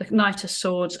 The Knight of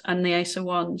Swords and the Ace of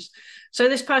Wands. So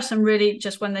this person really,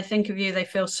 just when they think of you, they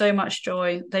feel so much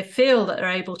joy. They feel that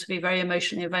they're able to be very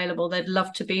emotionally available. They'd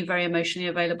love to be very emotionally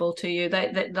available to you.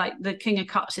 They like the King of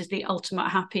Cups is the ultimate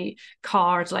happy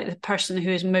card, like the person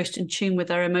who is most in tune with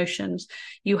their emotions.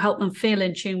 You help them feel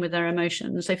in tune with their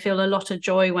emotions. They feel a lot of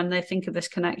joy when they think of this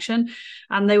connection,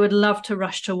 and they would love to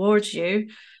rush towards you.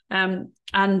 And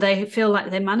they feel like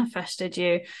they manifested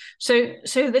you. So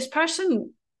this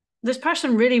person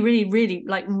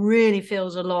really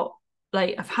feels a lot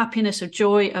like of happiness, of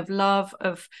joy, of love,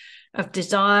 of of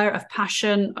desire, of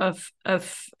passion, of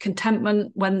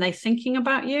contentment when they're thinking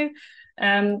about you.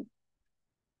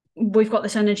 We've got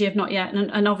this energy of not yet,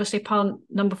 and obviously pile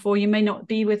number 4, you may not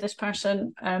be with this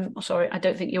person. Sorry, I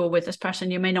don't think you're with this person.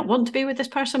 You may not want to be with this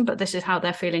person, but this is how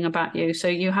they're feeling about you. So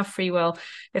you have free will.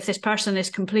 If this person is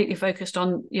completely focused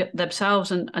on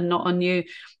themselves and not on you,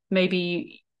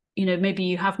 maybe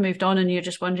you have moved on and you're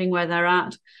just wondering where they're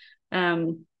at.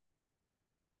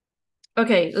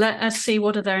 Okay, let us see,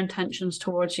 what are their intentions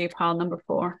towards you, pile number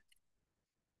 4.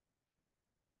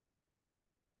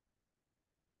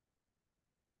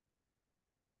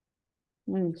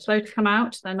 Slow to come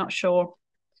out. They're not sure.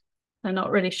 They're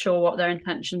not really sure what their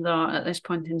intentions are at this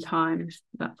point in time.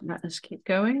 But let us keep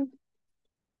going.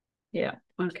 Yeah,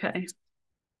 okay.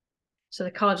 So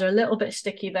the cards are a little bit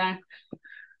sticky there.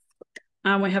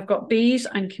 And we have got bees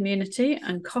and community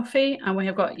and coffee, and we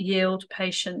have got yield,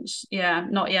 patience. Yeah,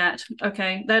 not yet.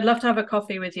 Okay, they'd love to have a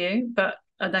coffee with you, but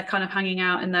they're kind of hanging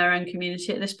out in their own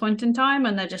community at this point in time,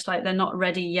 and they're just like, they're not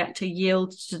ready yet to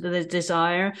yield to the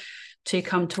desire to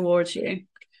come towards you.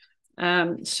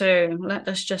 So let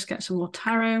us just get some more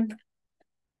tarot.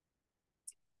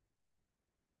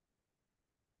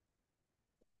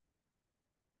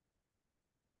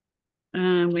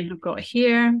 And we have got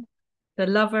here the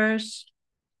Lovers,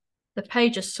 the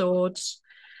Page of Swords,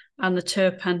 and the Two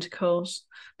of Pentacles.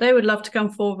 They would love to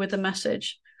come forward with a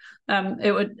message.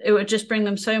 It would just bring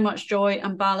them so much joy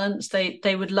and balance.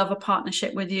 They would love a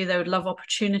partnership with you. They would love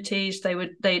opportunities.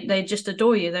 They just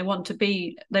adore you. They want to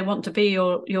be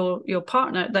your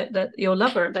partner, your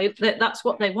lover. That's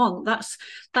what they want.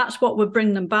 That's what would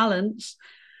bring them balance.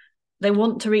 They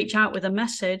want to reach out with a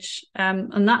message,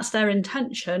 and that's their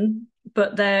intention.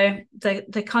 But they're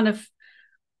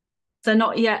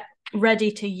not yet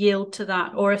ready to yield to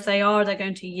that, or if they are, they're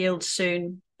going to yield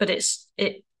soon. But it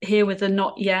here with the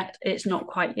not yet, it's not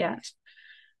quite yet.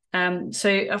 So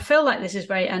I feel like this is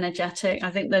very energetic. I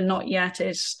think the not yet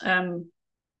is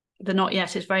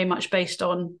very much based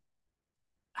on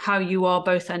how you are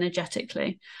both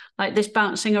energetically. Like, this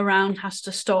bouncing around has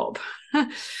to stop.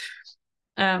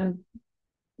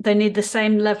 They need the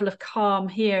same level of calm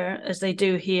here as they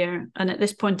do here, and at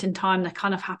this point in time, they're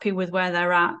kind of happy with where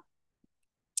they're at.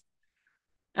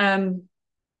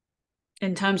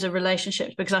 In terms of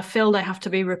relationships, because I feel they have to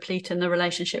be replete in the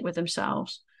relationship with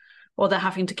themselves, or they're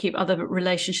having to keep other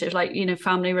relationships, like,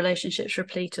 family relationships,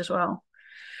 replete as well.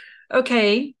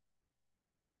 Okay.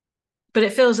 But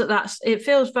it feels it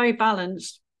feels very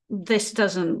balanced. This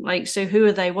doesn't. Like, so who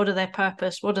are they? What are their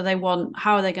purpose? What do they want?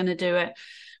 How are they going to do it?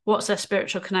 What's their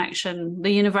spiritual connection?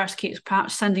 The universe keeps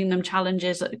perhaps sending them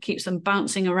challenges that keeps them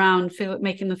bouncing around,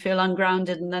 making them feel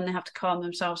ungrounded, and then they have to calm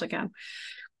themselves again.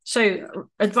 So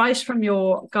advice from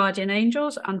your guardian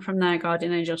angels and from their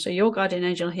guardian angel. So your guardian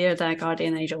angel here, their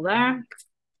guardian angel there.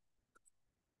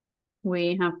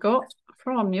 We have got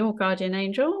from your guardian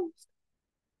angel.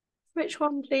 Which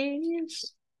one,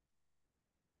 please?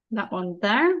 That one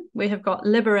there. We have got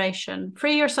liberation.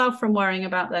 Free yourself from worrying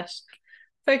about this.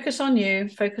 Focus on you.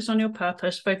 Focus on your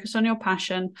purpose. Focus on your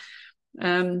passion.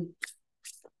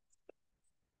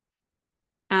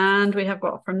 And we have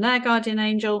got from their guardian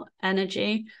angel,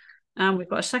 energy. And we've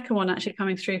got a second one actually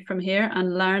coming through from here,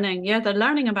 and learning. Yeah, they're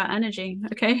learning about energy.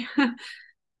 Okay.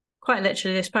 Quite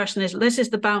literally, this is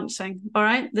the bouncing. All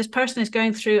right. This person is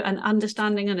going through an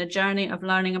understanding and a journey of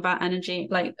learning about energy,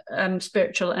 like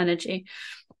spiritual energy.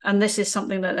 And this is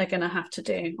something that they're going to have to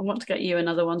do. I want to get you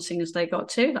another one, seeing as they got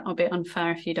 2. That will be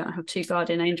unfair if you don't have 2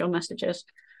 guardian angel messages.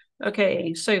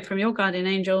 Okay. So from your guardian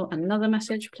angel, another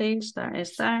message, please.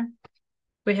 There.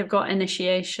 We have got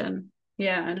initiation.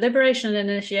 Yeah, liberation and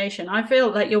initiation. I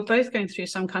feel like you're both going through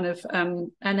some kind of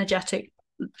energetic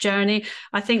journey.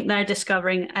 I think they're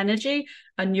discovering energy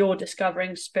and you're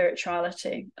discovering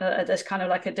spirituality. There's kind of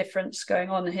like a difference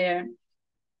going on here.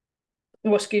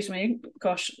 Oh, excuse me.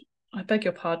 Gosh, I beg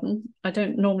your pardon. I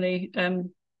don't normally... there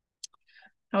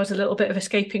was a little bit of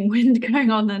escaping wind going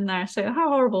on in there. So how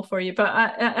horrible for you.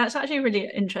 But it's actually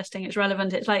really interesting. It's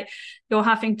relevant. It's like you're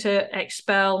having to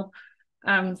expel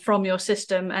from your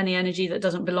system any energy that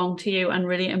doesn't belong to you, and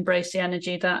really embrace the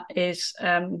energy that is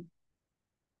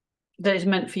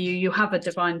meant for you. You have a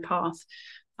divine path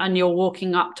and you're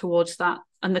walking up towards that,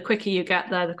 and the quicker you get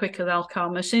there, the quicker they'll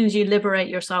come. As soon as you liberate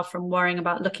yourself from worrying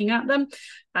about looking at them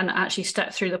and actually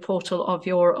step through the portal of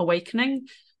your awakening,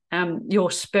 your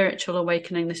spiritual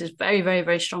awakening, this is very, very,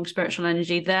 very strong spiritual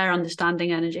energy, their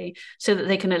understanding energy, so that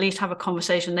they can at least have a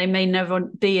conversation. They may never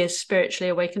be as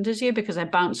spiritually awakened as you because they're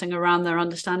bouncing around their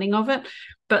understanding of it,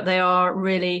 but they are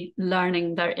really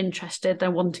learning, they're interested, they're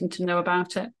wanting to know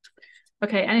about it.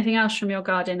 Okay, anything else from your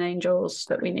guardian angels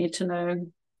that we need to know?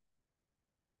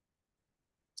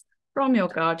 from your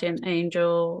guardian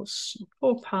angels.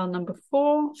 For pile number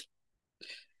 4,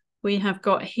 we have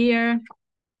got here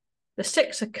the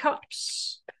 6 of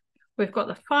Cups. We've got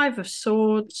the 5 of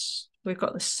Swords. We've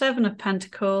got the 7 of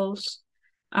Pentacles.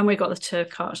 And we've got the 2 of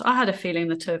Cups. I had a feeling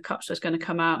the 2 of Cups was going to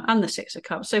come out, and the 6 of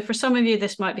Cups. So for some of you,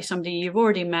 this might be somebody you've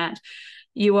already met.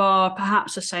 You are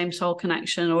perhaps the same soul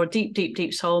connection or deep, deep,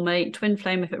 deep soulmate, twin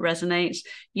flame if it resonates.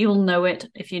 You'll know it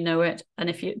if you know it. And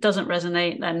if it doesn't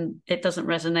resonate, then it doesn't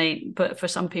resonate. But for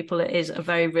some people, it is a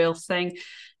very real thing.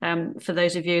 For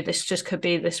those of you, this just could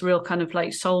be this real kind of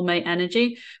like soulmate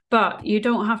energy. But you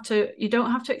don't have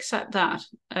to accept that.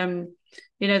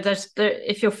 You know,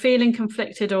 if you're feeling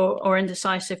conflicted or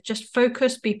indecisive, just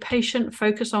focus, be patient,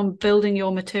 focus on building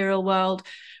your material world,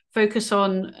 focus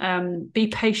on be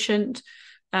patient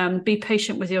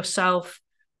with yourself,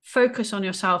 focus on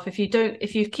yourself. If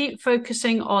you keep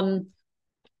focusing on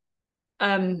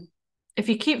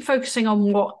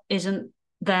what isn't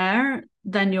there,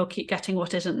 then you'll keep getting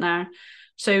what isn't there.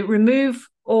 So remove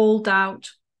all doubt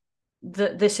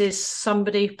that this is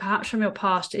somebody perhaps from your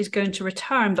past is going to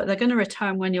return, but they're going to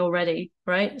return when you're ready,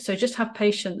 right? So just have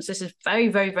patience. This is very,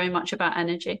 very, very much about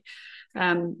energy.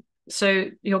 So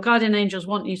your guardian angels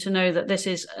want you to know that this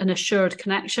is an assured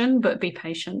connection, but be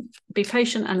patient. Be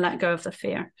patient and let go of the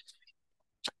fear.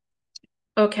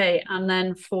 Okay, and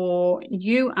then for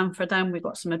you and for them, we've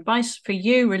got some advice. For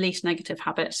you, release negative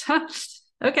habits.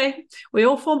 Okay, we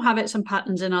all form habits and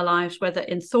patterns in our lives, whether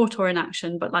in thought or in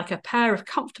action, but like a pair of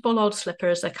comfortable old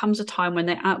slippers, there comes a time when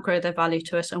they outgrow their value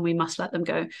to us and we must let them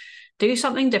go. Do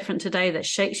something different today that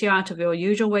shakes you out of your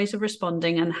usual ways of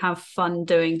responding and have fun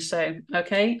doing so.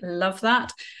 Okay, love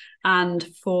that. And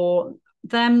for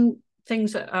them,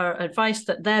 things that are advice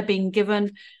that they're being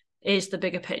given is the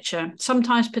bigger picture.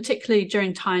 Sometimes, particularly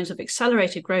during times of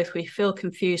accelerated growth, we feel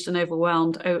confused and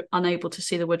overwhelmed, unable to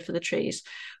see the wood for the trees.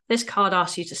 This card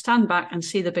asks you to stand back and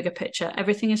see the bigger picture.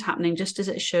 Everything is happening just as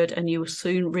it should, and you will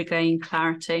soon regain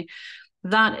clarity.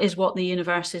 That is what the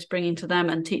universe is bringing to them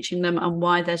and teaching them, and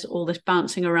why there's all this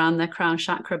bouncing around their crown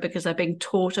chakra, because they're being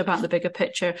taught about the bigger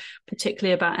picture,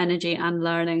 particularly about energy and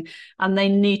learning. And they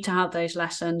need to have those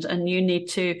lessons, and you need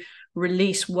to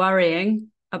release worrying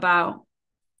about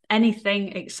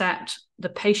anything except the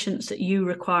patience that you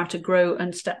require to grow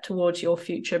and step towards your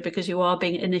future, because you are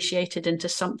being initiated into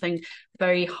something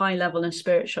very high level and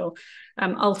spiritual.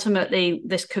 Ultimately,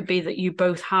 this could be that you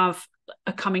both have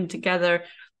a coming together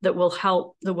that will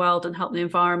help the world and help the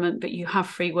environment, but you have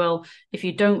free will. If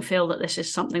you don't feel that this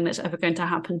is something that's ever going to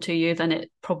happen to you, then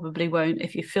it probably won't.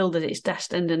 If you feel that it's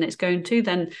destined and it's going to,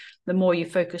 then the more you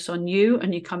focus on you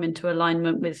and you come into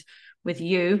alignment with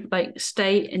you, like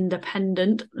stay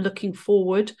independent, looking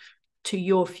forward to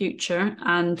your future,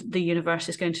 and the universe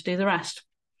is going to do the rest.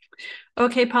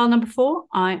 Okay, pile number 4,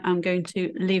 I am going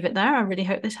to leave it there. I really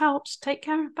hope this helps. Take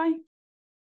care. Bye.